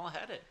this is all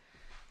headed.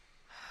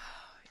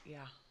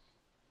 Yeah,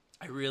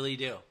 I really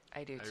do.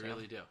 I do, too. I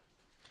really do.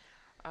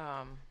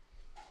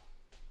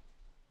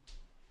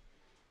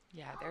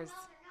 Yeah,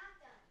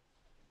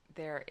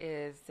 there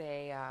is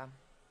a,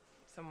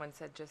 someone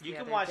said just You the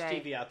can other watch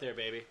day TV out there,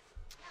 baby.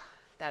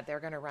 that they're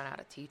going to run out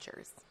of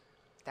teachers.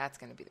 That's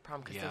going to be the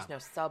problem because Yeah. there's no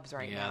subs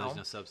right Yeah, now. there's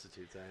no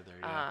substitutes either.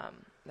 Yeah.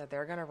 That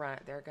they're going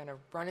to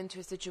run into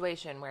a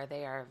situation where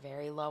they are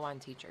very low on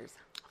teachers.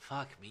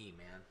 Fuck me,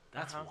 man.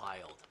 That's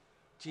wild.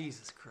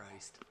 Jesus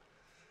Christ.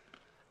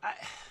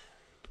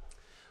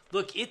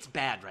 Look, it's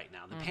bad right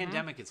now. The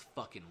pandemic is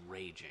fucking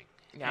raging.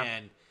 Yeah.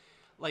 And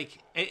like,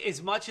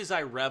 as much as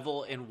I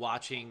revel in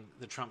watching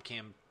the Trump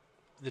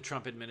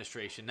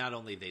administration, not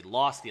only they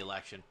lost the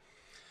election,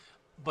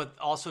 but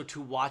also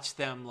to watch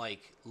them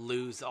like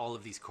lose all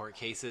of these court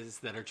cases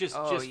that are just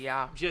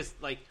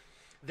like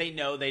they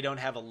know they don't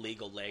have a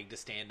legal leg to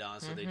stand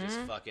on, so they just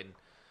fucking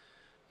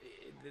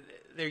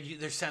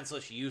they're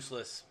senseless,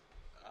 useless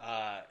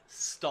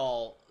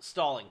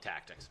stalling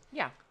tactics.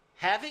 Yeah.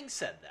 Having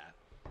said that,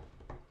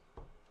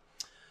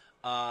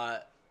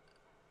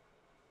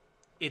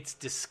 it's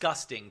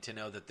disgusting to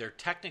know that they're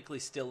technically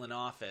still in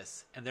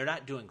office and they're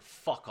not doing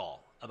fuck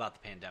all about the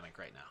pandemic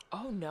right now.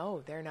 Oh,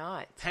 no, they're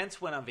not.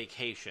 Pence went on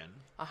vacation,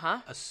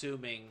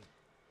 assuming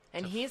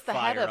And to he's the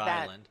head of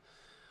Fire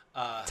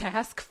that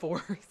task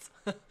force.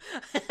 and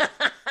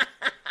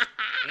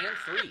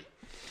 3.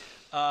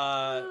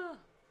 I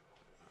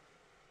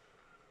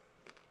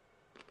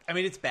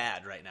mean, it's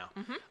bad right now.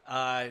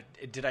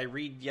 Did I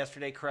read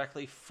yesterday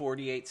correctly?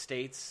 48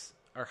 states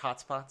are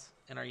hotspots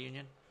in our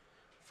union.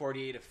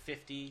 48 of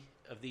 50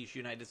 of these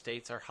United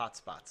States are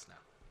hotspots now.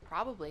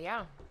 Probably,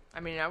 yeah.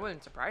 I mean, that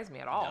wouldn't surprise me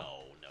at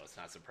all. No, it's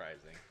not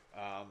surprising.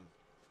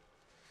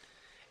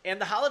 And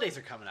the holidays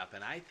are coming up,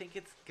 and I think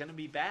it's going to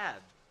be bad.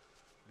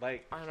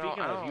 Like,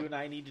 speaking of, you and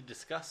I need to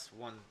discuss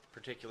one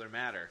particular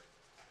matter.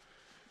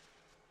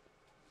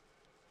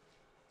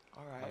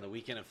 All right. On the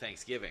weekend of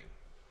Thanksgiving.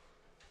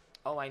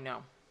 Oh, I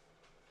know.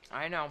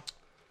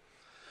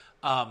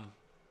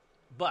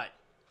 But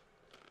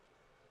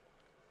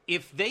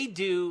if they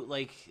do,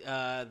 like,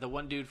 the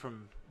one dude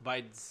from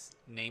Biden's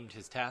named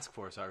his task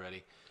force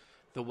already,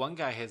 the one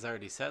guy has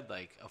already said,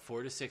 like, a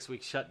 4 to 6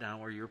 week shutdown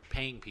where you're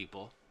paying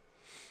people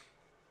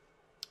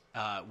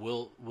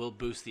will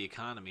boost the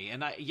economy.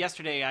 And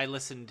yesterday I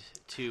listened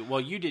to,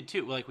 well, you did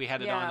too. Like, we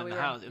had it on in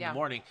the house in the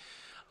morning.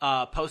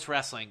 Post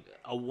Wrestling,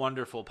 a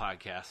wonderful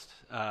podcast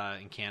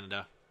in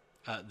Canada.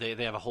 They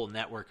have a whole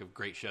network of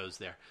great shows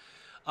there.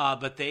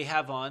 But they've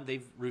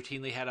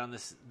routinely had on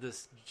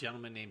this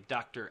gentleman named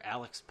Dr.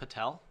 Alex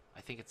Patel. I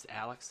think it's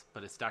Alex,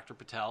 but it's Dr.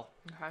 Patel,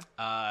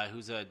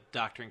 who's a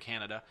doctor in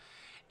Canada.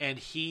 And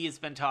he has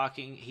been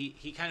talking,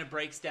 he kind of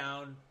breaks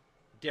down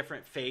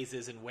different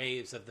phases and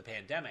waves of the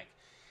pandemic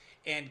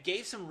and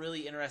gave some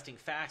really interesting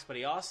facts, but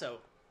he also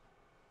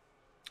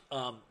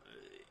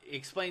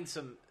explained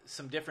some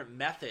different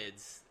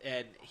methods,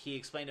 and he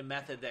explained a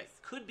method that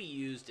could be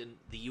used in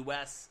the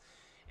U.S.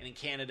 and in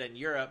Canada and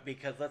Europe,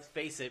 because let's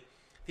face it,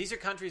 these are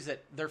countries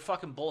that they're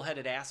fucking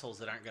bullheaded assholes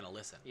that aren't going to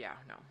listen. Yeah,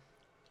 no.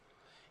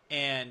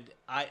 And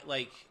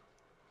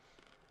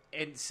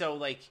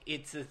so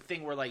it's a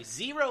thing where, like,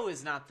 0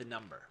 is not the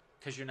number,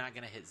 because you're not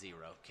going to hit 0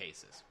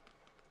 cases.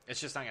 It's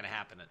just not going to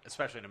happen,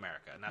 especially in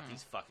America, not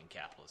these fucking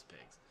capitalist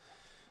pigs.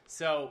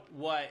 So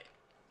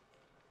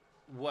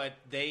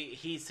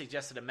he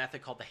suggested a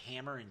method called the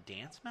hammer and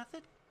dance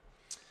method.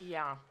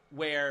 Yeah.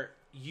 Where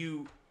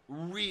you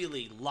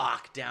really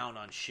lock down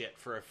on shit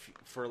for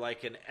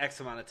like an X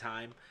amount of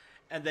time,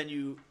 and then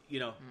you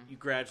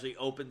gradually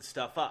open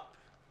stuff up,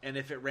 and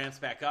if it ramps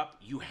back up,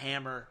 you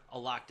hammer a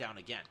lockdown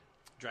again,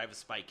 drive a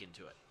spike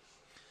into it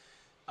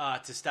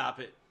to stop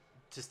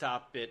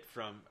it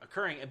from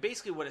occurring. And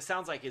basically, what it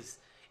sounds like is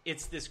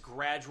it's this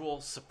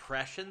gradual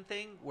suppression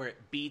thing where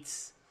it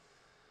beats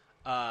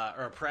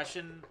or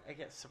oppression. I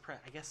guess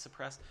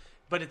suppress,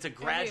 but it's a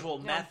gradual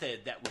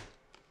method that would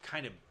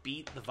kind of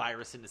beat the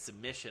virus into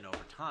submission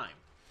over time,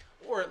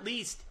 or at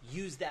least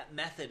use that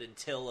method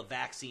until a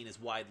vaccine is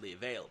widely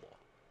available.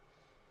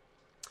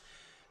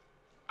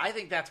 I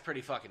think that's pretty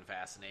fucking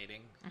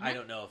fascinating. I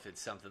don't know if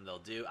it's something they'll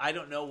do. I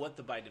don't know what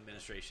the Biden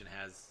administration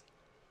has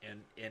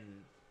in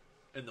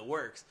the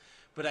works,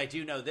 but I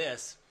do know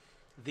this: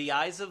 the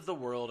eyes of the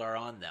world are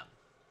on them,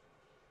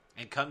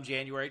 and come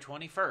January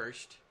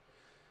 21st,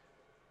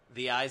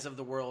 the eyes of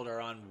the world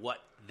are on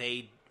what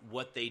they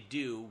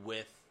do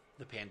with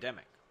the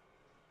pandemic.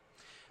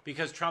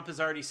 Because Trump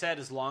has already said,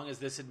 as long as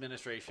this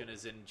administration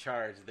is in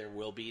charge, there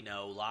will be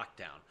no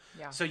lockdown.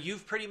 Yeah. So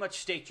you've pretty much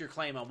staked your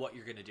claim on what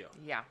you're going to do.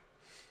 Yeah.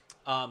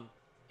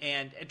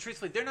 And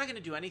truthfully, they're not going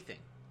to do anything.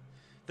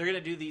 They're going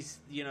to do these,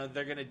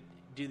 they're going to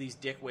do these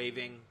dick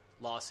waving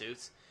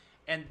lawsuits,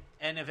 and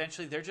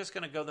eventually they're just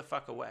going to go the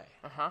fuck away.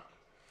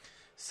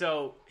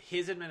 So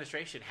his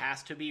administration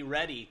has to be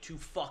ready to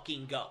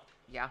fucking go.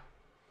 Yeah.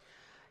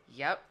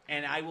 Yep.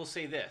 And I will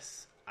say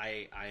this: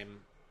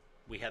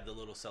 we had the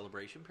little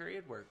celebration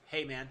period where,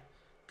 hey man,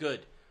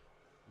 good,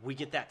 we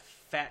get that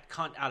fat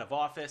cunt out of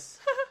office.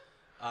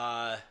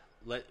 I'm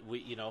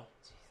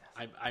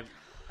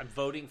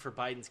voting for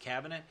Biden's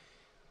cabinet.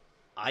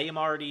 I am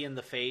already in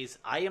the phase.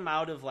 I am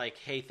out of like,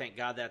 hey, thank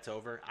God that's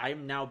over. I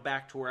am now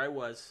back to where I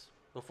was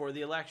before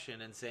the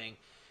election and saying,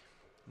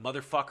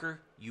 motherfucker,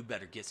 you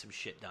better get some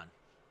shit done.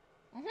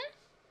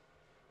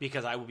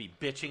 Because I will be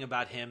bitching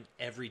about him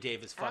every day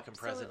of his fucking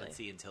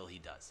presidency until he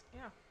does.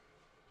 Yeah.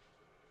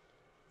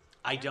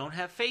 I don't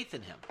have faith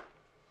in him.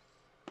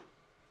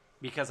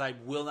 Because I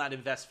will not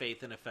invest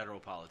faith in a federal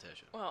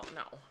politician. Well,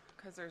 no,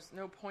 because there's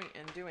no point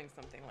in doing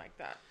something like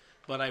that.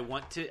 But I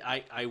want to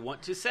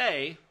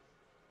say,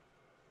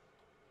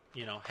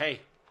 hey,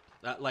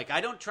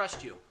 I don't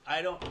trust you.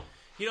 I don't,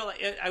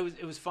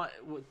 it was fun.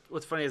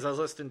 What's funny is I was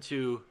listening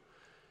to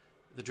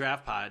the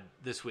Draft Pod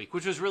this week,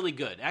 which was really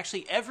good.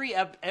 Actually,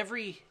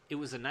 it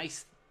was a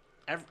nice,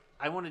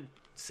 I want to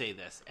say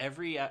this,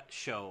 every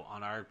show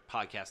on our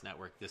podcast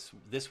network,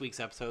 this week's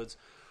episodes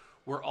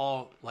were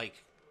all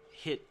like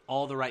hit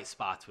all the right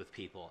spots with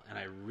people, and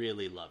I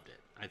really loved it.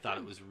 I thought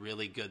it was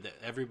really good that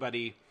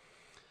everybody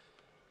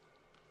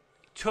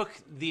took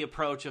the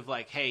approach of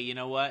like, hey, you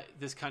know what?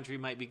 This country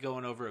might be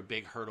going over a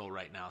big hurdle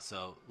right now,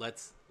 so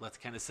let's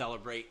kind of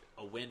celebrate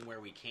a win where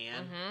we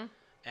can.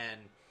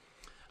 And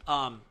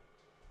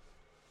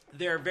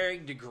there are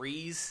varying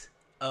degrees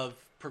of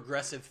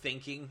progressive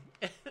thinking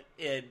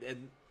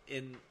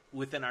in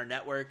within our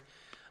network.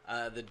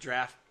 The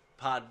Draft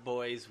Pod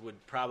boys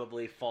would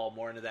probably fall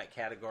more into that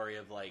category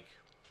of like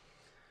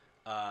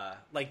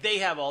they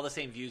have all the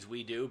same views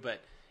we do,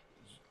 but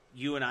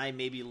you and I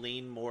maybe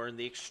lean more in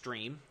the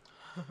extreme.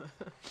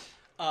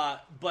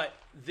 But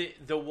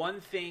the one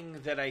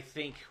thing that I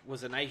think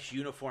was a nice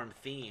uniform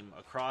theme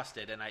across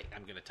it, and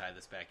I'm going to tie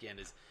this back in,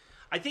 is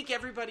I think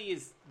everybody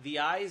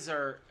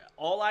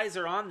all eyes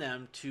are on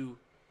them to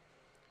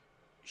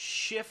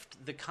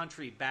shift the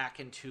country back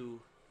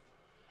into,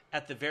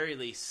 at the very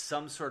least,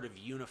 some sort of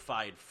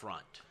unified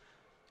front.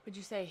 Would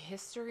you say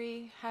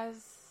history has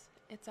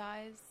its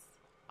eyes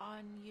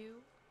on you?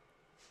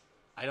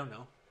 I don't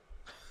know.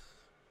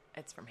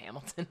 It's from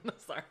Hamilton.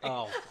 Sorry.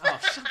 Oh,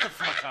 shut the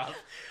fuck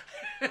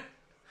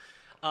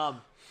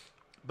up.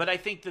 But I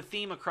think the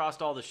theme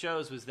across all the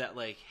shows was that,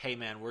 like, hey,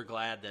 man, we're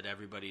glad that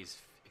everybody's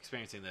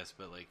experiencing this,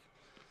 but, like,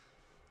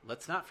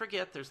 let's not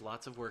forget there's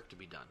lots of work to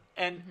be done.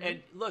 And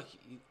look,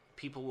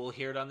 people will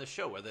hear it on the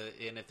show,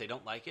 and if they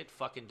don't like it,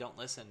 fucking don't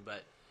listen.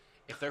 But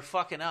if they're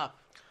fucking up,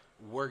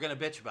 we're going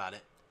to bitch about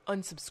it.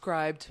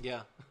 Unsubscribed.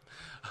 Yeah.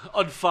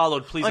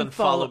 Unfollowed. Please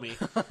unfollow me.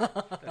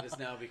 That has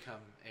now become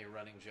a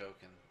running joke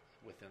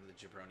within the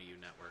Jabroni U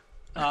network.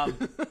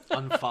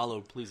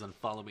 Unfollowed. Please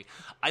unfollow me.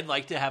 I'd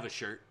like to have a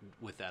shirt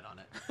with that on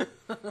it.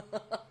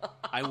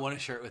 I want a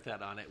shirt with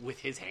that on it, with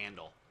his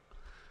handle.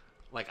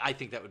 Like, I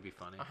think that would be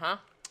funny.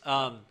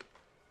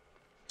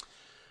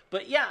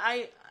 But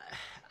yeah,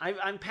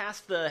 I'm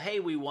past the hey,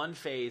 we won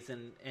phase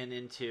and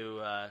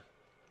into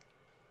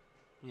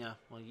yeah,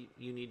 well,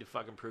 you need to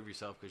fucking prove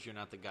yourself because you're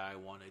not the guy I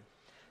wanted.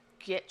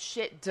 Get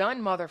shit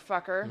done,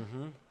 motherfucker.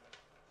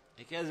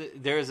 Because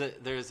there's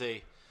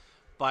a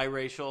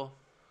biracial,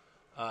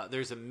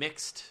 there's a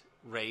mixed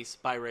race,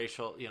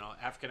 biracial,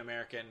 African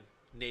American,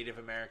 Native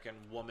American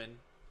woman,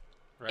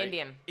 right?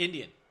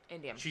 Indian.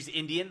 She's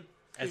Indian,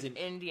 as in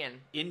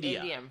Indian.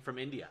 India. From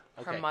India.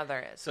 Okay. Her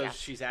mother is. So yeah.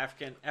 she's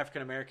African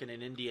American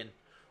and Indian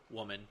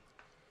woman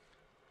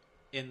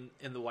in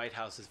the White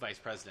House as vice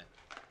president.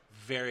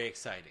 Very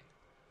exciting.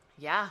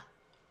 Yeah.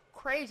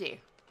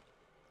 Crazy.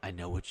 I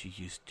know what you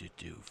used to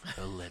do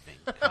for a living,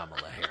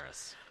 Kamala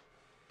Harris.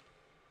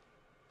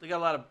 They got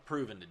a lot of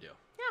proving to do.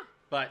 Yeah.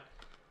 But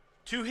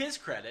to his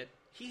credit,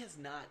 he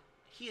hasn't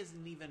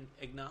even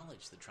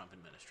acknowledged the Trump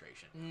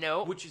administration.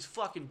 No. Which is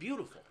fucking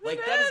beautiful.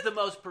 Like, that is the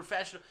most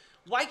professional.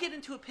 Why get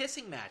into a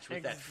pissing match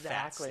with that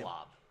fat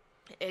slob?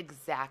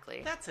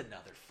 Exactly. That's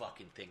another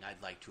fucking thing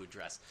I'd like to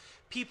address.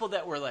 People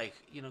that were like,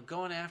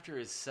 going after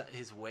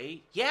his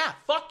weight. Yeah,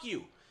 fuck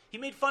you. He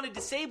made fun of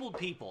disabled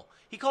people.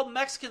 He called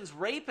Mexicans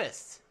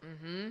rapists.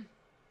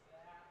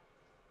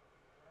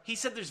 He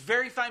said there's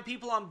very fine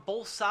people on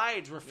both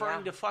sides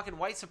referring to fucking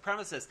white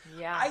supremacists.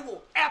 Yeah. I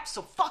will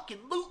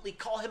abso-fucking-lutely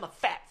call him a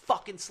fat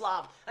fucking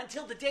slob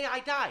until the day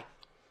I die.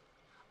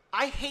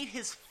 I hate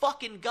his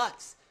fucking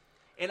guts.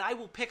 And I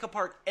will pick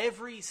apart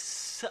every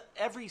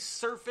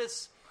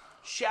surface,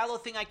 shallow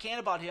thing I can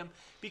about him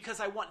because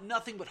I want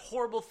nothing but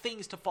horrible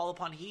things to fall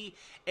upon he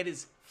and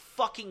his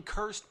fucking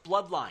cursed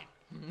bloodline.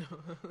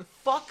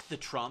 Fuck the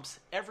Trumps,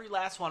 every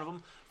last one of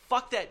them.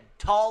 Fuck that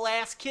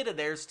tall-ass kid of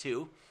theirs,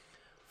 too.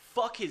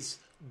 Fuck his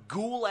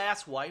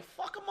ghoul-ass wife.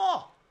 Fuck them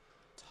all.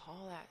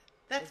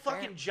 That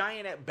fucking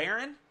giant at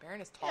Barron.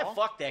 Barron is tall. Yeah,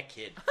 fuck that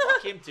kid.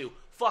 Fuck him, too.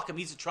 Fuck him,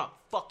 he's a Trump.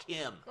 Fuck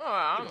him.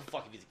 I don't give a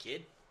fuck if he's a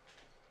kid.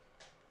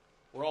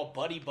 We're all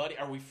buddy-buddy.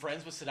 Are we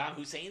friends with Saddam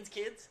Hussein's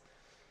kids?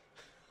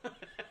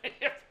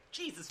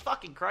 Jesus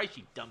fucking Christ,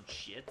 you dumb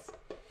shits.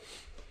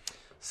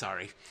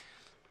 Sorry.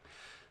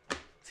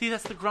 See,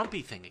 that's the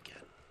grumpy thing again.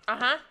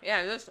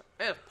 Yeah,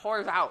 it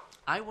pours out.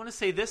 I want to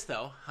say this,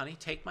 though. Honey,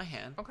 take my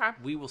hand. Okay.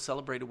 We will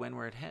celebrate a win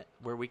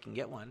where we can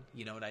get one.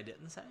 You know what I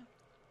didn't say?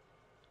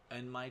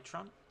 In my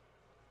Trump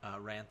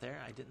rant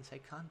there, I didn't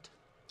say cunt.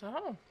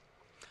 Oh.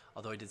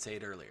 Although I did say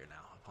it earlier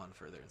now, upon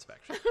further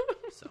inspection.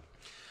 So,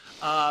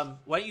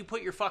 why don't you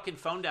put your fucking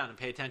phone down and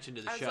pay attention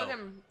to the show,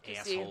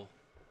 asshole?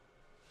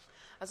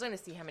 I was going to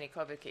see how many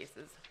COVID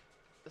cases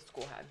the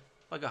school had.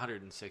 Like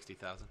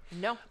 160,000.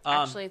 No,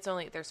 actually,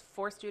 there's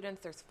 4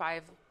 students, there's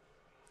 5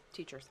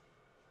 teachers.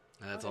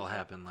 And that's all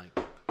happened. Like,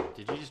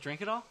 did you just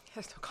drink it all?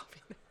 There's no coffee.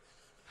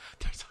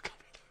 There's no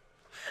coffee.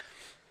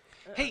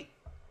 Hey,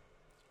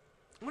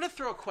 I'm going to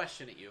throw a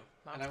question at you.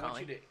 Mom's and I want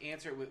calling. you to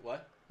answer it with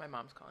what? My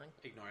mom's calling.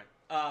 Ignore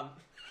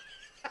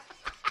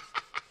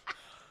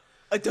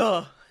it.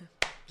 Duh.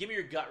 Give me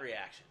your gut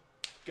reaction.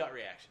 Gut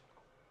reaction.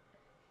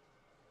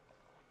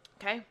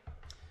 Okay.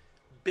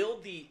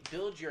 Build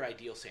your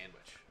ideal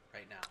sandwich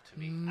right now to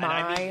me. And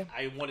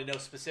I want to know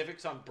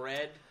specifics on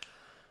bread.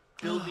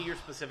 Build me your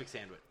specific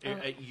sandwich.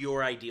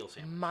 Your ideal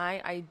sandwich.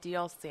 My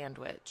ideal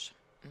sandwich.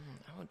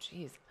 Oh,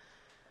 jeez.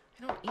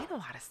 I don't eat a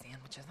lot of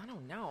sandwiches. I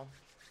don't know.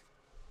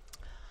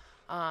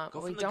 Go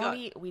we from the don't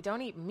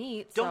gut. eat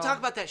meat. Don't so, talk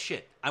about that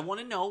shit. I want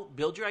to know.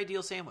 Build your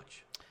ideal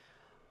sandwich.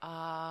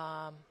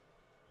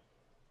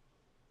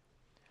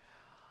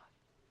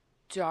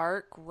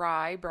 Dark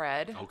rye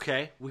bread,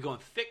 Okay. We going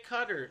thick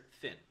cut or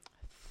thin?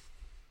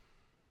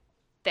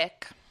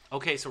 thick.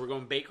 Okay, so we're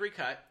going bakery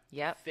cut.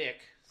 Yep. Thick.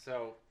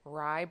 So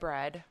Rye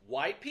bread.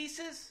 wide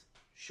pieces,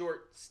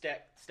 short,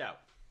 stout.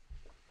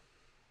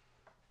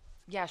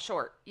 Yeah,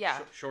 short. Yeah.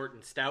 Short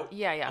and stout.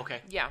 Yeah.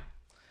 Okay. Yeah.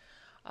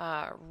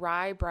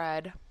 Rye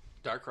bread,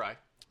 Dark rye.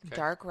 Okay.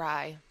 dark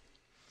rye.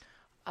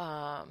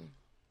 A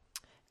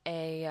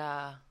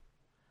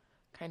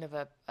kind of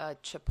a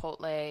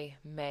chipotle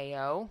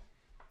mayo,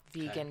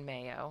 vegan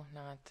mayo,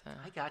 not.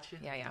 I got you.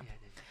 Yeah.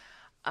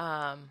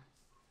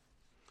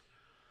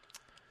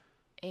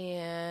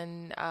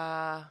 And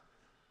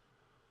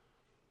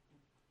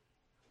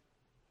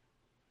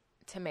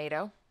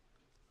tomato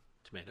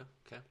Tomato.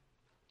 Okay.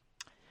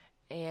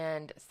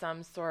 and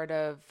some sort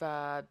of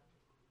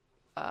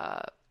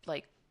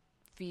like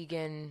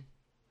vegan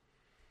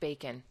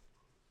bacon.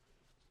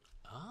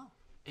 Oh,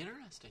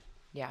 interesting.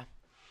 Yeah.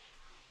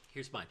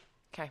 Here's mine.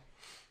 Okay.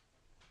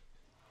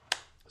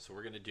 So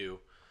we're gonna do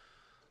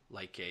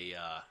like a.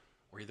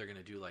 We're either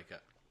gonna do like a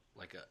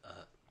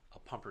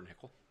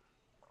pumpernickel,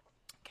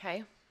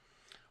 Okay.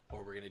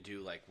 or we're gonna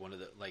do like one of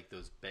the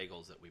those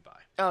bagels that we buy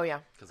Oh yeah.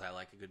 because I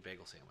like a good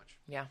bagel sandwich.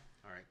 Yeah.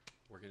 All right,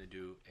 we're gonna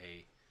do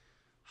a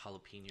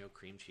jalapeno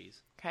cream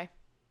cheese. Okay.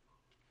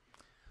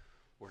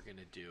 We're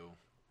gonna do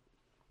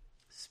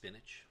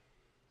spinach.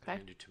 Okay. We're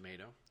gonna do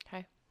tomato.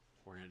 Okay.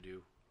 We're gonna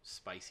do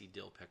spicy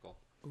dill pickle,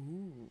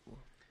 Ooh.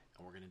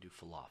 and we're gonna do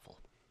falafel.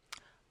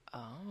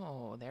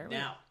 Oh, there we go.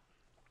 Now,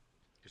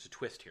 there's a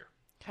twist here.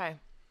 Okay.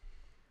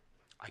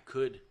 I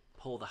could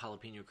pull the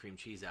jalapeno cream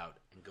cheese out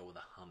and go with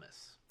a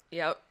hummus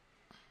Yep.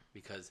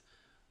 because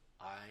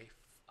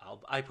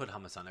I put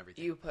hummus on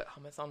everything. You put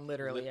hummus on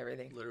literally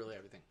everything. Literally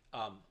everything.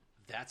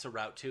 That's a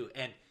route too.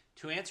 And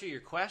to answer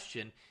your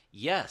question,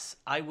 yes,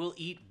 I will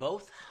eat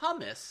both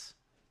hummus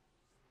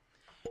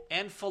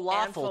and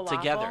falafel,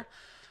 together.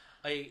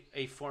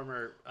 A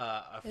former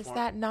Is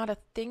that not a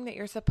thing that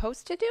you're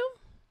supposed to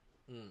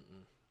do?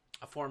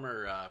 a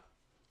former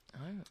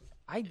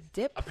I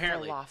dip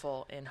Apparently.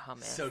 falafel in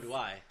hummus. so do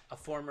I. A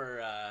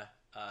former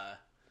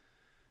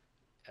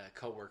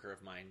coworker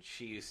of mine.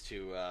 She used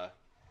to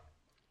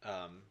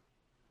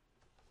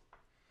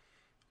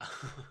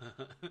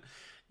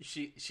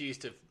she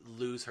used to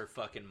lose her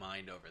fucking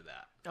mind over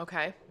that.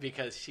 Okay.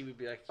 Because she would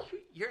be like,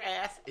 your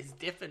ass is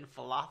dipping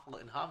falafel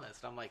in hummus.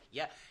 And I'm like,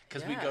 yeah.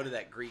 Because we'd Yeah. go to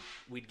that Greek,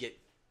 we'd get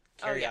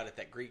carry out at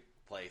that Greek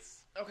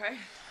place Okay.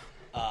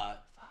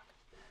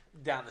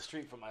 down the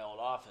street from my old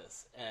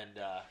office. And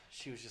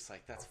she was just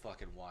like, that's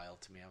fucking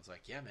wild to me. I was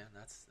like, yeah, man,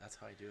 that's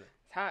how I do it.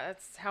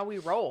 That's how we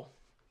roll.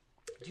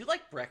 Do you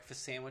like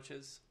breakfast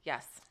sandwiches?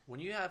 Yes. When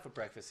you have a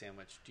breakfast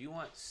sandwich, do you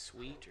want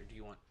sweet or do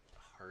you want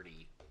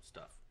hearty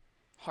stuff?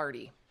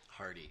 Hearty.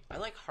 Hearty. I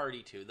like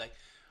hearty too. Like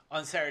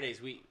on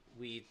Saturdays, we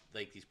eat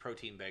like these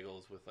protein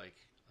bagels with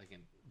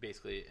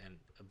basically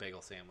a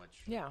bagel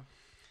sandwich. Yeah.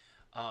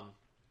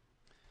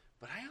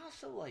 But I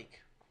also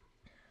like,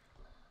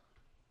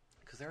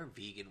 because there are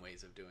vegan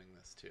ways of doing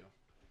this too.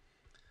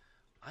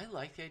 I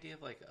like the idea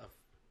of like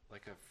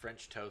a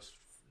French toast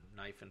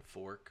knife and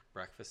fork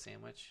breakfast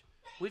sandwich.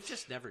 We've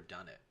just never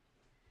done it.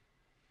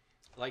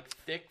 Like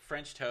thick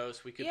French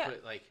toast, we could Yeah.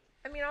 put like.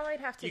 I mean, all I'd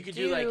have to You could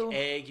do like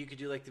egg. You could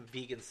do like the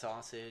vegan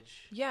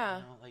sausage. Yeah.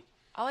 You know, like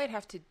all I'd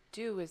have to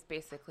do is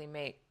basically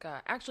make.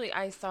 Actually,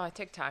 I saw a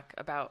TikTok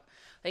about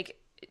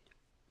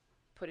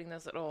putting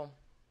those little,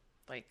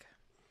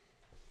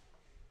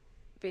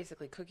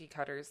 basically cookie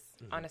cutters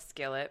on a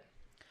skillet,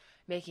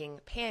 making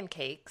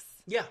pancakes.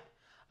 yeah.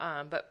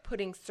 But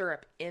putting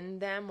syrup in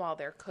them while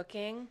they're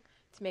cooking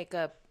to make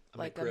a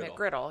McGriddle.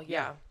 McGriddle.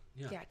 Yeah.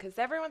 Yeah. Yeah, because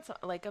everyone's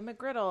like a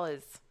McGriddle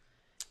is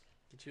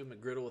Get you a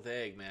McGriddle with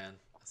egg, man.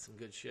 That's some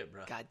good shit,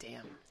 bro.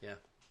 goddamn. Yeah.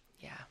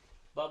 Yeah.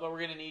 Bubba, we're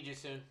gonna need you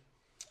soon.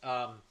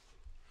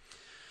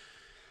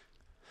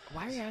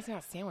 Why are you asking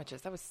about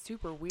sandwiches? That was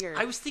super weird.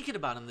 I was thinking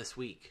about them this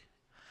week.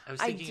 I was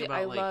I thinking do- about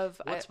I like,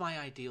 love- what's my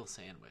ideal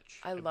sandwich?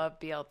 I love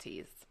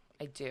BLTs.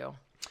 I do.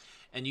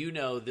 And you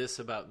know this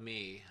about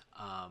me.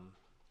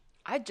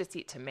 I'd just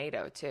eat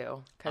tomato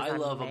too. I I'm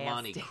love nasty. a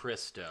Monte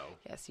Cristo,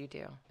 Yes, you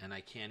do. and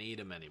I can't eat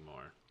them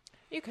anymore.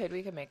 You could.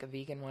 We could make a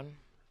vegan one.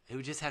 It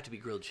would just have to be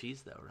grilled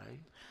cheese, though,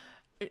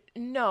 right?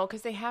 No,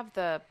 because they have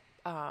the.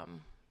 Oh,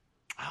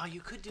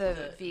 you could do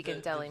The vegan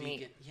deli the meat.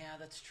 vegan- Yeah,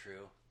 that's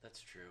true. That's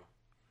true.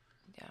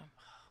 Yeah.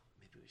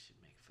 Maybe we should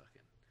make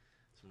fucking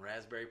some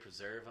raspberry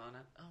preserve on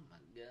it. Oh my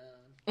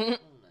god. Oh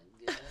my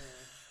god.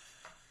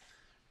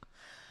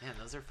 Man,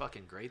 those are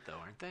fucking great though,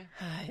 aren't they?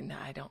 No,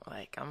 I don't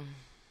like them.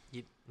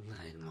 I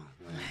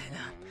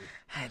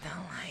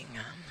don't like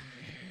them.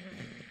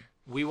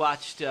 We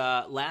watched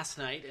last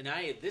night, and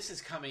this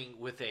is coming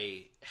with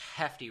a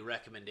hefty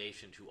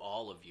recommendation to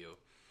all of you.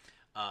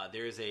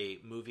 There is a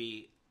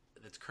movie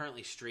that's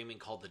currently streaming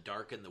called The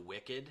Dark and the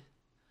Wicked,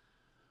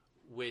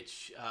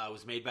 which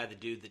was made by the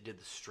dude that did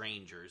The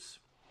Strangers.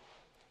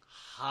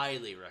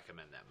 highly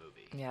recommend that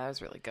movie. Yeah, it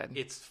was really good.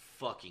 It's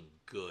fucking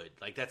good.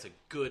 Like, that's a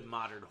good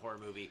modern horror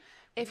movie.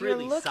 If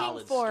really you're looking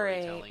solid for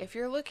storytelling. if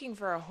you're looking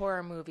for a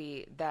horror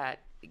movie that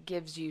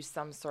gives you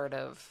some sort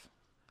of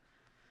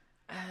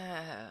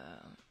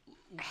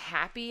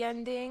happy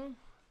ending,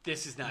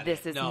 This is not.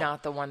 this it. is No.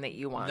 not the one that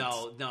you want.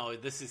 No.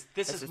 This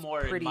is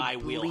more in pretty my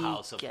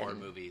wheelhouse of bleak horror and-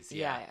 movies.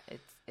 Yeah,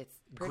 it's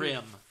pretty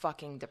Grim.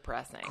 fucking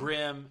depressing.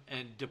 Grim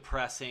and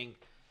depressing,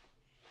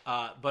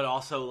 but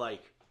also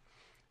like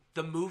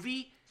the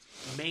movie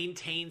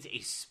maintains a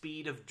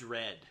speed of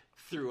dread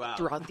throughout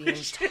the which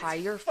is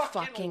entire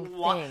fucking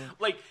thing.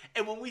 Like,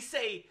 and when we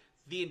say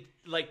the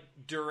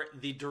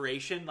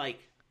duration, like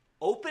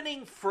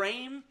opening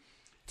frame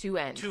To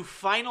end. to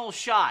final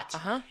shot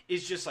Uh-huh.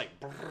 is just like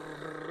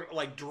brrr,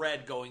 like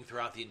dread going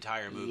throughout the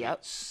entire movie.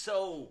 Yep.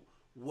 So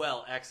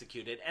well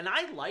executed, and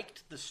I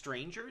liked The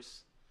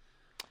Strangers.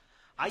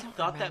 I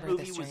thought that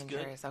Remember The movie was good.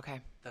 Strangers.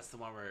 Okay. That's the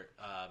one where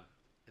I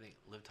think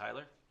Liv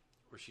Tyler,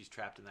 where she's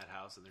trapped in that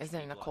house. And there's Isn't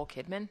it people Nicole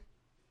Kidman?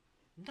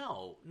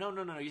 No.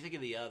 You're thinking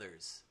of the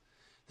others.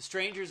 The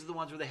Strangers are the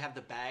ones where they have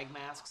the bag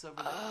masks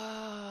over there.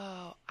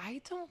 Oh,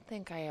 I don't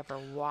think I ever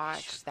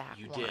watched that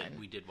You one. did.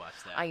 We did watch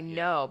that. I yeah.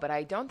 know, but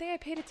I don't think I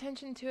paid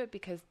attention to it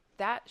because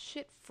that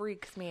shit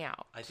freaks me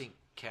out. I think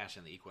Cash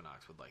and the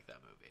Equinox would like that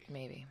movie.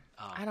 Maybe.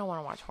 I don't want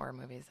to watch horror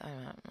movies. I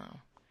don't know.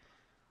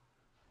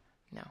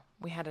 No,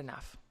 we had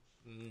enough.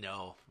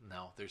 No,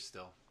 there's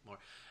still more.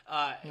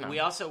 We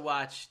also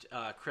watched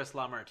Chris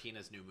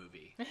LaMartina's new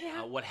movie.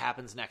 Yeah. What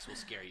Happens Next Will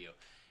Scare You,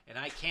 and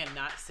I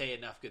cannot say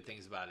enough good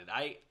things about it.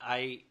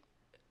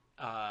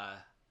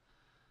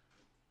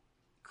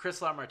 Chris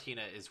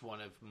LaMartina is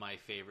one of my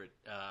favorite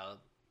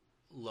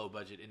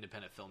low-budget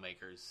independent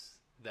filmmakers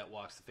that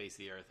walks the face of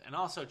the earth, and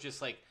also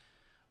just like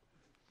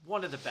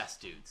one of the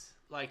best dudes.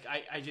 Like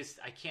I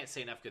can't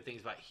say enough good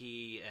things about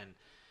he and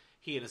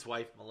his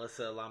wife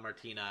Melissa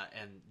LaMartina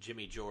and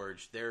Jimmy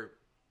George. Their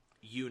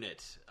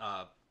unit,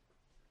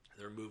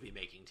 their movie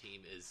making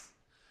team is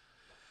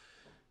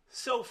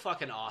so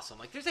fucking awesome.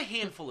 Like, there's a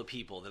handful of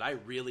people that I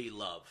really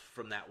love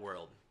from that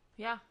world.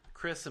 Yeah.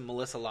 Chris and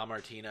Melissa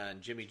LaMartina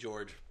and Jimmy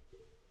George,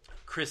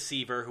 Chris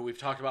Seaver, who we've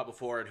talked about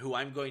before, and who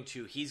we're going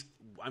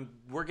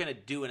to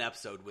do an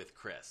episode with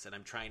Chris, and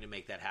I'm trying to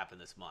make that happen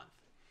this month.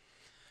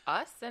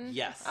 Us and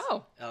Yes.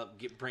 Oh,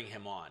 Bring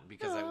him on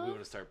because we want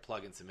to start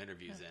plugging some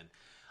interviews in.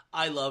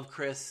 I love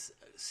Chris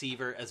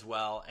Seaver as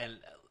well, and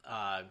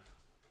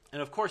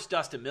of course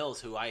Dustin Mills,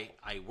 who I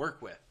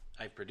work with.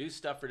 I produce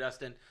stuff for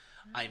Dustin.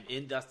 I'm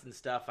in Dustin's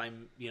stuff.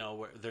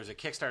 There's a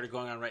Kickstarter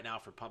going on right now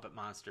for Puppet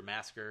Monster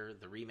Massacre,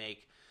 the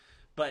remake.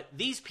 But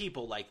these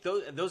people, like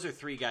those are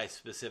three guys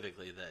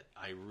specifically that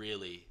I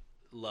really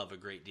love a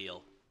great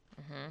deal.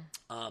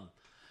 Mm-hmm.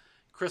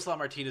 Chris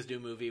LaMartina's new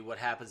movie, What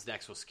Happens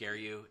Next Will Scare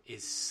You,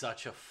 is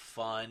such a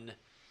fun,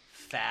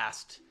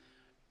 fast.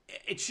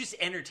 It's just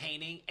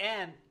entertaining,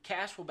 and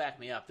Cash will back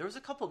me up. There was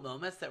a couple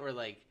moments that were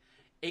like,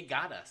 it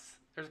got us.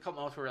 There's a couple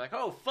moments where we're like,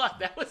 oh fuck,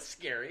 that was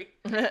scary.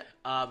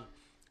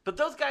 But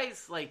those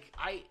guys, like,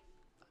 I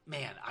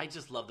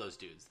just love those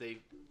dudes.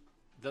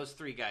 Those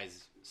three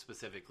guys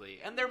specifically,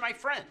 and they're my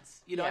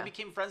friends. I Yeah.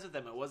 became friends with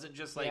them. It wasn't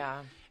just like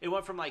Yeah. it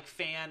went from like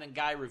fan and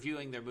guy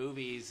reviewing their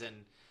movies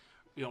and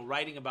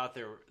writing about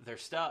their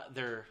stuff,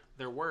 their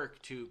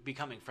work, to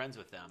becoming friends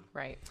with them.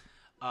 right.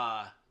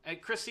 And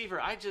Chris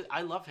Seaver,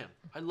 I love him.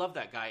 I love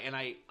that guy, and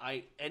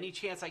I any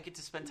chance I get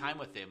to spend time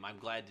with him, I'm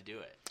glad to do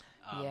it.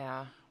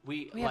 Yeah.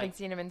 We haven't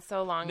seen him in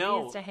so long. No,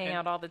 We used to hang and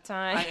out all the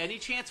time. any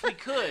chance we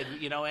could,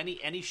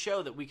 any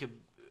show that we could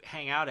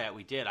hang out at,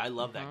 we did. I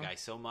love that guy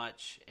so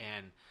much,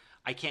 and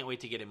I can't wait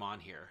to get him on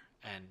here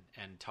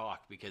and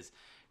talk, because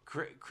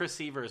Chris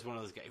Seaver is one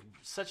of those guys.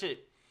 Such a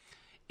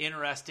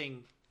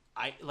interesting.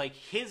 I like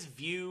his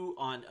view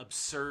on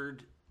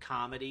absurd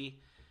comedy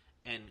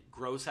and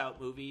gross out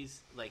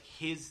movies. Like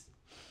his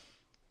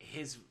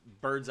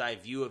bird's eye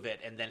view of it,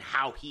 and then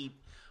how he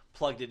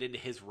plugged it into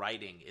his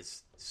writing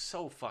is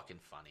so fucking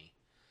funny.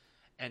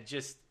 And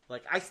just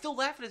like, I still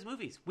laugh at his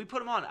movies. We put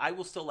them on, I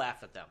will still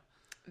laugh at them.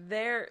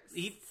 They're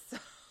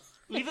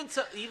Even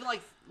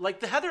like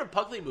the Heather and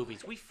Pugly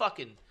movies, we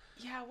fucking.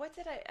 Yeah, what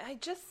did I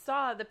just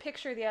saw the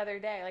picture the other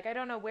day. Like, I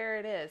don't know where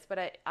it is,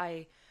 but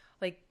I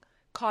like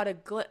caught a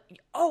glimpse.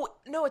 Oh,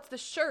 no, it's the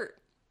shirt.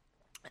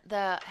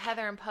 The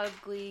Heather and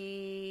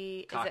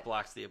Pugly. Cock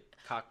block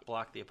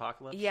the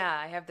apocalypse. Yeah,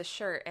 I have the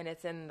shirt, and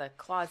it's in the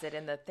closet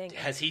in the thing.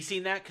 Has he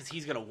seen that? Because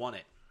he's gonna want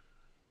it.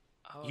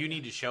 Oh, You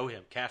need to show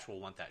him. Cash will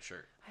want that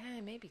shirt.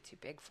 It may be too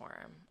big for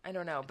him. I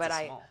don't know, It's but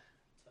a small.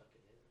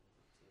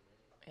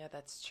 Yeah,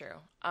 that's true.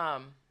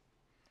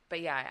 But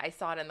yeah, I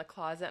saw it in the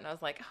closet, and I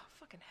was like, oh,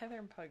 fucking Heather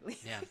and Pugly.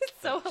 Yeah, It's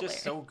so just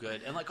hilarious. so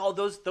good. And like all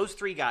those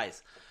three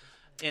guys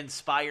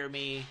inspire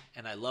me,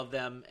 and I love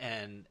them,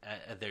 and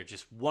they're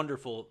just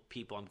wonderful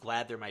people. I'm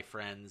glad they're my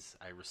friends.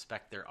 I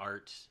respect their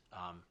art,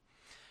 and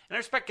I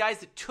respect guys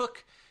that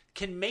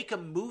can make a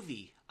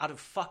movie out of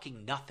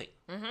fucking nothing.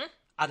 Mm-hmm.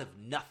 Out of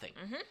nothing.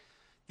 Mm-hmm.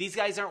 These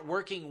guys aren't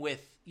working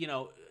with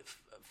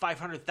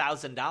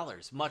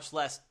 $500,000, much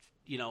less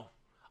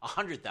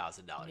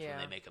 $100,000 when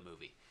they make a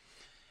movie.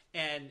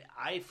 And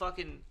I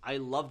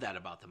love that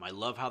about them. I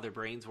love how their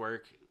brains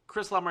work.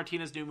 Chris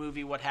LaMartina's new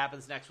movie, What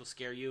Happens Next Will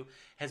Scare You,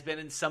 has been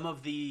in some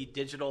of the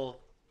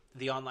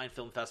online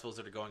film festivals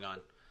that are going on.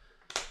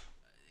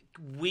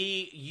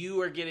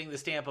 You are getting the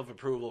stamp of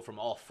approval from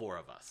all four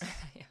of us.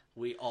 Yeah.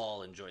 We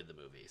all enjoyed the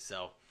movie.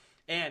 So,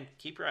 and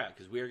keep your eye out,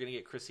 because we are going to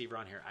get Chris Seaver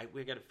on here.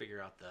 We got to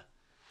figure out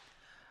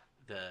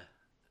the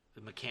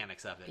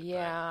mechanics of it.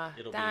 Yeah,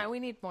 we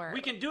need more. We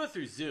can do it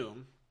through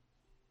Zoom.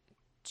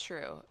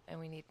 True,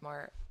 and we need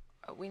more.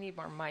 We need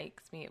more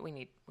mics. We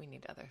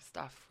need other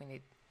stuff.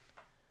 We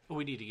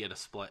need to get a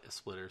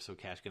splitter so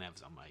Cash can have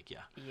his own mic.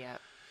 Yeah. Yeah.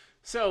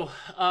 So,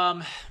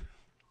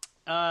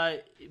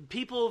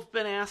 people have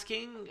been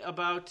asking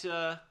about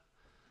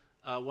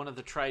one of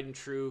the tried and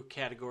true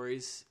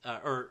categories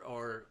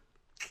or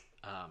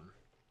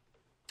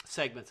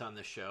segments on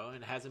this show,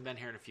 and it hasn't been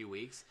here in a few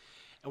weeks,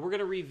 and we're going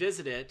to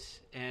revisit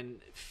it and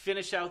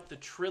finish out the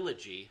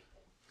trilogy.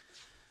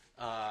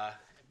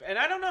 And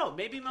I don't know.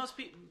 Maybe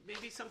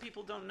some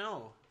people don't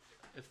know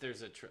if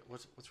there's a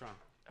what's wrong.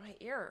 My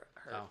ear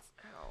hurts. Oh.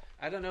 Ow.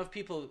 I don't know if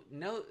people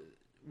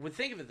would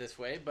think of it this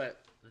way,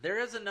 but there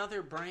is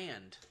another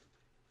brand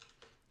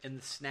in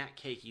the snack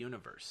cake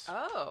universe.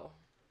 Oh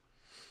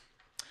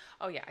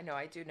yeah, I know.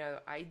 I do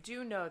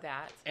know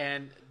that.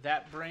 And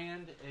that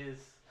brand is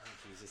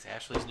Jesus.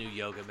 Ashley's new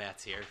yoga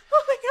mat's here.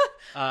 Oh my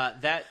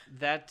god. That.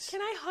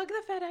 Can I hug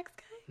the FedEx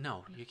guy?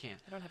 No, you can't.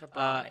 I don't have a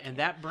bra. And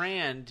that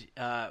brand,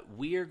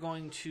 we are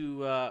going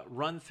to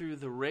run through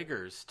the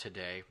rigors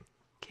today.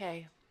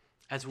 Okay.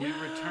 As we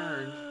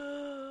return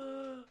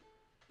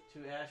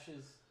to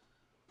Ash's.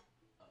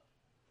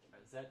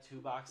 Is that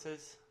 2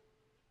 boxes?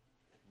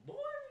 Boy.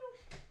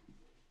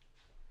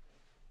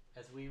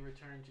 As we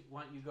return to.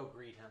 Why don't you go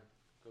greet him?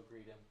 Go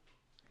greet him.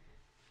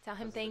 Tell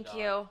him Tell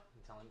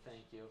him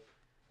thank you.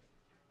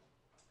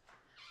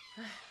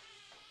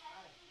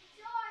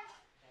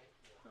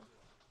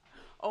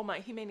 Oh my,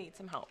 he may need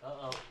some help.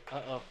 Uh-oh.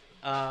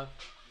 The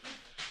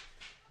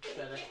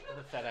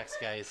FedEx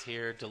guy is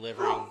here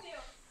delivering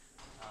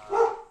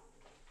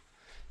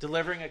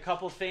a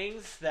couple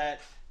things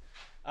that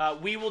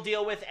we will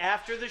deal with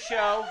after the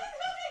show.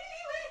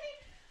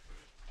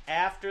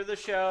 After the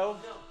show.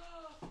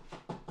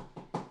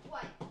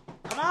 What?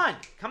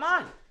 Come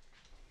on.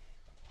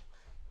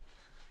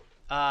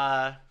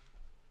 I'm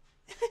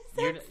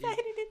so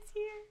excited it's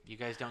here. You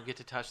guys don't get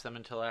to touch them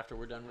until after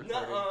we're done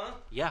recording. Nuh-uh.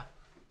 Yeah.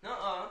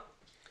 Nuh-uh.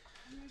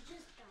 You're just dying.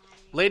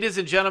 Ladies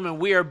and gentlemen,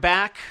 we are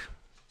back.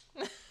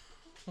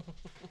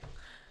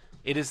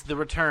 It is the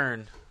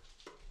return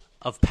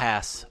of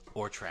Pass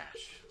or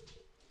Trash.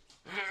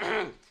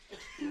 Fucking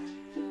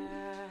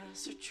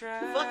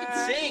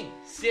sing,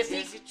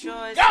 sissy.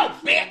 Go,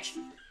 bitch!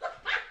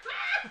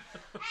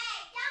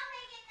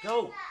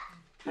 Go.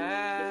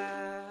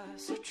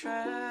 Pass or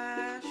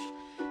trash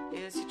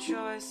is your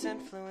choice,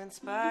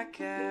 influenced by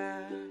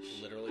cash.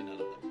 Literally none of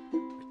them.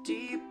 Or do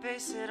you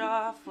base it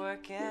off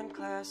working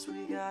class?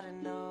 We gotta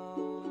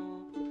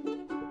know.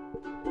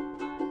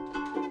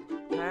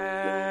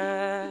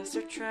 Pass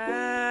or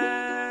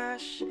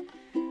trash?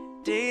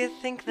 Do you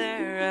think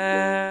they're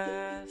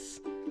ass?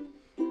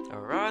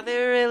 Or are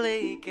they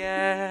really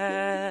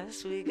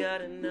gas? We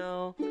gotta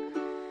know.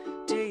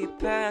 Do you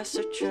pass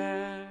or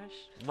trash?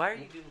 Why are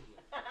you doing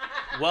that?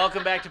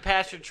 Welcome back to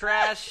Pass or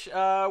Trash,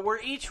 where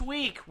each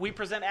week we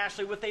present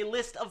Ashley with a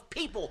list of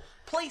people,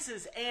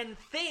 places, and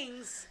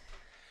things,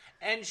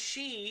 and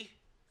she,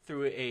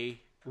 through a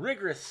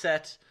rigorous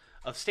set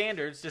of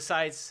standards,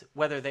 decides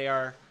whether they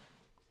are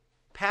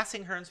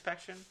passing her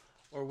inspection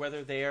or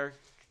whether they are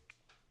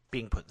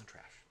being put in the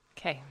trash.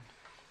 Okay.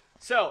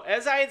 So,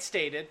 as I had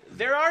stated,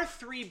 there are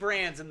 3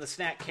 brands in the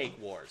snack cake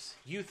wars.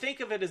 You think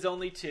of it as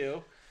only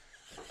 2.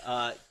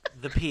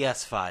 The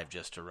PS5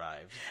 just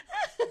arrived.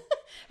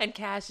 And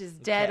Cash is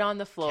dead on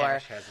the floor.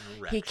 Cash has an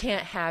erection. He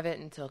can't have it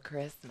until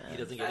Christmas. He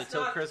doesn't get it That's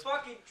till not Christmas.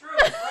 fucking true.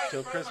 It's right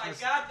Till in front of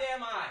Christmas. my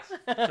goddamn eyes.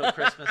 Till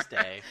Christmas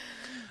Day.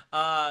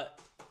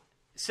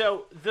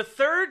 So the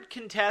third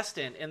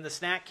contestant in the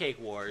snack cake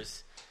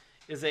wars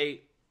is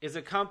a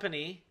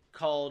company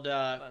called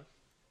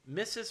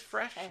Mrs.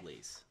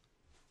 Freshly's,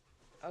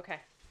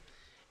 Okay.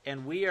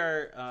 and we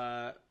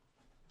are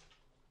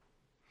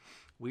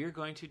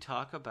going to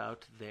talk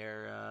about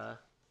their.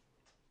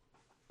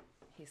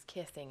 He's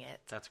kissing it.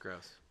 That's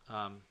gross.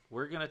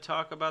 We're going to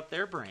talk about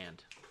their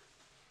brand.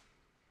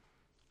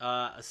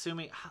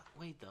 Assuming,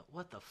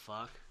 what the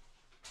fuck?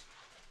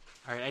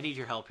 All right, I need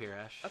your help here,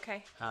 Ash.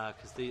 Okay.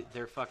 Because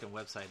their fucking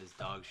website is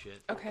dog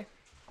shit. Okay.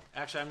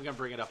 Actually, I'm going to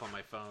bring it up on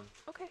my phone.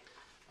 Okay.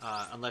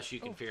 Unless you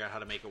can figure out how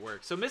to make it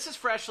work. So Mrs.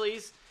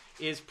 Freshly's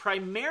is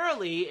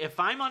primarily, if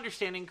I'm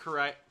understanding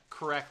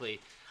correctly,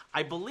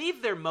 I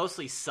believe they're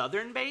mostly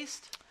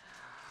Southern-based.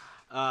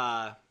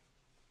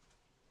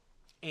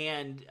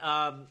 And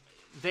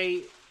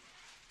they...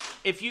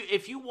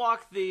 If you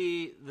walk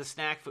the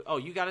snack food... Oh,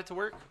 you got it to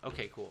work?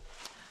 Okay, cool.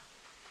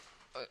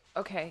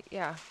 Okay,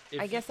 yeah. If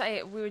I guess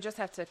we would just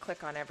have to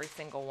click on every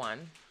single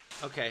one.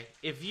 Okay.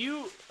 If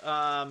you...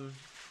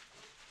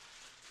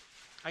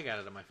 I got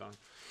it on my phone.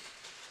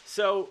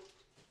 So,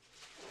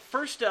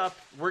 first up,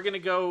 we're gonna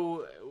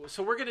go.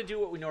 So we're gonna do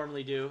what we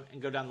normally do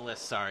and go down the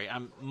list. Sorry,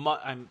 I'm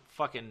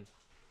fucking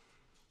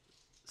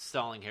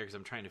stalling here because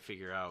I'm trying to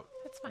figure out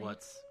That's fine.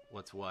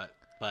 what's what.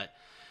 But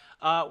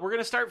we're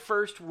gonna start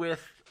first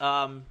with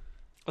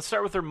let's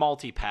start with their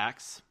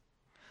multi-packs.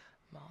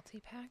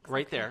 Multi-packs?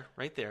 Right Okay. there,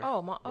 right there.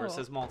 Oh, where it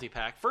says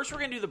multi-pack. First, we're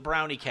gonna do the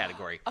brownie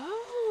category.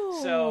 Oh.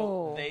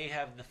 So they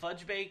have the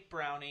fudge bake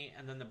brownie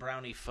and then the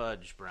brownie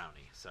fudge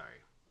brownie.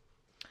 Sorry.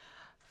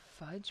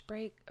 Fudge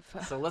break.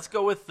 So let's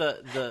go with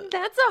the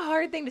That's a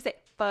hard thing to say.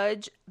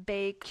 Fudge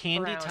bake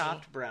candy brownie.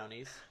 topped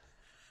brownies.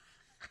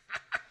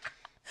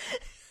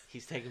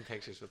 He's taking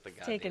pictures with the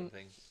goddamn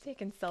thing.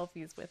 Taking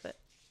selfies with it.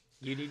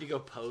 You need to go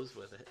pose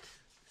with it.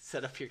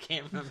 Set up your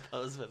camera and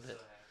pose with it.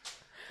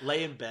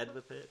 Lay in bed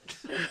with it.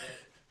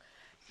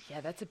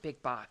 Yeah, that's a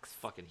big box.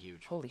 Fucking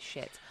huge. Holy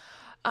shit.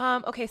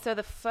 Okay, so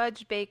the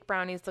fudge bake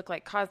brownies look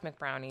like cosmic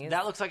brownies.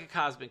 That looks like a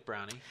cosmic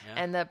brownie.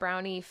 Yeah. And the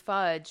brownie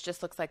fudge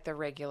just looks like the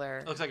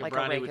regular. Looks like a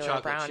brownie with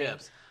chocolate brownie.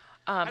 chips.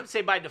 I would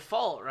say by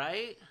default,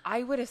 right?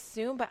 I would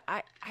assume, but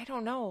I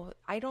don't know.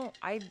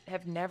 I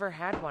have never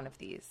had one of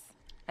these.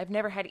 I've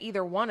never had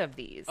either one of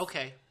these.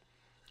 Okay.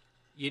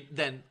 You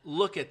then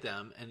look at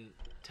them and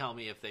tell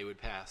me if they would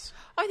pass.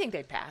 I think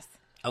they'd pass.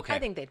 Okay. I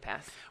think they'd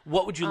pass.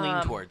 What would you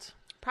lean towards?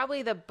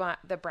 Probably the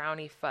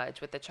brownie fudge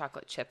with the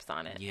chocolate chips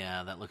on it.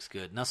 Yeah, that looks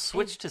good. Now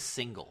switch to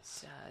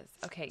singles. Does.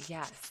 Okay,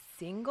 yeah.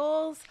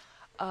 Singles?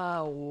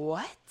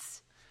 What?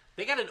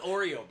 They got an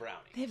Oreo brownie.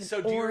 They have an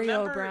so do you Oreo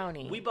remember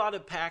brownie. We bought a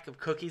pack of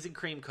cookies and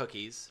cream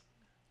cookies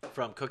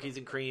from Cookies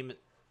and Cream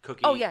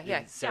Cookie Oh, yeah, in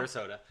yeah,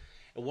 Sarasota.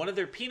 And one of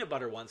their peanut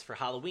butter ones for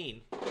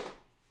Halloween,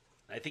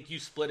 I think you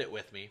split it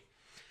with me,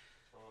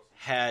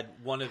 had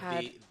one of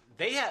the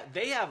they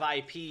have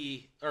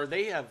IP or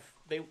they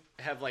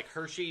have like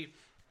Hershey,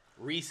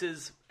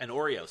 Reese's and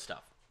Oreo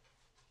stuff.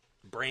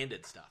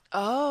 Branded stuff.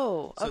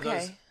 Oh, So okay.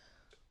 those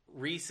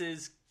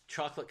Reese's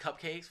chocolate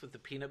cupcakes with the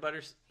peanut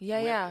butter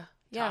Yeah.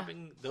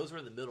 topping, those were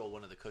in the middle of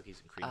one of the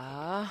cookies and cream.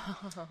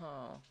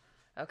 Oh,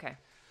 okay.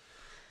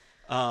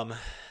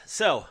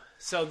 So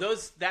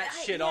that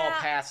shit all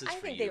passes I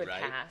for think you, they would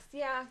right? pass.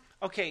 Yeah.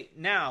 Okay,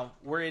 now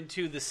we're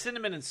into the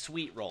cinnamon and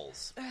sweet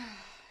rolls.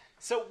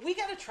 So we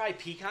got to try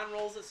pecan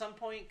rolls at some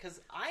point because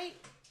I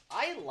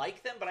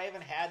like them, but I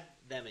haven't had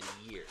them in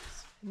years.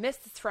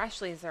 Mrs.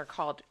 Freshly's are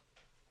called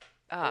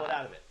Pull it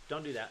out of it.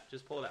 Don't do that.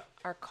 Just pull it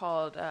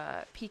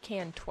out.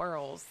 Pecan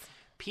twirls.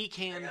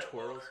 Pecan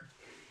twirls.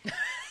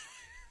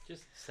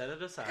 Just set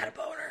it aside.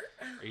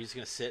 Are you just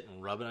going to sit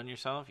and rub it on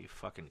yourself, you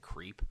fucking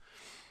creep?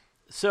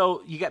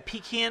 So you got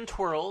pecan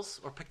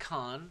twirls, or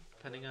pecan,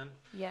 depending on.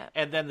 Yeah.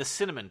 And then the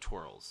cinnamon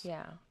twirls.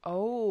 Yeah.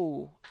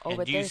 Oh, And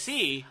but do you there's-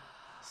 see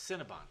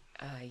Cinnabon?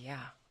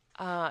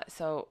 Yeah.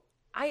 So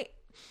I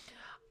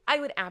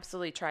would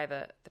absolutely try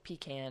the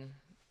pecan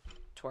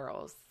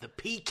twirls. The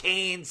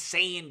pecan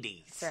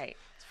sandies. That's right.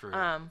 It's for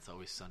It's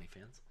Always Sunny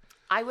fans.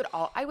 I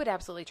would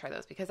absolutely try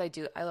those because I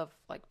love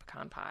like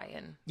pecan pie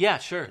and Yeah,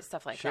 sure.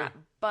 stuff like Sure. that.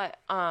 But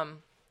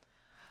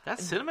That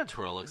cinnamon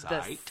twirl looks the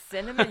aight.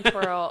 cinnamon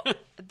twirl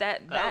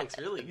that looks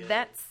really good.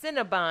 That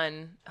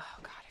Cinnabon. Oh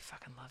god, I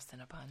fucking love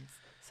Cinnabuns.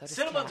 So does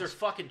Cinnabons Cash. are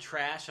fucking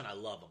trash, and I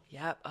love them.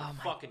 Yep. Oh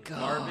my Fucking god.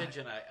 garbage,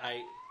 and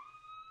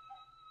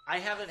I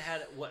haven't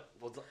had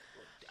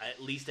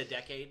at least a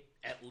decade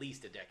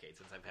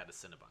since I've had a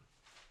Cinnabon.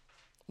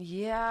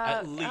 Yeah.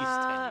 At least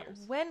 10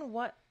 years. When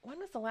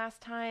was the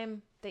last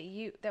time that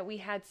we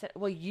had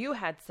you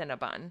had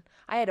Cinnabon.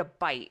 I had a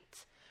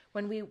bite.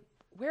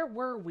 Where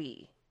were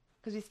we?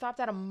 Because we stopped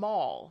at a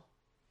mall.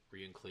 Were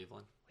you in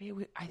Cleveland? I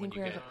think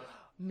you we were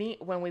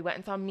get- when we went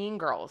and saw Mean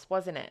Girls,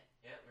 wasn't it?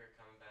 Yeah, we were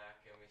coming back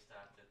and we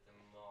stopped at the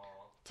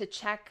mall. To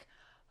check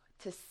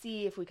to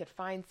see if we could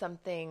find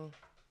something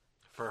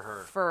For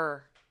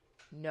her.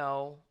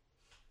 no.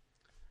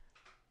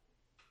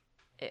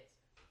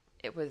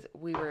 It was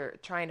we were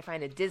trying to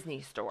find a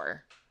Disney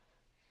store.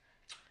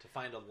 To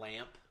find a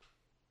lamp.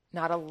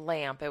 Not a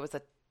lamp. It was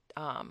a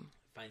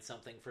Find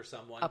something for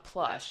someone. A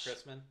plush.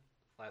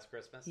 Last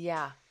Christmas.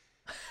 yeah.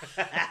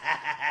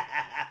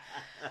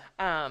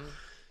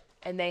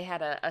 And they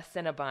had a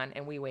Cinnabon,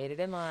 and we waited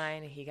in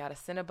line. He got a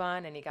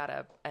Cinnabon, and he got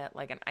a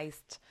like an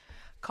iced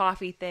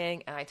coffee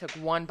thing. And I took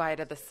one bite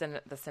of the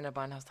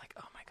Cinnabon. I was like,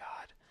 oh my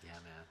god, Yeah,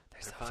 man.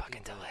 they're so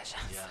fucking delicious.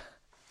 Yeah.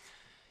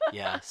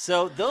 Yeah.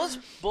 So those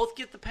both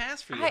get the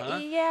pass for you, huh?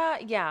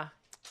 Yeah.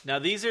 Now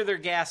these are their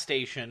gas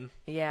station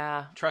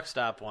truck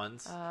stop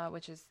ones.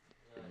 Which is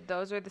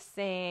those are the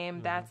same.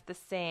 Mm-hmm. That's the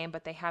same,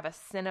 but they have a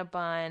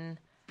Cinnabon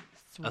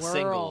swirl. A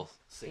single.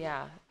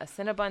 Yeah, a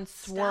Cinnabon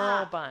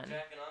swirl bun.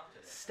 Jacking off to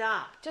that.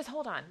 Stop. Just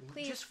hold on,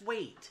 please. Just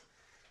wait.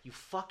 You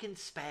fucking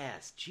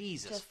spaz.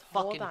 Jesus Just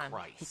fucking hold on.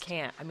 Christ. He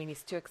can't. I mean,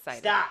 he's too excited.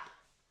 Stop.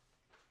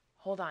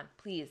 Hold on,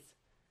 please.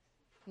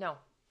 No.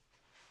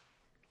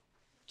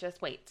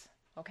 Just wait,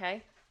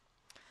 okay?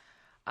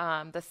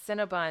 The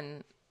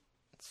Cinnabon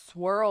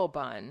swirl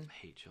bun, I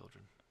hate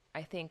children.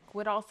 I think,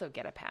 would also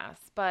get a pass,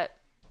 but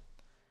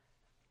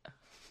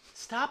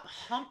Stop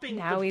humping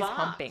now the he's box.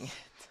 humping it.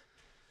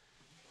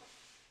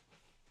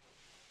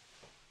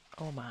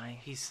 Oh my.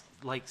 He's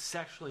like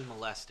sexually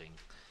molesting.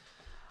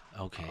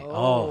 Okay.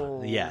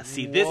 Oh, yeah.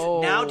 See this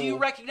now. Do you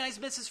recognize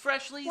Mrs.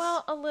 Freshley's?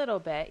 Well, a little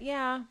bit.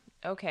 Yeah.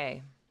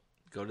 Okay.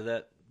 Go to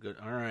that. Good.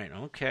 All right.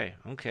 Okay.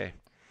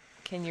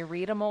 Can you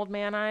read 'em, old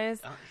man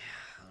eyes? Oh,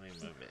 yeah. Let me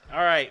move it.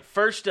 All right.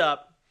 First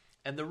up,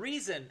 and the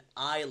reason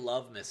I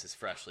love Mrs.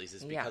 Freshley's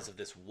is because of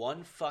this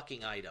one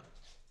fucking item.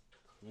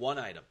 One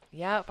item.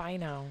 Yep, I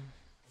know.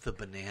 The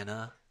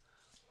banana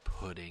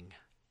pudding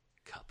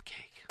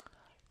cupcake.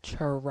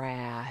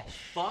 Trash.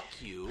 Fuck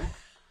you.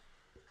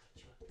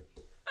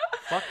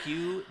 Fuck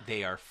you.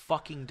 They are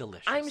fucking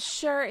delicious. I'm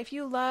sure if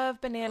you love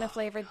banana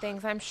flavored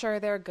things, I'm sure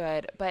they're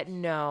good. But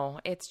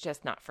no, it's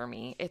just not for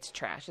me. It's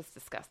trash. It's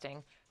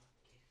disgusting.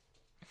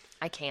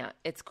 I can't.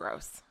 It's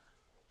gross.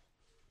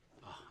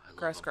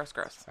 Gross.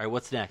 All right,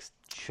 what's next?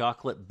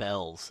 Chocolate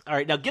bells. All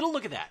right, now get a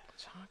look at that.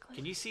 Chocolate.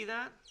 Can you see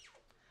that?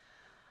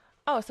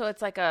 Oh, so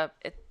it's like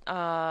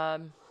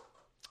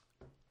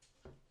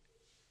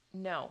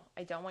no,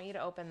 I don't want you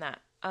to open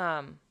that.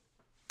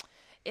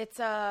 It's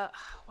a,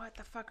 what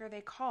the fuck are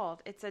they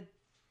called? It's a,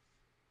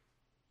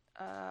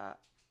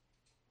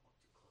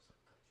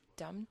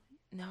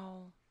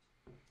 no.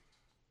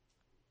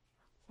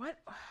 What?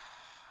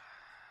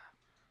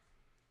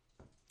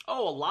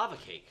 Oh, a lava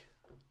cake.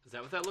 Is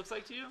that what that looks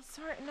like to you?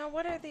 Sorry, no,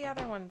 what are the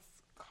other ones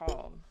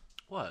called?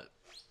 What?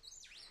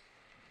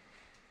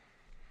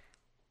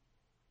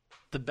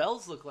 The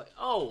bells look like,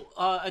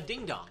 a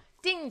ding dong.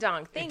 Ding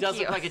dong, thank you. It does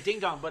you. look like a ding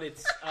dong, but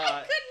it's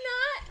I could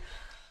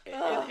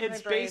not.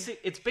 it's basic.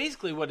 It's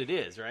basically what it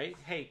is, right?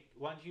 Hey,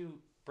 why don't you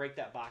break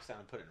that box down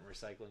and put it in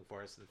recycling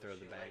for us and throw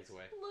the bags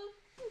away?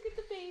 Look at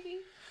the baby.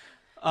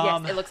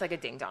 Yes, it looks like a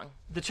ding dong.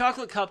 The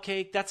chocolate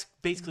cupcake, that's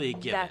basically a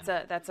given.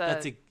 That's a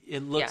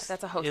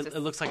Hostess. It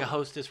looks like a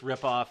Hostess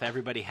ripoff.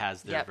 Everybody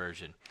has their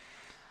version.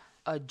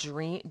 A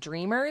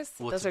Dreamers.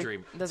 What's those a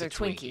dream? Those are It's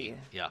a Twinkie.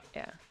 Yeah.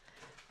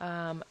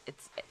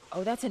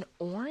 That's an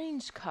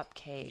orange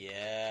cupcake.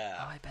 Yeah.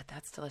 Oh, I bet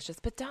that's delicious.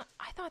 But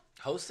I thought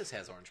Hostess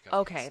has orange cupcakes.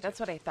 Okay, that's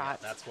what I thought.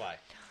 Yeah, that's why.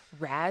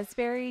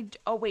 Raspberry.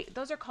 Oh wait,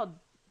 those are called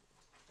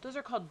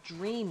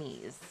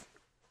Dreamies.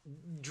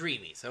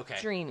 Dreamies. Okay.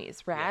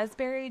 Dreamies.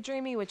 Raspberry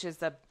Dreamy, which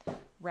is a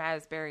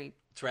raspberry.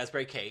 It's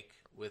raspberry cake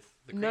with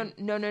the cream.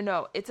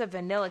 No. It's a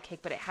vanilla cake,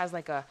 but it has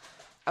like a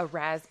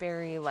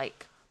raspberry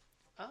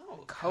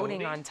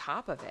coating on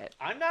top of it.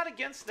 I'm not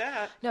against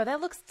that. No,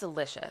 that looks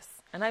delicious,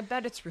 and I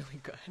bet it's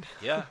really good.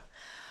 Yeah.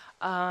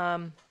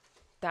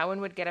 That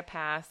one would get a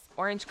pass.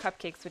 Orange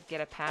cupcakes would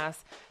get a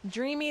pass.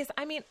 Dreamies,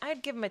 I mean,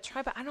 I'd give them a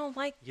try, but I don't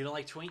like. You don't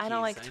like Twinkies. I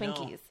don't like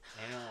Twinkies.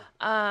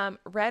 I know.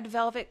 Red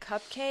velvet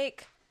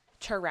cupcake,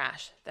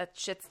 trash. That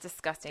shit's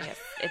disgusting.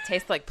 It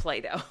tastes like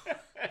Play-Doh.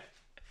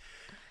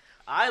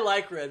 I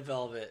like red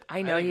velvet.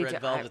 I know you do.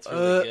 Red velvet's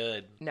really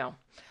good. No.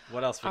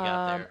 What else we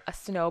got there? A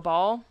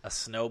snowball. A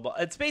snowball.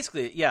 It's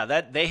basically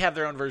that they have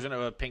their own version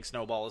of a pink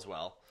snowball as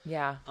well.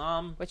 Yeah.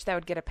 Which that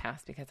would get a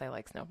pass because I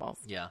like snowballs.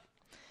 Yeah.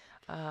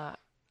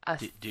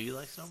 Do you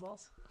like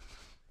snowballs?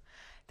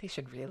 They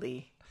should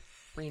really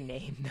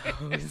rename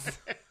those.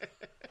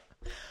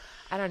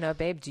 I don't know,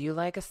 babe. Do you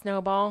like a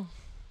snowball?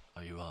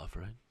 Are you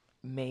offering?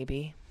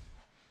 Maybe.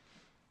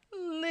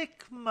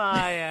 Lick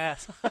my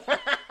ass.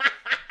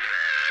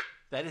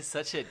 That is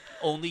such an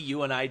only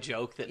you and I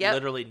joke that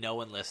literally no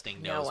one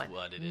listening knows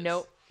what it is.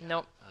 Nope.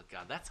 Oh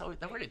God, that's how we're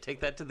gonna take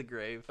that to the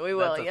grave. We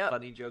will. That's a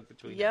funny joke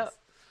between us.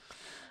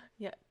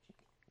 Yeah.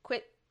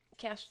 Quit.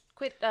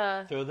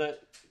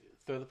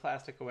 Throw the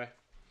plastic away.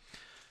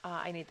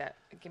 I need that.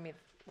 Give me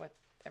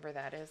whatever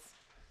that is.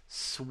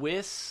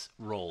 Swiss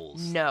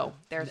rolls. No,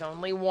 there's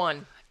only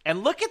one.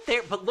 And look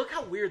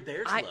how weird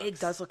theirs looks. It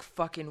does look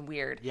fucking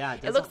weird. Yeah,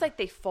 it looks like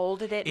they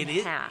folded it in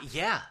half.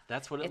 Yeah,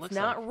 that's what it looks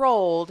like. It's not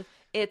rolled.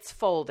 It's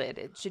folded.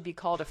 It should be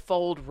called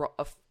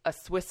a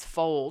Swiss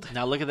fold.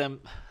 Now look at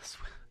them.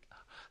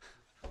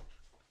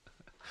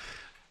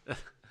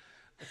 That's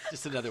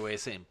just another way of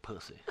saying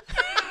pussy.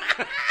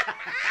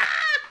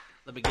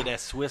 Let me get that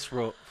Swiss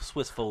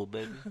fold,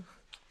 baby.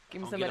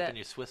 Give me some of that. that. In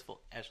your Swiss fold,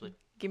 Ashley.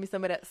 Give me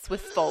some of that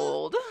Swiss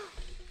fold.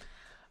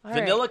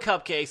 Vanilla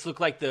cupcakes look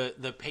like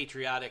the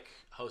patriotic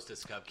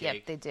Hostess cupcake.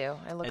 Yep, they do.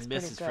 It looks and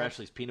pretty Mrs. good.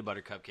 Freshley's peanut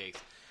butter cupcakes.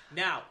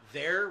 Now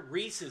their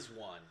Reese's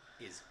one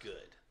is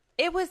good.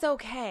 It was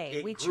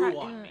okay. It grew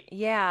on me.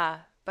 Yeah,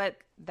 but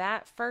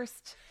that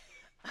first.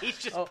 He's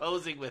just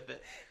posing with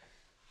it.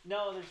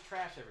 No, there's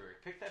trash everywhere.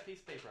 Pick that piece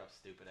of paper up,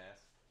 stupid ass.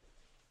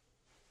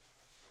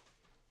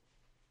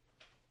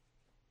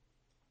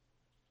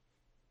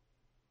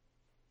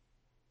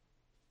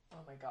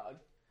 Oh my God.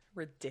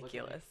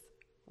 Ridiculous.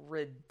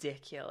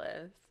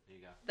 Ridiculous. There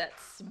you go. That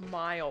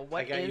smile.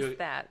 What is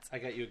that? I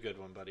got you a good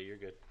one, buddy. You're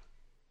good.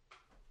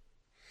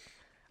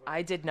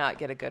 I did not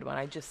get a good one.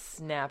 I just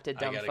snapped a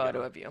dumb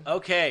photo of you.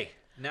 Okay.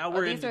 Now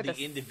we're into the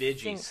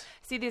individuals.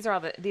 See, these are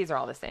all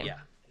the same. Yeah.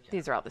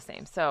 These are all the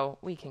same. So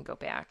we can go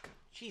back.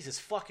 Jesus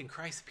fucking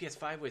Christ, the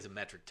PS5 weighs a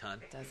metric ton.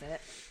 Does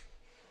it?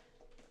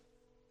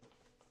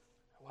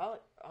 Well,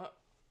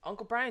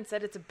 Uncle Brian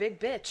said it's a big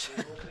bitch.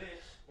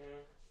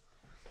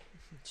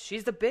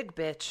 She's the big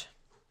bitch.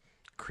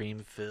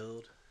 Cream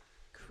filled.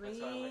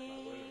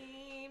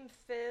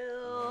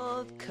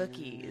 cream-filled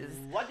cookies.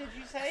 What did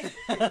you say?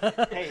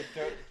 Hey,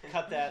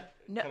 cut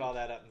all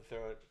that up and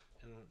throw it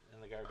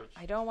in the garbage.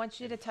 I don't want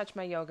you to touch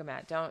my yoga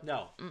mat. Don't.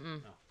 No.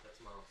 Mm-mm. That's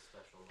Mom's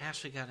special.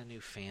 Ashley got a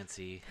new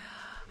fancy.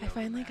 I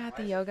finally got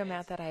the yoga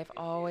mat that I've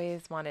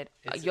always wanted.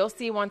 It's- You'll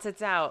see once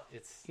it's out.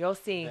 You'll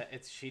see.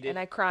 She did. And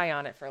I cry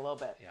on it for a little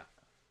bit. Yeah.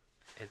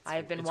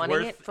 I've been it's wanting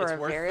worth- it for it's a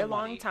worth very the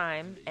long money.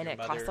 time, and Your it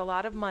costs mother- a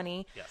lot of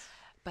money. Yes.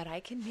 But I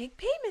can make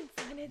payments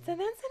on it, so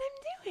that's what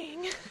I'm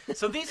doing.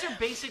 So these are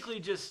basically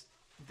just.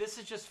 This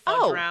is just fudge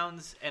Oh.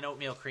 rounds and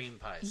oatmeal cream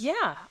pies.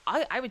 Yeah,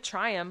 I would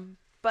try them,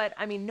 but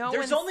I mean, no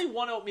There's one's... only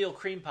one oatmeal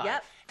cream pie.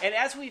 Yep. And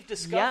as we've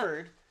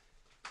discovered,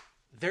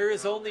 there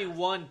is only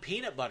one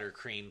peanut butter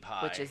cream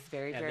pie. Which is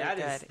very, and very that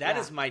is good, that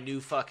yeah. is my new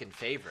fucking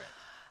favorite.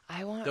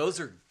 I want... Those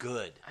are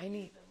good. I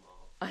need...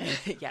 I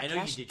yeah, know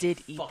Cash you did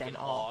you eat fucking them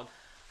all. hog.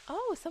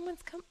 Oh,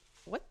 someone's come...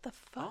 What the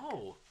fuck?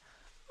 Oh.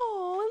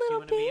 Oh, a Do you little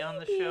want to baby. be on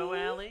the show,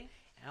 Allie?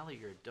 Allie,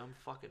 you're a dumb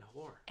fucking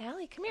whore.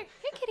 Allie, come here.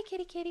 Here, kitty,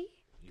 kitty, kitty.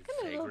 You Come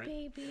here, little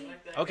vagrant. baby.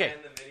 Like that Okay, guy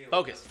in the video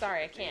focus. with the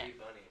Sorry, I baby can't.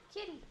 bunny.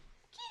 Kitty,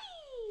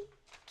 kitty.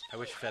 I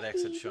wish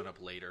FedEx had shown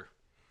up later.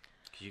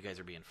 Because you guys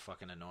are being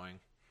fucking annoying.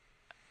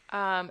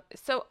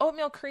 So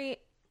oatmeal cream...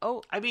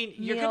 Oh, I mean,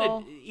 you're meal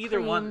going to... Either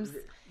one...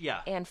 creams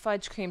Yeah. and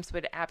fudge creams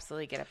would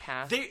absolutely get a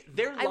pass.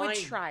 Their I would line-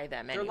 try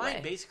them Their line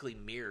anyway. basically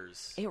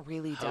mirrors It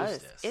really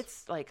does. Hostess.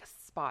 It's like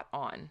spot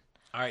on.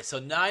 All right, so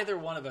neither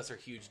one of us are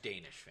huge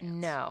Danish fans.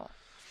 No,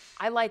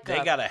 I like.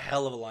 They got a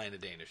hell of a line of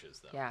Danishes,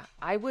 though. Yeah,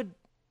 I would.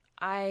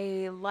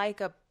 I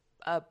like a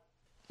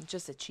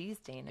just a cheese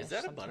Danish. Is that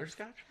a sometimes.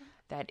 butterscotch one?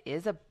 That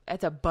is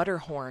it's a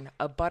butterhorn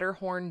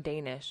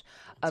Danish,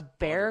 a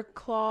bear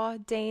claw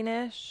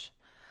Danish,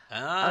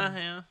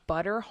 Yeah.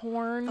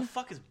 butterhorn. What the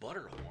fuck is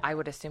butterhorn? I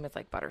would assume it's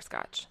like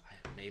butterscotch.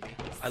 Maybe.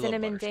 I love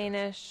Cinnamon butterscotch.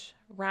 Danish,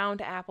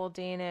 round apple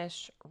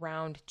Danish,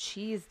 round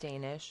cheese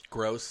Danish,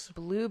 Gross.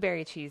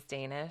 blueberry cheese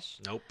Danish,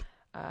 Nope.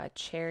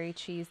 cherry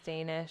cheese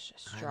Danish,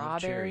 cherry.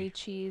 strawberry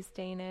cheese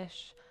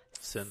Danish,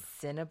 Sin.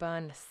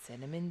 cinnamon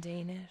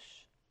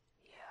Danish,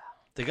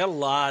 They got a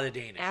lot of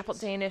Danish. apple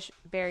Danish,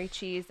 berry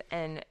cheese,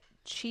 and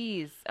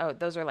cheese. Oh,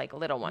 those are like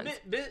little ones.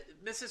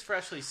 Mrs.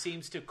 Freshly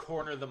seems to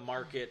corner the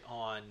market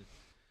on,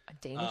 A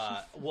Danish.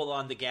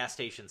 on the gas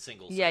station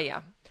singles.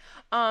 Yeah.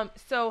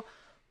 So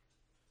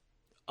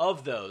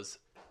Of those,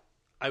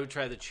 I would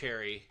try the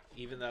cherry,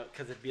 even though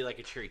because it'd be like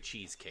a cherry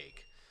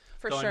cheesecake.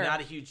 for Though sure, I'm not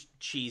a huge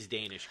cheese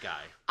Danish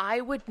guy. I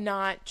would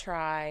not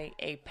try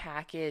a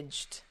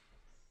packaged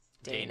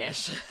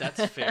Danish.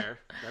 That's fair.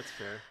 That's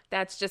fair.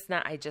 That's just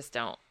not. I just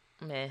don't.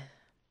 Meh.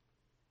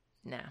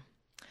 Nah.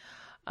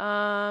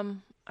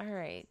 All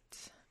right.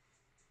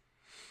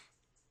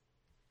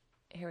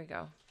 Here we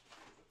go.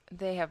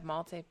 They have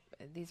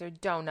These are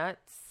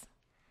donuts.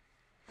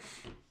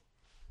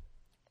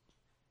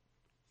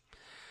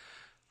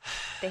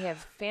 They have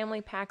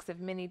family packs of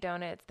mini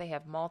donuts. They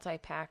have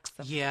multi-packs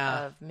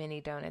of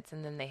mini donuts,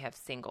 and then they have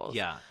singles.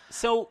 Yeah.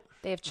 So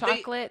They have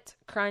chocolate,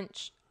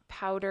 crunch,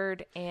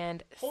 powdered,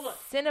 and Hold on.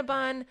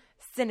 cinnamon.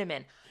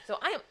 So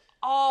I am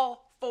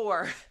all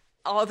for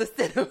all the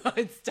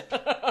cinnamon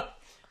stuff.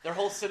 their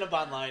whole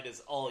Cinnabon line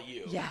is all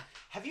you. Yeah.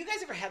 Have you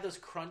guys ever had those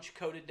crunch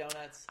coated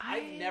donuts?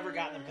 I've never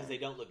gotten them because they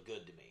don't look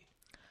good to me.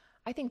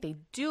 I think they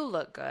do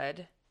look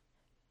good,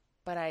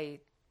 but I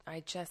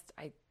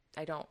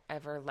don't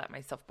ever let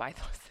myself buy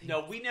those things.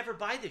 No, we never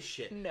buy this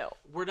shit. No.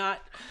 We're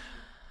not.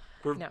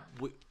 No.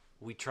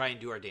 We try and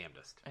do our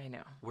damnedest. I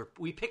know.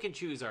 We pick and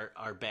choose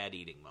our bad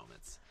eating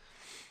moments.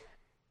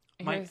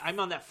 Here's- I'm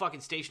on that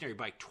fucking stationary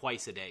bike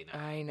twice a day now.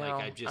 I know,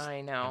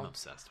 I know. I'm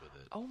obsessed with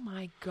it. Oh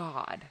my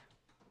God.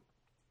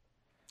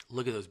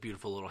 Look at those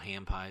beautiful little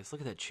ham pies.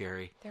 Look at that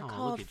cherry. They're oh,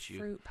 called look at you.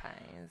 fruit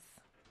pies.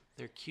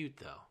 They're cute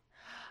though.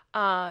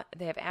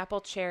 They have apple,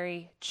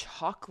 cherry,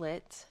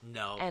 chocolate,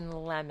 No. and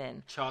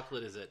lemon.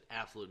 Chocolate is an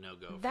absolute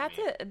no-go for That's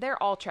me. it.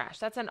 They're all trash.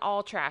 That's an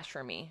all trash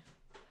for me.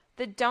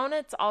 The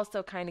donuts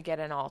also kind of get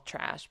an all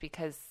trash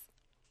because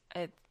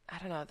I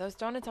don't know. Those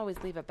donuts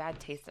always leave a bad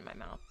taste in my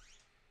mouth.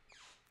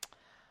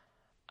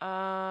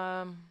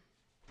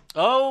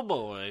 Oh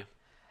boy.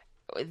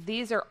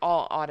 These are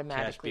all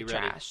automatically Cash, be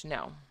ready. trash.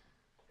 No.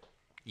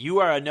 You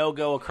are a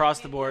no-go across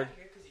the board.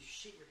 Here because you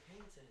shit your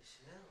pants and it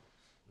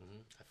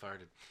smells. I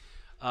farted.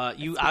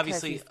 You Because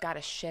obviously... he's got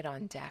a shit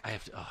on deck. I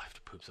have to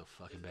poop so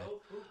fucking bad.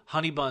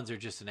 Honey buns are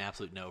just an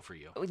absolute no for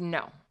you.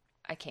 No,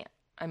 I can't.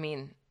 I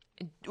mean,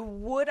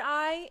 would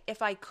I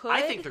if I could?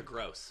 I think they're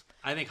gross.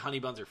 I think honey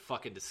buns are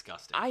fucking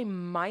disgusting. I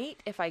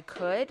might if I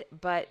could,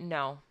 but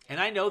no. And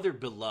I know they're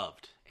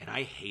beloved, and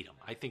I hate them.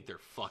 I think they're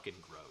fucking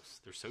gross.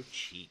 They're so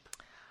cheap.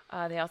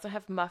 They also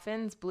have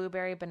muffins,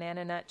 blueberry,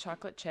 banana nut,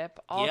 chocolate chip.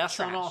 All yes,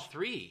 trash. on all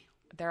three.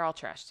 They're all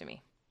trash to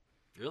me.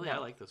 Really, No. I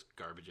like those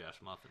garbage ass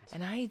muffins.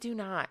 And I do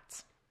not.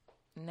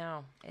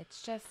 No,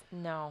 it's just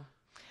no.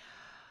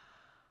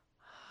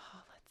 Oh,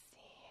 let's see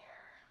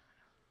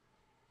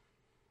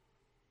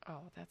here.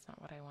 Oh, that's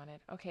not what I wanted.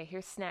 Okay,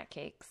 here's snack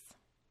cakes.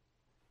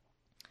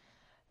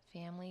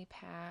 Family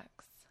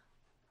packs.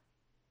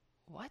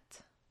 What?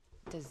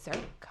 Dessert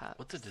cups.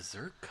 What's a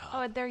dessert cup?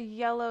 Oh, they're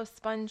yellow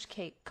sponge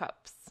cake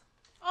cups.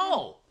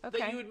 Oh, Okay.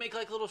 that you would make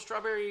like little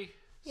strawberry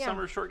Yeah.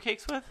 summer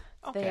shortcakes with?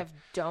 Okay. They have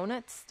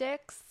donut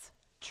sticks.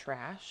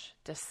 Trash.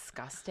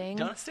 Disgusting.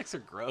 Donut sticks are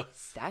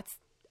gross. That's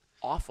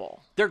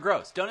awful. They're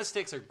gross. Donut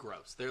sticks are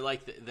gross. They're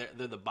like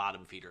they're the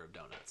bottom feeder of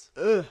donuts.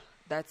 Ugh.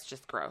 That's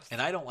just gross.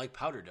 And I don't like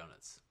powdered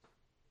donuts.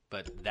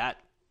 But that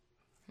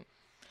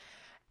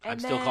I'm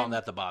And still calling then-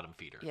 that the bottom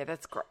feeder. Yeah,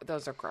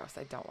 those are gross.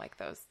 I don't like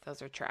those.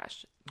 Those are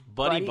trash.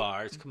 Buddy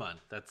bars, come on.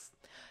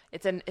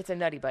 It's a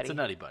nutty buddy. It's a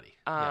nutty buddy.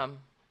 Yeah.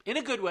 In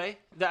a good way.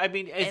 I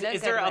mean, In a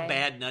is there good a way.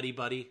 bad nutty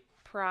buddy?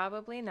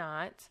 Probably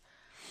not.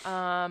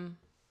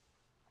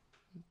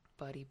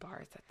 Buddy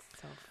bars.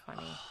 That's so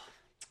funny.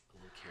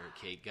 Little carrot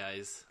cake,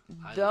 guys.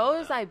 I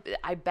Those love that.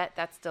 I bet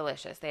that's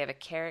delicious. They have a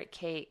carrot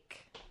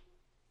cake.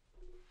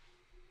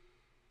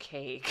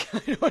 I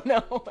don't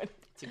know.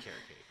 It's a carrot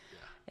cake.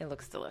 Yeah. It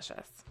looks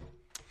delicious.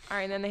 All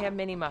right, and then they have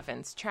mini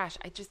muffins. Trash.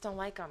 I just don't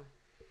like them.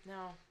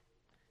 No,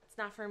 it's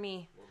not for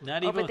me.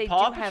 Not Oh, even but with they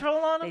Paw do have- Patrol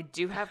on them? They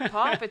do have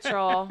Paw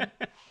Patrol.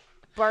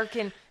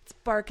 It's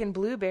Barkin'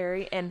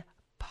 Blueberry and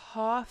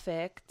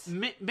Pawfect.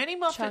 Mini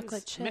muffins.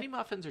 Chocolate chip. Mini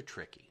muffins are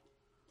tricky.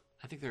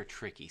 I think they're a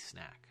tricky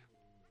snack.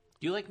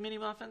 Do you like mini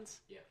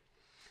muffins? Yeah.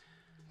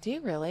 Do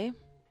you really?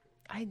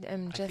 I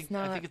am just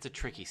not. I think it's a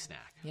tricky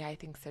snack. Yeah, I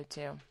think so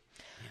too.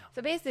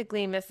 So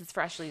basically, Mrs.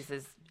 Freshly's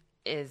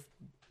is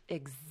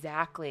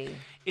exactly.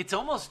 It's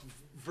almost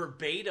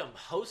verbatim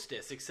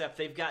Hostess, except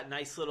they've got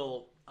nice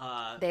little.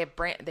 They have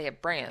brands. They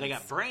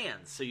got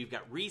brands. So you've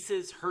got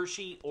Reese's,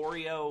 Hershey,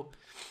 Oreo,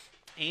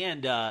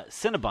 and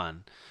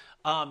Cinnabon.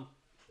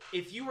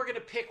 If you were going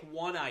to pick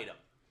one item,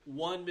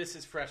 one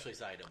Mrs.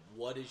 Freshly's item,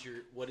 what is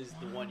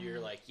the one you're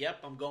like? Yep,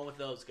 I'm going with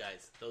those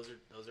guys. Those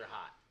are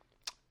hot.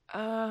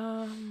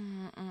 Oh,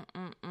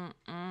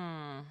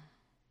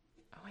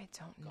 I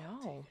don't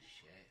know.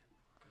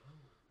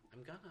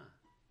 I'm gonna.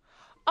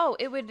 Oh,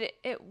 it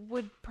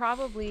would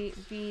probably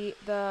be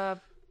the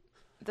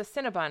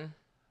Cinnabon.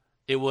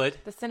 It would.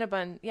 The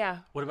Cinnabon, yeah.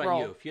 What about roll.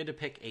 you? If you had to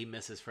pick a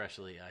Mrs.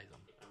 Freshly item.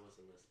 I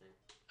wasn't listening.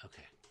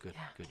 Okay, good,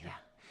 Yeah, good.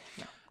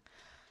 yeah.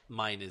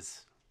 Mine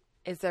is.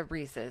 It's a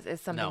Reese's.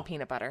 It's something No.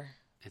 peanut butter.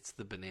 It's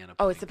the banana.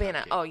 Oh, it's the pudding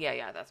banana. cupcake, Oh,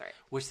 yeah, that's right.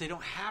 which they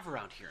don't have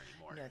around here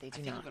anymore. No, they do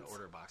I think not. I'm gonna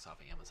order a box off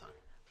of Amazon.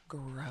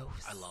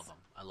 Gross. I love them.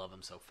 I love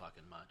them so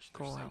fucking much.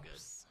 They're so good.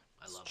 Gross.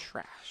 I love them.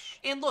 Trash.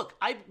 And look,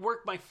 I've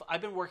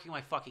been working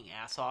my fucking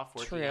ass off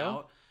working True.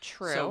 out.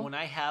 True. So when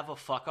I have a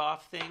fuck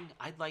off thing,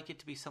 I'd like it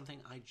to be something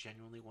I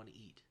genuinely want to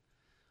eat.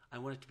 I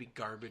want it to be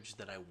garbage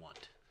that I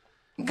want.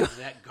 And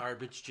that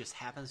garbage just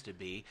happens to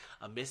be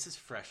a Mrs.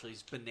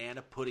 Freshly's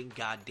banana pudding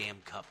goddamn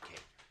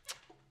cupcake.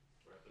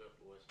 Wrap it up,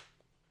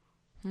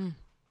 boys.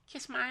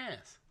 Kiss my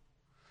ass.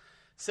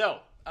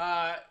 So,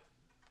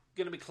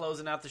 gonna be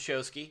closing out the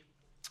showski.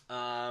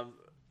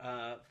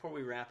 Before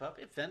we wrap up,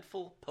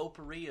 eventful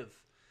potpourri of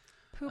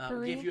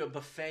Poopery. give you a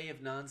buffet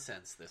of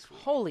nonsense this week.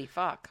 Holy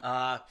fuck.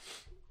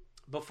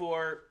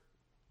 Before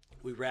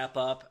we wrap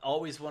up,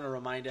 always want to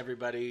remind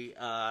everybody,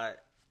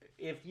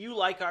 if you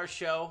like our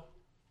show,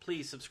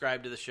 please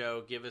subscribe to the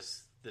show. Give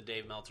us the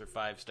Dave Meltzer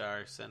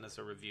 5-star. Send us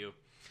a review.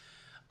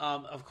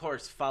 Of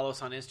course, follow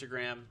us on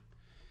Instagram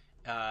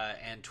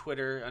and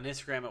Twitter. On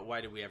Instagram at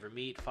Why Did We Ever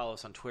Meet. Follow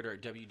us on Twitter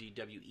at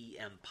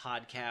WDWEM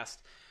Podcast.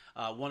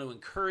 Want to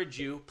encourage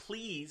you,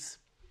 please,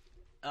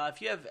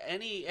 if you have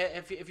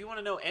if you want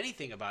to know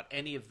anything about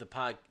any of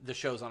the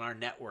shows on our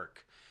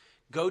network,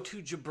 go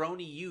to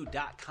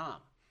jabroniu.com,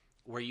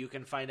 where you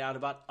can find out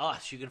about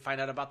us. You can find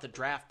out about the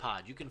Draft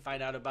Pod. You can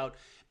find out about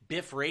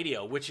Biff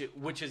Radio, which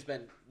has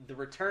been the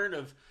return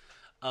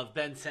of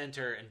Ben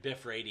Center, and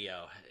Biff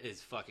Radio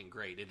is fucking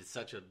great. It is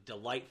such a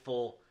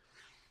delightful,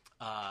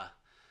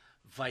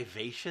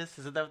 vivacious.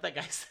 Isn't that what that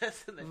guy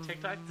says in the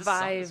TikTok? This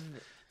song is-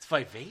 it's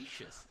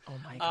vivacious. Oh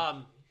my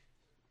God.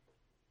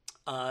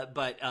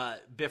 But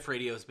Biff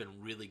Radio has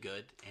been really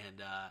good,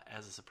 and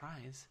as a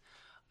surprise,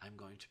 I'm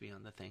going to be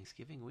on the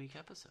Thanksgiving week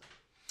episode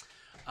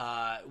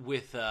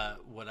with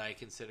what I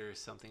consider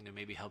something to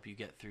maybe help you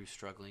get through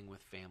struggling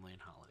with family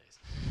and holidays.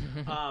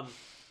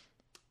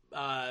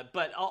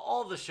 But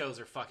all the shows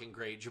are fucking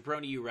great.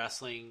 Jabroni U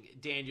Wrestling,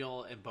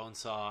 Daniel and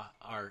Bonesaw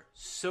are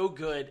so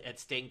good at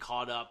staying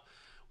caught up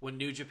when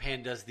New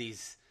Japan does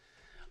these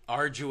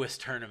arduous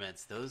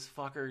tournaments. Those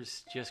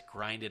fuckers just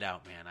grind it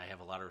out, man. I have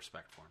a lot of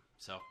respect for them.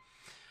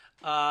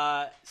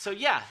 So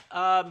yeah.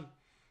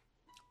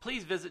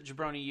 Please visit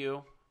Jabroni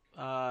U.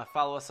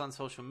 Follow us on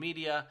social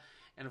media,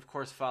 and of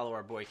course, follow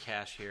our boy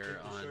Cash here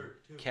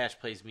on Cash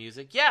Plays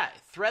Music. Yeah,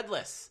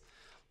 Threadless.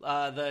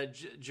 The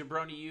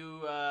Jabroni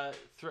U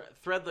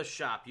Threadless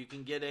shop. You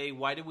can get a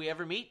Why Did We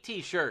Ever Meet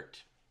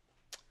t-shirt.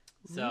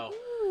 So,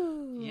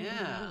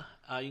 yeah.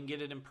 You can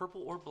get it in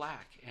purple or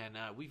black. And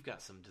we've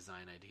got some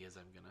design ideas.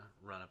 I'm going to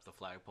run up the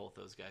flagpole with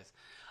those guys.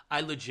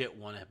 I legit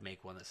want to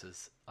make one that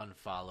says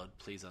unfollowed.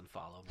 Please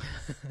unfollow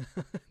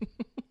me.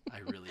 I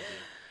really do.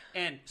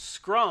 And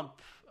Scrump,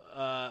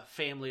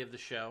 family of the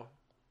show,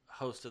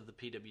 host of the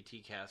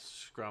PWT cast,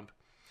 Scrump,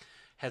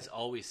 has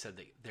always said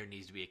that there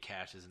needs to be a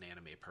Cash as an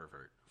anime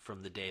pervert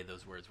from the day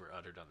those words were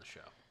uttered on the show.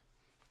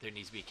 There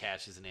needs to be a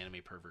Cash as an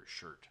anime pervert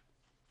shirt.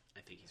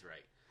 I think he's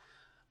right.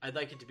 I'd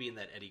like it to be in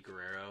that Eddie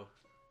Guerrero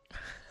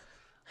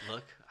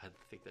look. I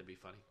think that'd be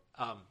funny.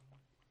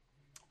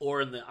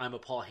 Or in the I'm a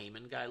Paul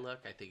Heyman guy look.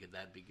 I think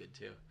that'd be good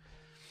too.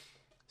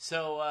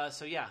 So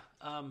yeah.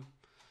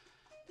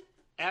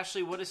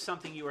 Ashley, what is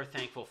something you are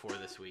thankful for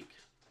this week?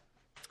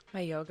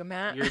 My yoga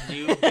mat. Your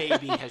new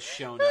baby has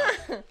shown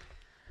up.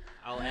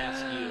 I'll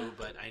ask you,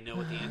 but I know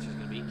what the answer is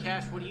going to be.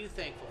 Cash, what are you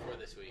thankful for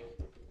this week?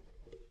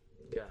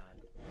 God.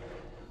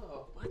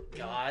 Oh, what?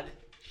 God?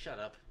 Shut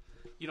up.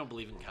 You don't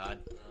believe in God.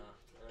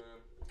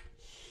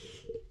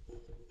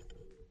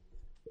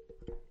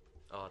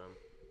 Autumn.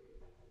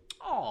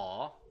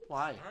 Aw.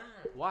 Why?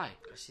 Why?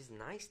 She's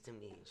nice to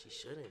me. She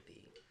shouldn't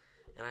be.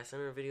 And I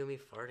sent her a video of me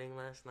farting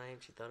last night.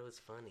 She thought it was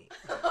funny.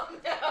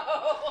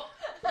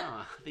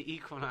 The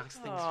Equinox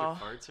thinks Aw. your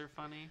farts are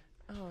funny.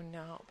 Oh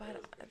no,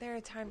 but there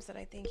are times that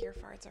I think your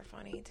farts are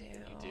funny too.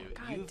 You do.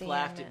 God You've damn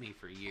laughed it. at me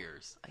for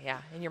years.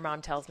 Yeah, and your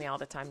mom tells me all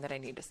the time that I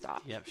need to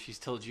stop. Yep, she's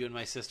told you and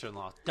my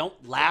sister-in-law,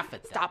 don't laugh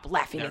at them. Stop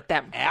laughing They're at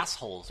them.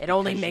 assholes. It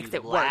only because makes you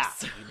it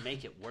laugh. worse. You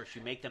make it worse.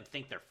 You make them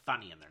think they're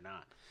funny and they're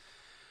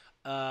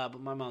not. But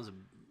my mom's a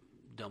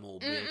dumb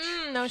old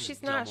bitch. No,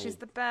 she's not. dumb She's old-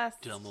 the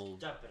best. Dumb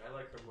old. Stop it. I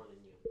like her more than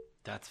you.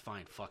 That's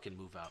fine. Fucking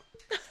move out.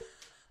 I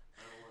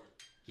don't want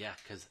it. Yeah,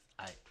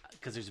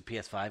 because there's a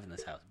PS5 in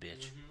this house,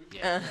 bitch.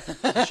 Yeah.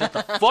 Shut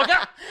the fuck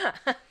up.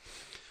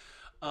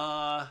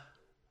 I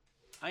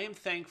am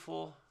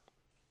thankful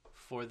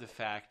for the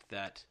fact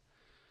that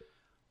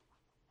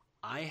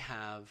I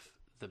have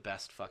the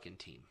best fucking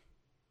team.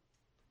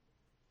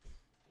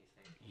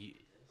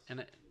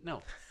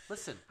 No,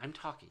 listen. I'm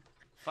talking.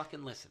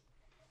 Fucking listen.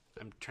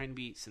 I'm trying to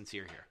be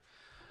sincere here.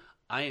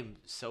 I am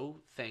so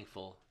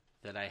thankful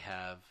that I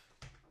have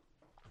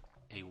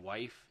a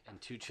wife and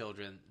 2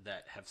 children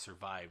that have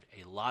survived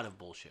a lot of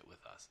bullshit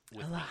with us.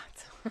 With A me.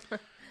 lot.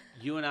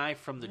 You and I,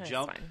 from the That's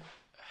jump, fine.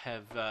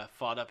 have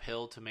fought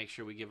uphill to make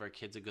sure we give our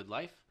kids a good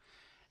life,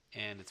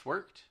 and it's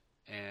worked.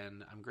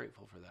 And I'm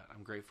grateful for that.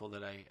 I'm grateful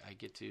that I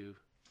get to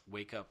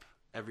wake up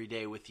every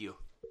day with you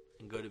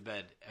and go to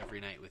bed every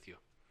night with you.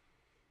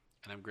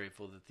 And I'm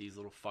grateful that these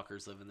little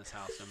fuckers live in this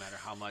house, no matter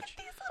how much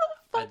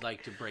I'd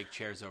like to break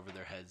chairs over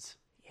their heads.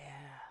 Yeah.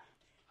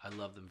 I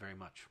love them very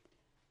much.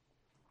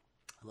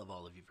 I love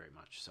all of you very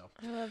much. So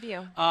I love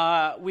you.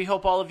 we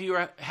hope all of you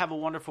have a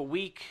wonderful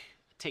week.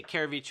 Take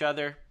care of each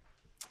other.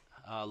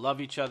 Love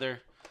each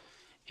other.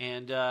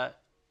 And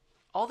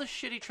all the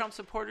shitty Trump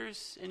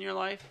supporters in your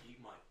life, Eat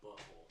my butthole.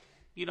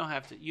 you don't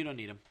have to. You don't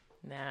need them.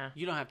 Nah.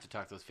 You don't have to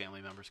talk to those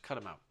family members. Cut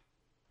them out.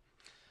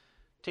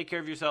 Take care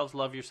of yourselves.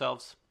 Love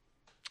yourselves.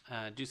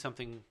 Do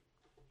something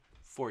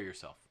for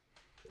yourself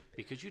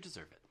because you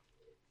deserve it.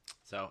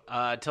 So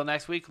until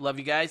next week, love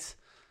you guys.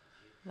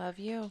 Love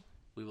you.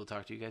 We will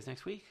talk to you guys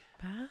next week.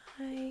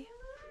 Bye.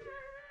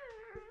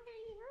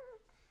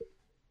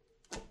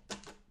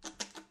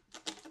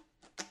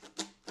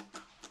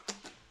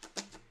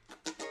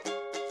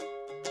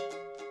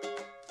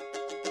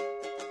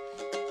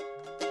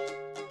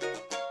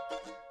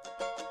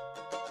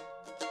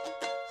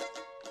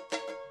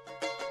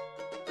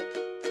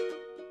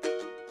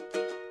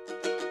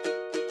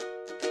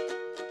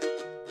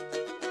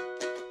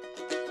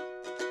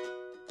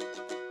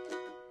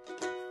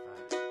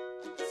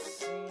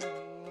 See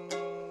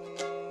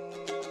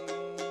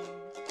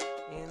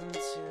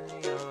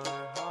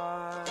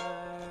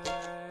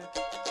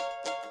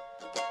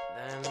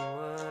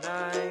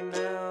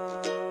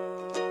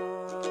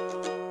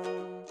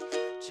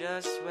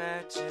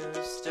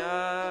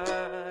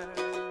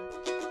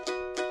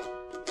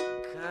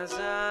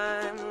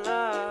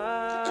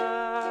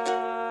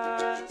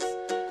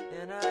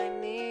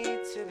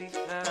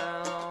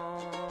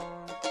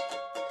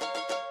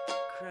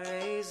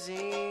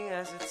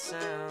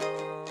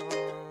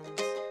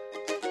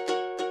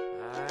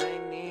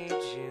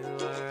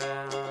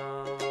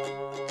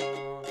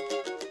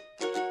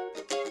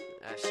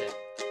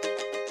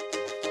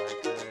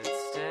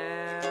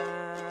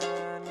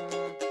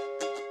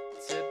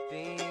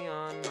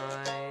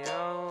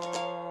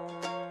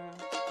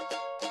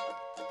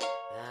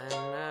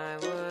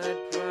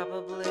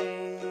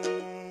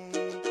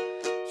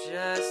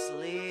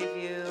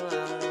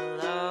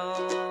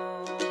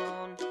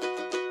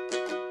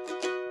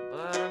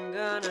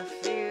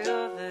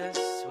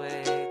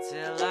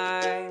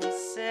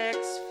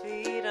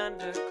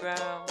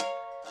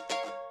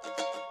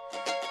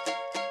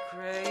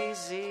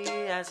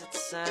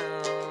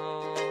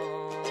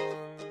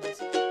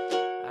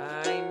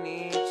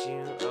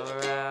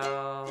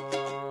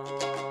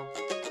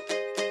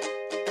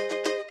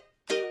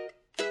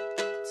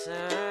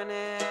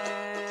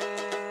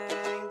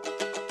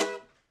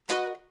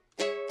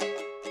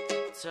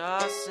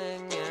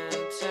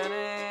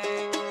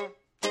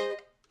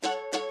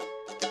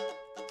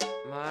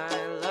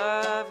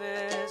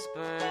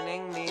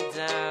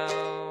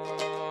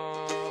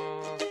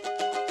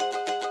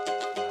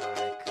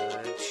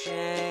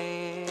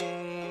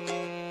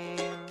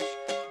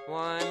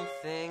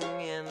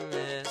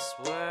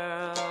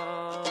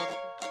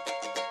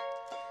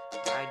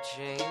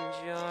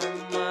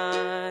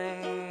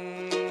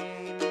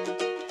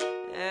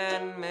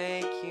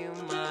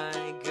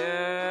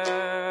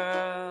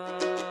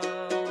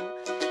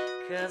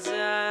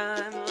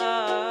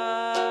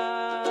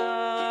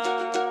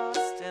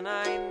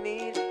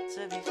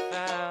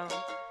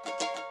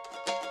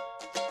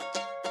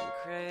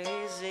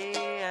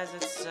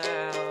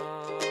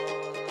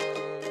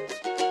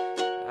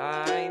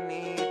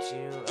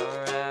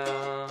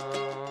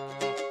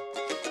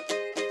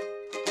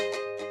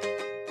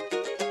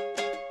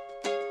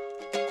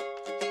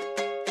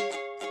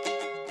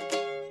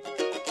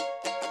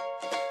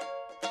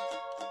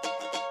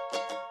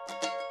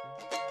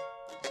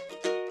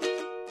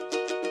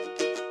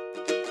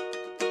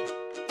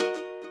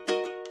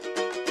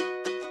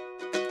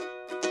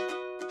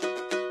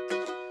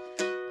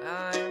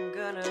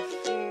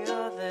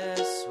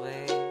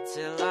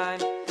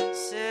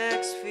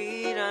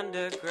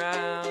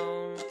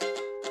underground.